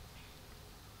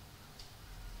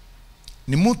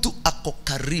 Ni mtu ako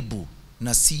karibu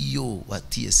na CEO wa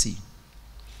TSC.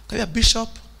 Kaya Bishop,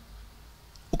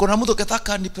 uko na mtu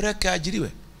ketaka nipeleke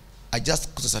ajiriwe. I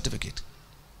just got a certificate.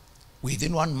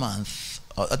 Within 1 month,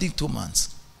 or I think 2 months,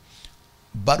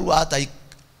 barua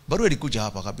ilikuja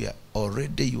hapa kabia,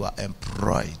 already you are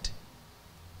employed.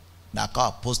 Na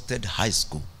akawa posted high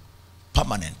school,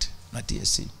 permanent na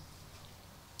TSC.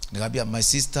 Nikambia, my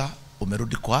sister,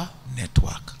 umerudi kwa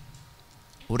network.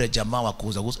 Ule jamaa wa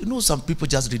kuuza. You know, some people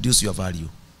just reduce your value.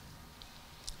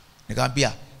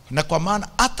 Nikambia, na kwa maana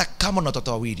hata kama na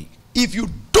watoto wawili, if you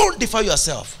don't define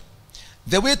yourself,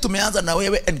 the way tumeanza na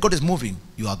wewe and God is moving,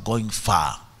 you are going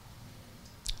far.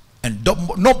 And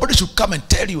nobody should come and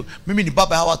tell you, mimi ni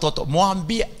baba hawa watoto.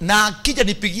 Mwambie, na akija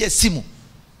nipigie simu,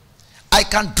 I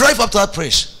can drive up to that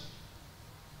place.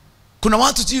 Kuna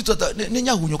watu jitu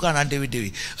nenya hunyuka na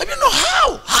dewi. I mean, no,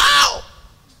 how?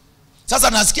 Sasa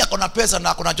nasikia kuna pesa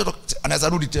na kuna joto, anaweza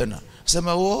rudi tena.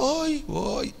 Sema,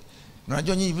 oi.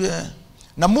 Unajua nyinyi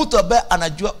na mtu ambaye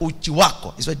anajua uchi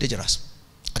wako is very dangerous.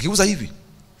 Akiuza hivi,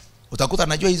 utakuta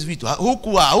anajua hizi vitu.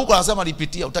 Huku anasema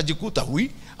nipitia, utajikuta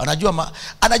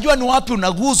anajua ni wapi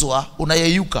unaguzwa,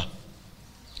 unayeyuka.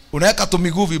 Unaweka tu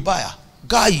miguu vibaya.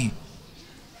 Guy.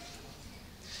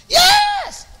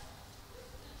 Yes.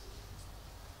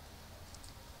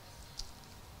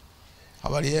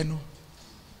 Habari yenu?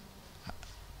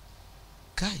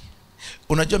 Guy.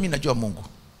 Unajua mimi najua Mungu.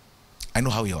 I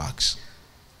know how he works.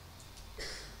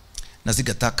 Na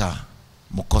sigataka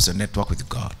mukose network with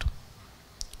God.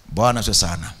 Bwana sio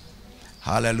sana.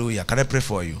 Hallelujah. Can I pray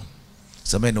for you?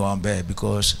 Semeni waombe,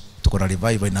 because tuko na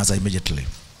revival inaanza immediately.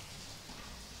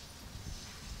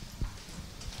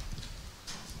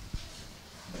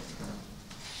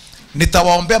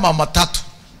 Nitawaombea mama tatu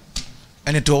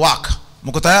and it will work.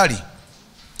 Mko tayari?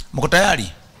 Mko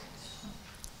tayari?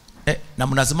 Na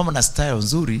mnasimama na style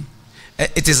nzuri.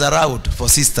 It is around for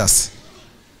sisters.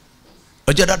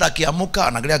 Oje dada akiamuka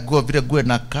anaangalia nguo vile nguo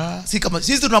inakaa. Si kama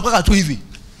sisi tunapaka tu hivi.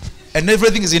 And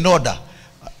everything is in order.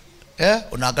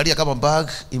 Unaangalia kama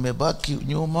bag imebaki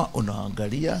nyuma,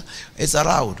 unaangalia, it's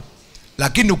around.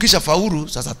 Lakini ukisha faulu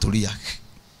sasa tulia.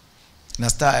 Na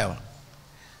style.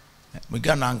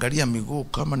 Mwingine anaangalia miguu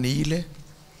kama ni ile.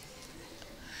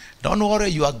 Don't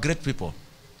worry, you are great people.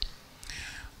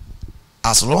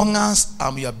 As long as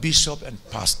I'm your bishop and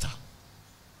pastor,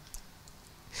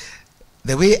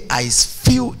 the way I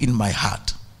feel in my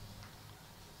heart,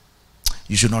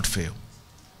 you should not fail.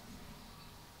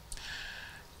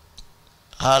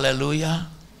 Hallelujah.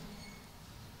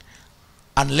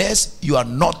 Unless you are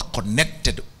not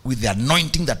connected with the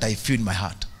anointing that I feel in my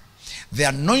heart. The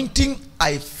anointing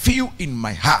I feel in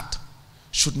my heart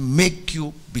should make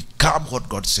you become what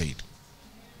God said.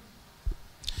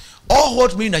 All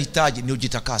what mimi nahitaji ni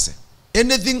ujitakase.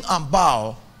 Anything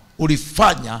ambao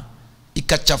ulifanya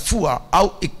ikachafua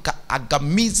au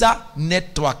ikaagamiza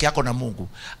network yako na Mungu,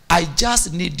 I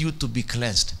just need you to be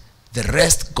cleansed. The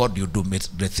rest God you do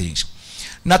the things.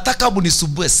 Nataka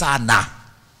munisubue sana.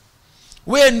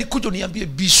 Wewe nikuja niambie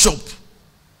Bishop.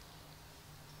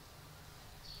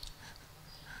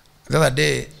 The other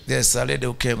day there's a lady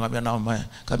who came,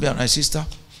 kambia my sister,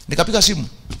 nikapiga simu.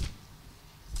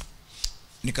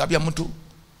 Nikabia mtu,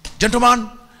 gentleman,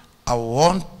 I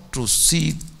want to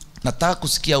see, nataka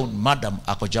kusikia madam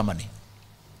ako Germany.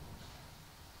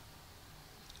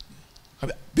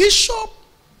 Bishop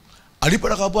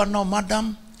alipotaka bwana, no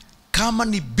madam, kama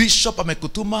ni Bishop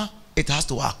amekutuma, it has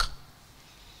to work.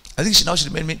 I think she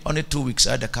remained me only 2 weeks.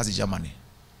 I had a kazi Germany.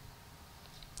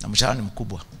 Na mshahara ni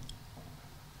mkubwa.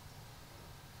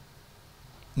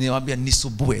 Niwaambia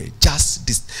nisubue, just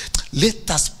this, let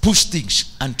us push things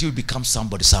until we become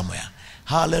somebody somewhere.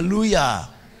 Hallelujah.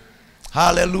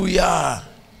 Hallelujah.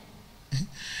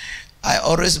 I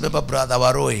always remember Brother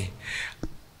Waroi.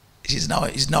 He's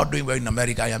now doing well in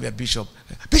America. I am a bishop.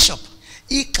 Bishop,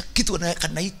 kitu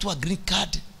kanaitwa green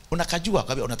card. Unakajua?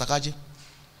 Kabia unatakaje?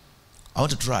 I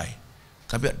want to try.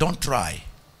 Kabia, don't try.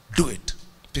 Do it.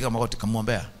 Pika magoti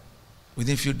kamwombea.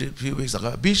 Within few weeks,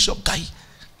 Bishop, kai,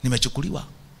 nimechukuliwa.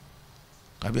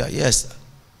 Kabia, yes.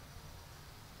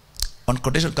 On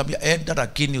condition, kabia, enda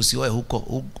lakini usioe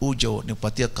huko, uje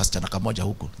nipatie kasichana kamoja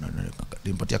huko.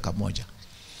 Nipatia kamoja.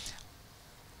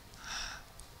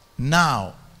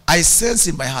 Now, I sense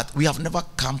in my heart, we have never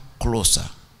come closer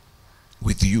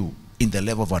with you in the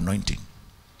level of anointing.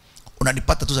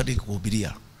 Unanipata tu zaidi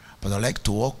kuhubiria. but I'd like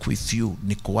to walk with you.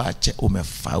 Nikuache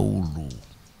umefaulu.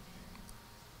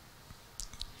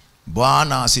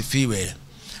 Bwana asifiwe.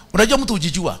 Unajua mtu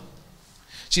ujijua.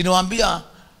 Siniwaambia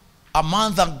a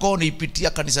month ago nipitia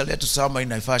kanisa letu sama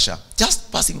inaifasha. Just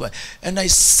passing by. And I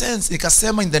sense,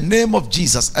 nikasema in the name of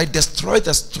Jesus, I destroy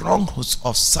the strongholds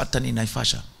of Satan in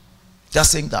Naifasha.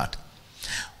 Just saying that.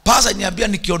 Pastor niambia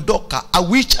nikiondoka, a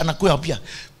witch anakuja pia.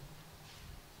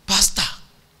 Pastor,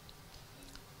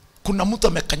 kuna mtu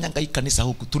amekanyanga hii kanisa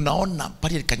huku. Tunaona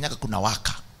pale alikanyanga kuna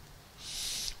waka.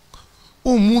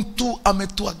 Mtu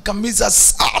ametuangamiza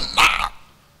sana.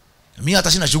 Mimi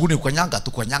hata sina shughuli kukanyanga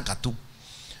tu.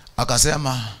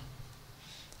 Akasema,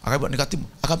 akaambia ni Gatimu,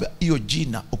 akaambia hiyo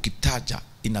jina ukitaja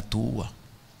inatuua.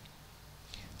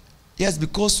 Yes,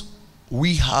 because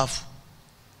we have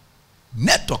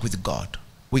network with God.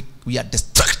 We are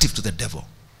destructive to the devil.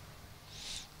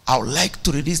 I would like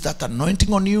to release that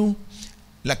anointing on you.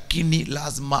 Lakini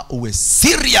lazima uwe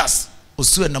serious.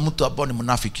 Usiwe na mtu ambao ni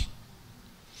munafiki.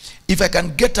 If I can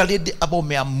get a lady ambao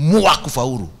umeamua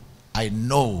kufaulu, I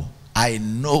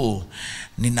know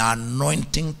nina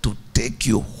anointing to take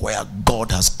you where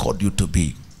God has called you to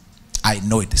be. I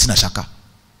know it. Sina shaka.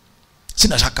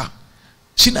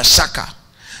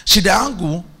 Shida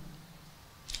yangu,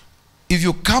 if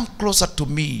you come closer to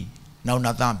me na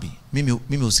una dhambi,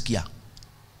 mimi usikia.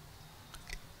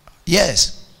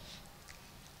 Yes.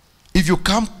 If you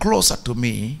come closer to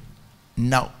me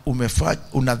na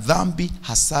una dhambi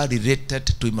hasa related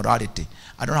to immorality,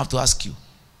 I don't have to ask you.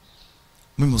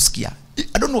 Mimi usikia.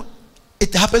 I don't know.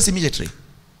 It happens immediately.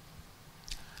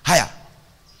 Haya.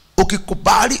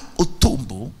 Ukikubali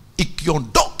utumbu,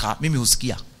 ikiondoka, mimi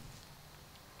usikia.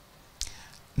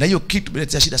 Na hiyo kitu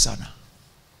biletea shida sana.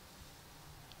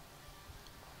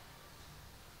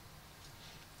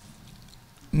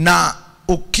 Na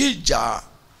ukija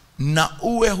na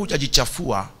uwe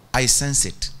hujajichafua, I sense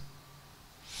it.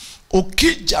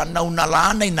 Ukija na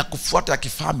unalaana inakufuata ya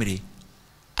kifamily,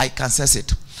 I can sense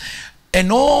it.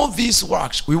 And all these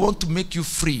works, we want to make you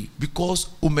free because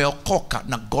umeokoka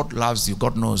na God loves you,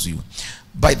 God knows you.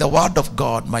 By the word of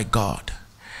God, my God,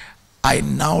 I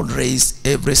now raise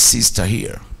every sister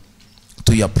here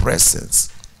to your presence.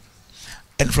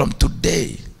 And from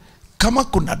today, kama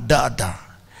kuna dada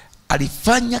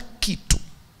alifanya kitu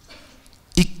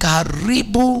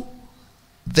ikaribu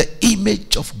the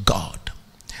image of God,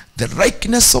 the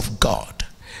likeness of God,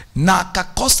 na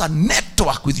akakosa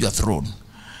network with your throne,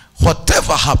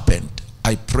 whatever happened,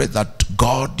 I pray that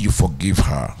God, you forgive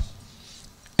her.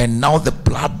 And now the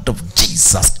blood of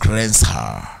Jesus cleanse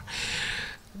her.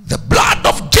 The blood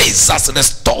of Jesus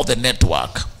restore the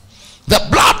network. The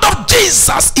blood of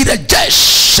Jesus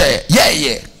irejeshe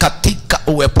yeye katika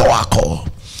uwepo wako.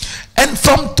 And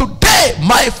from today,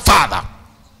 my Father,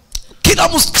 kila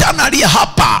msichana aliye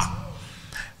hapa,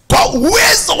 kwa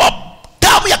uwezo wa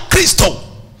damu ya Kristo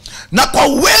na kwa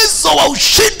uwezo wa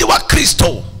ushindi wa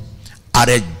Kristo,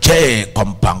 arejee kwa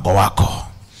mpango wako.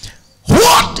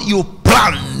 What you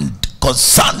planned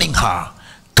concerning her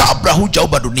kabla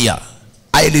hujaumba dunia,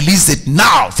 I release it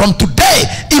now. From today,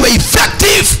 iwe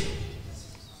effective.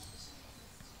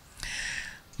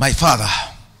 My Father,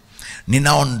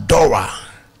 ninaondoa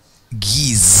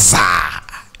giza,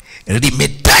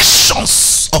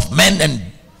 limitations of men and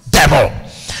devil.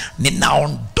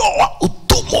 Ninaondoa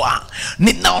utumwa,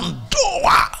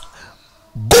 ninaondoa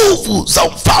nguvu za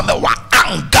mfalme wa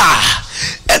anga.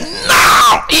 And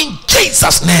now in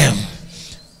Jesus' name,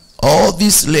 all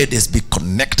these ladies be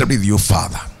connected with you,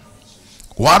 Father.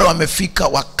 Wale wamefika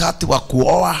wakati wa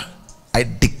kuoa, I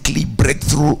declare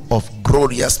breakthrough of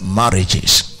glorious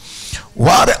marriages.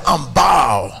 Wale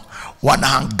ambao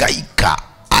wanahangaika,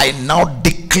 I now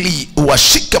declare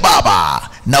uwashike Baba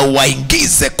na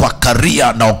uwaingize kwa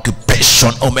career na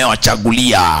occupation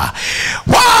umewachagulia.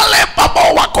 Wale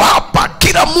ambao wako hapa,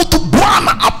 kila mtu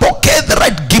Bwana apokee the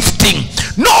right gifting.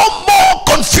 No more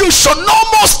confusion, no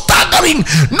more staggering,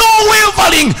 no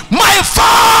wavering. My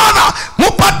Father,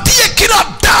 mupatie kila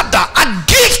dada a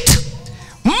gift,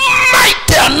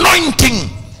 mighty anointing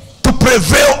to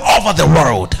prevail over the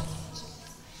world.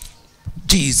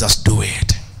 Jesus, do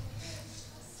it.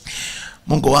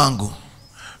 Mungu wangu,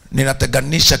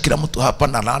 ninateganisha kila mtu hapa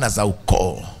na laana za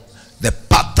ukoo. The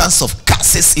patterns of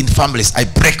curses in families, I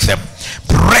break them.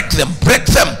 Break them, break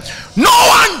them. No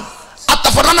one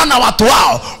atafanana na watu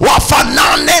wao,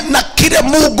 wafanane na kile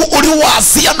Mungu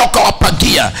uliwaazia na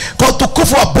ukawapangia. Kwa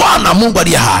utukufu wa Bwana Mungu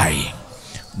aliye hai,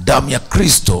 damu ya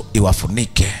Kristo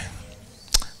iwafunike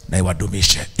na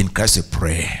iwadumishe. In Christ we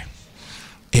pray.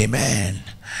 Amen.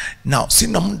 Now,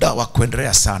 sina muda wa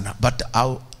kuendelea sana, but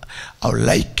I would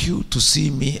like you to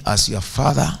see me as your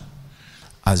father,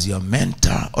 as your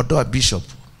mentor or bishop,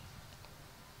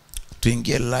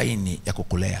 tuingie line ya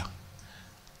kukulea.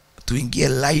 Tuingie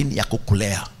line ya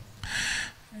kukulea.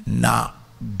 Na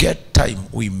get time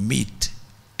we meet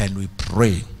and we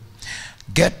pray.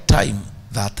 Get time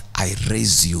that I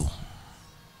raise you.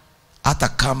 Hata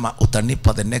kama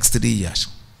utanipa the next 3 years,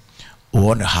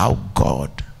 uone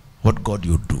what God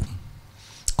you do.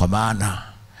 Kwa maana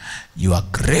you are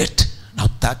great, na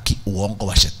utaki uongo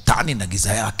wa shetani na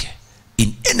giza yake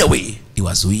in any way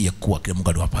iwazuie kuwa kile Mungu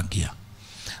aliwapangia.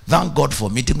 Thank God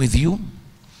for meeting with you.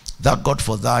 Thank God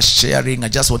for that sharing. I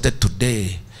just wanted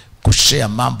today kushare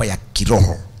mambo ya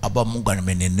kiroho ambayo Mungu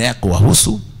amenenea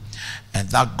kuwahusu, and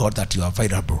thank God that you are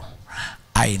available.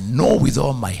 I know with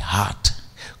all my heart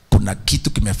kuna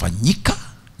kitu kimefanyika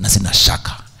na sina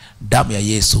shaka. Damu ya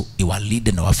Yesu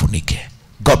iwalinde na wafunike.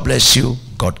 God bless you.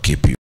 God keep you.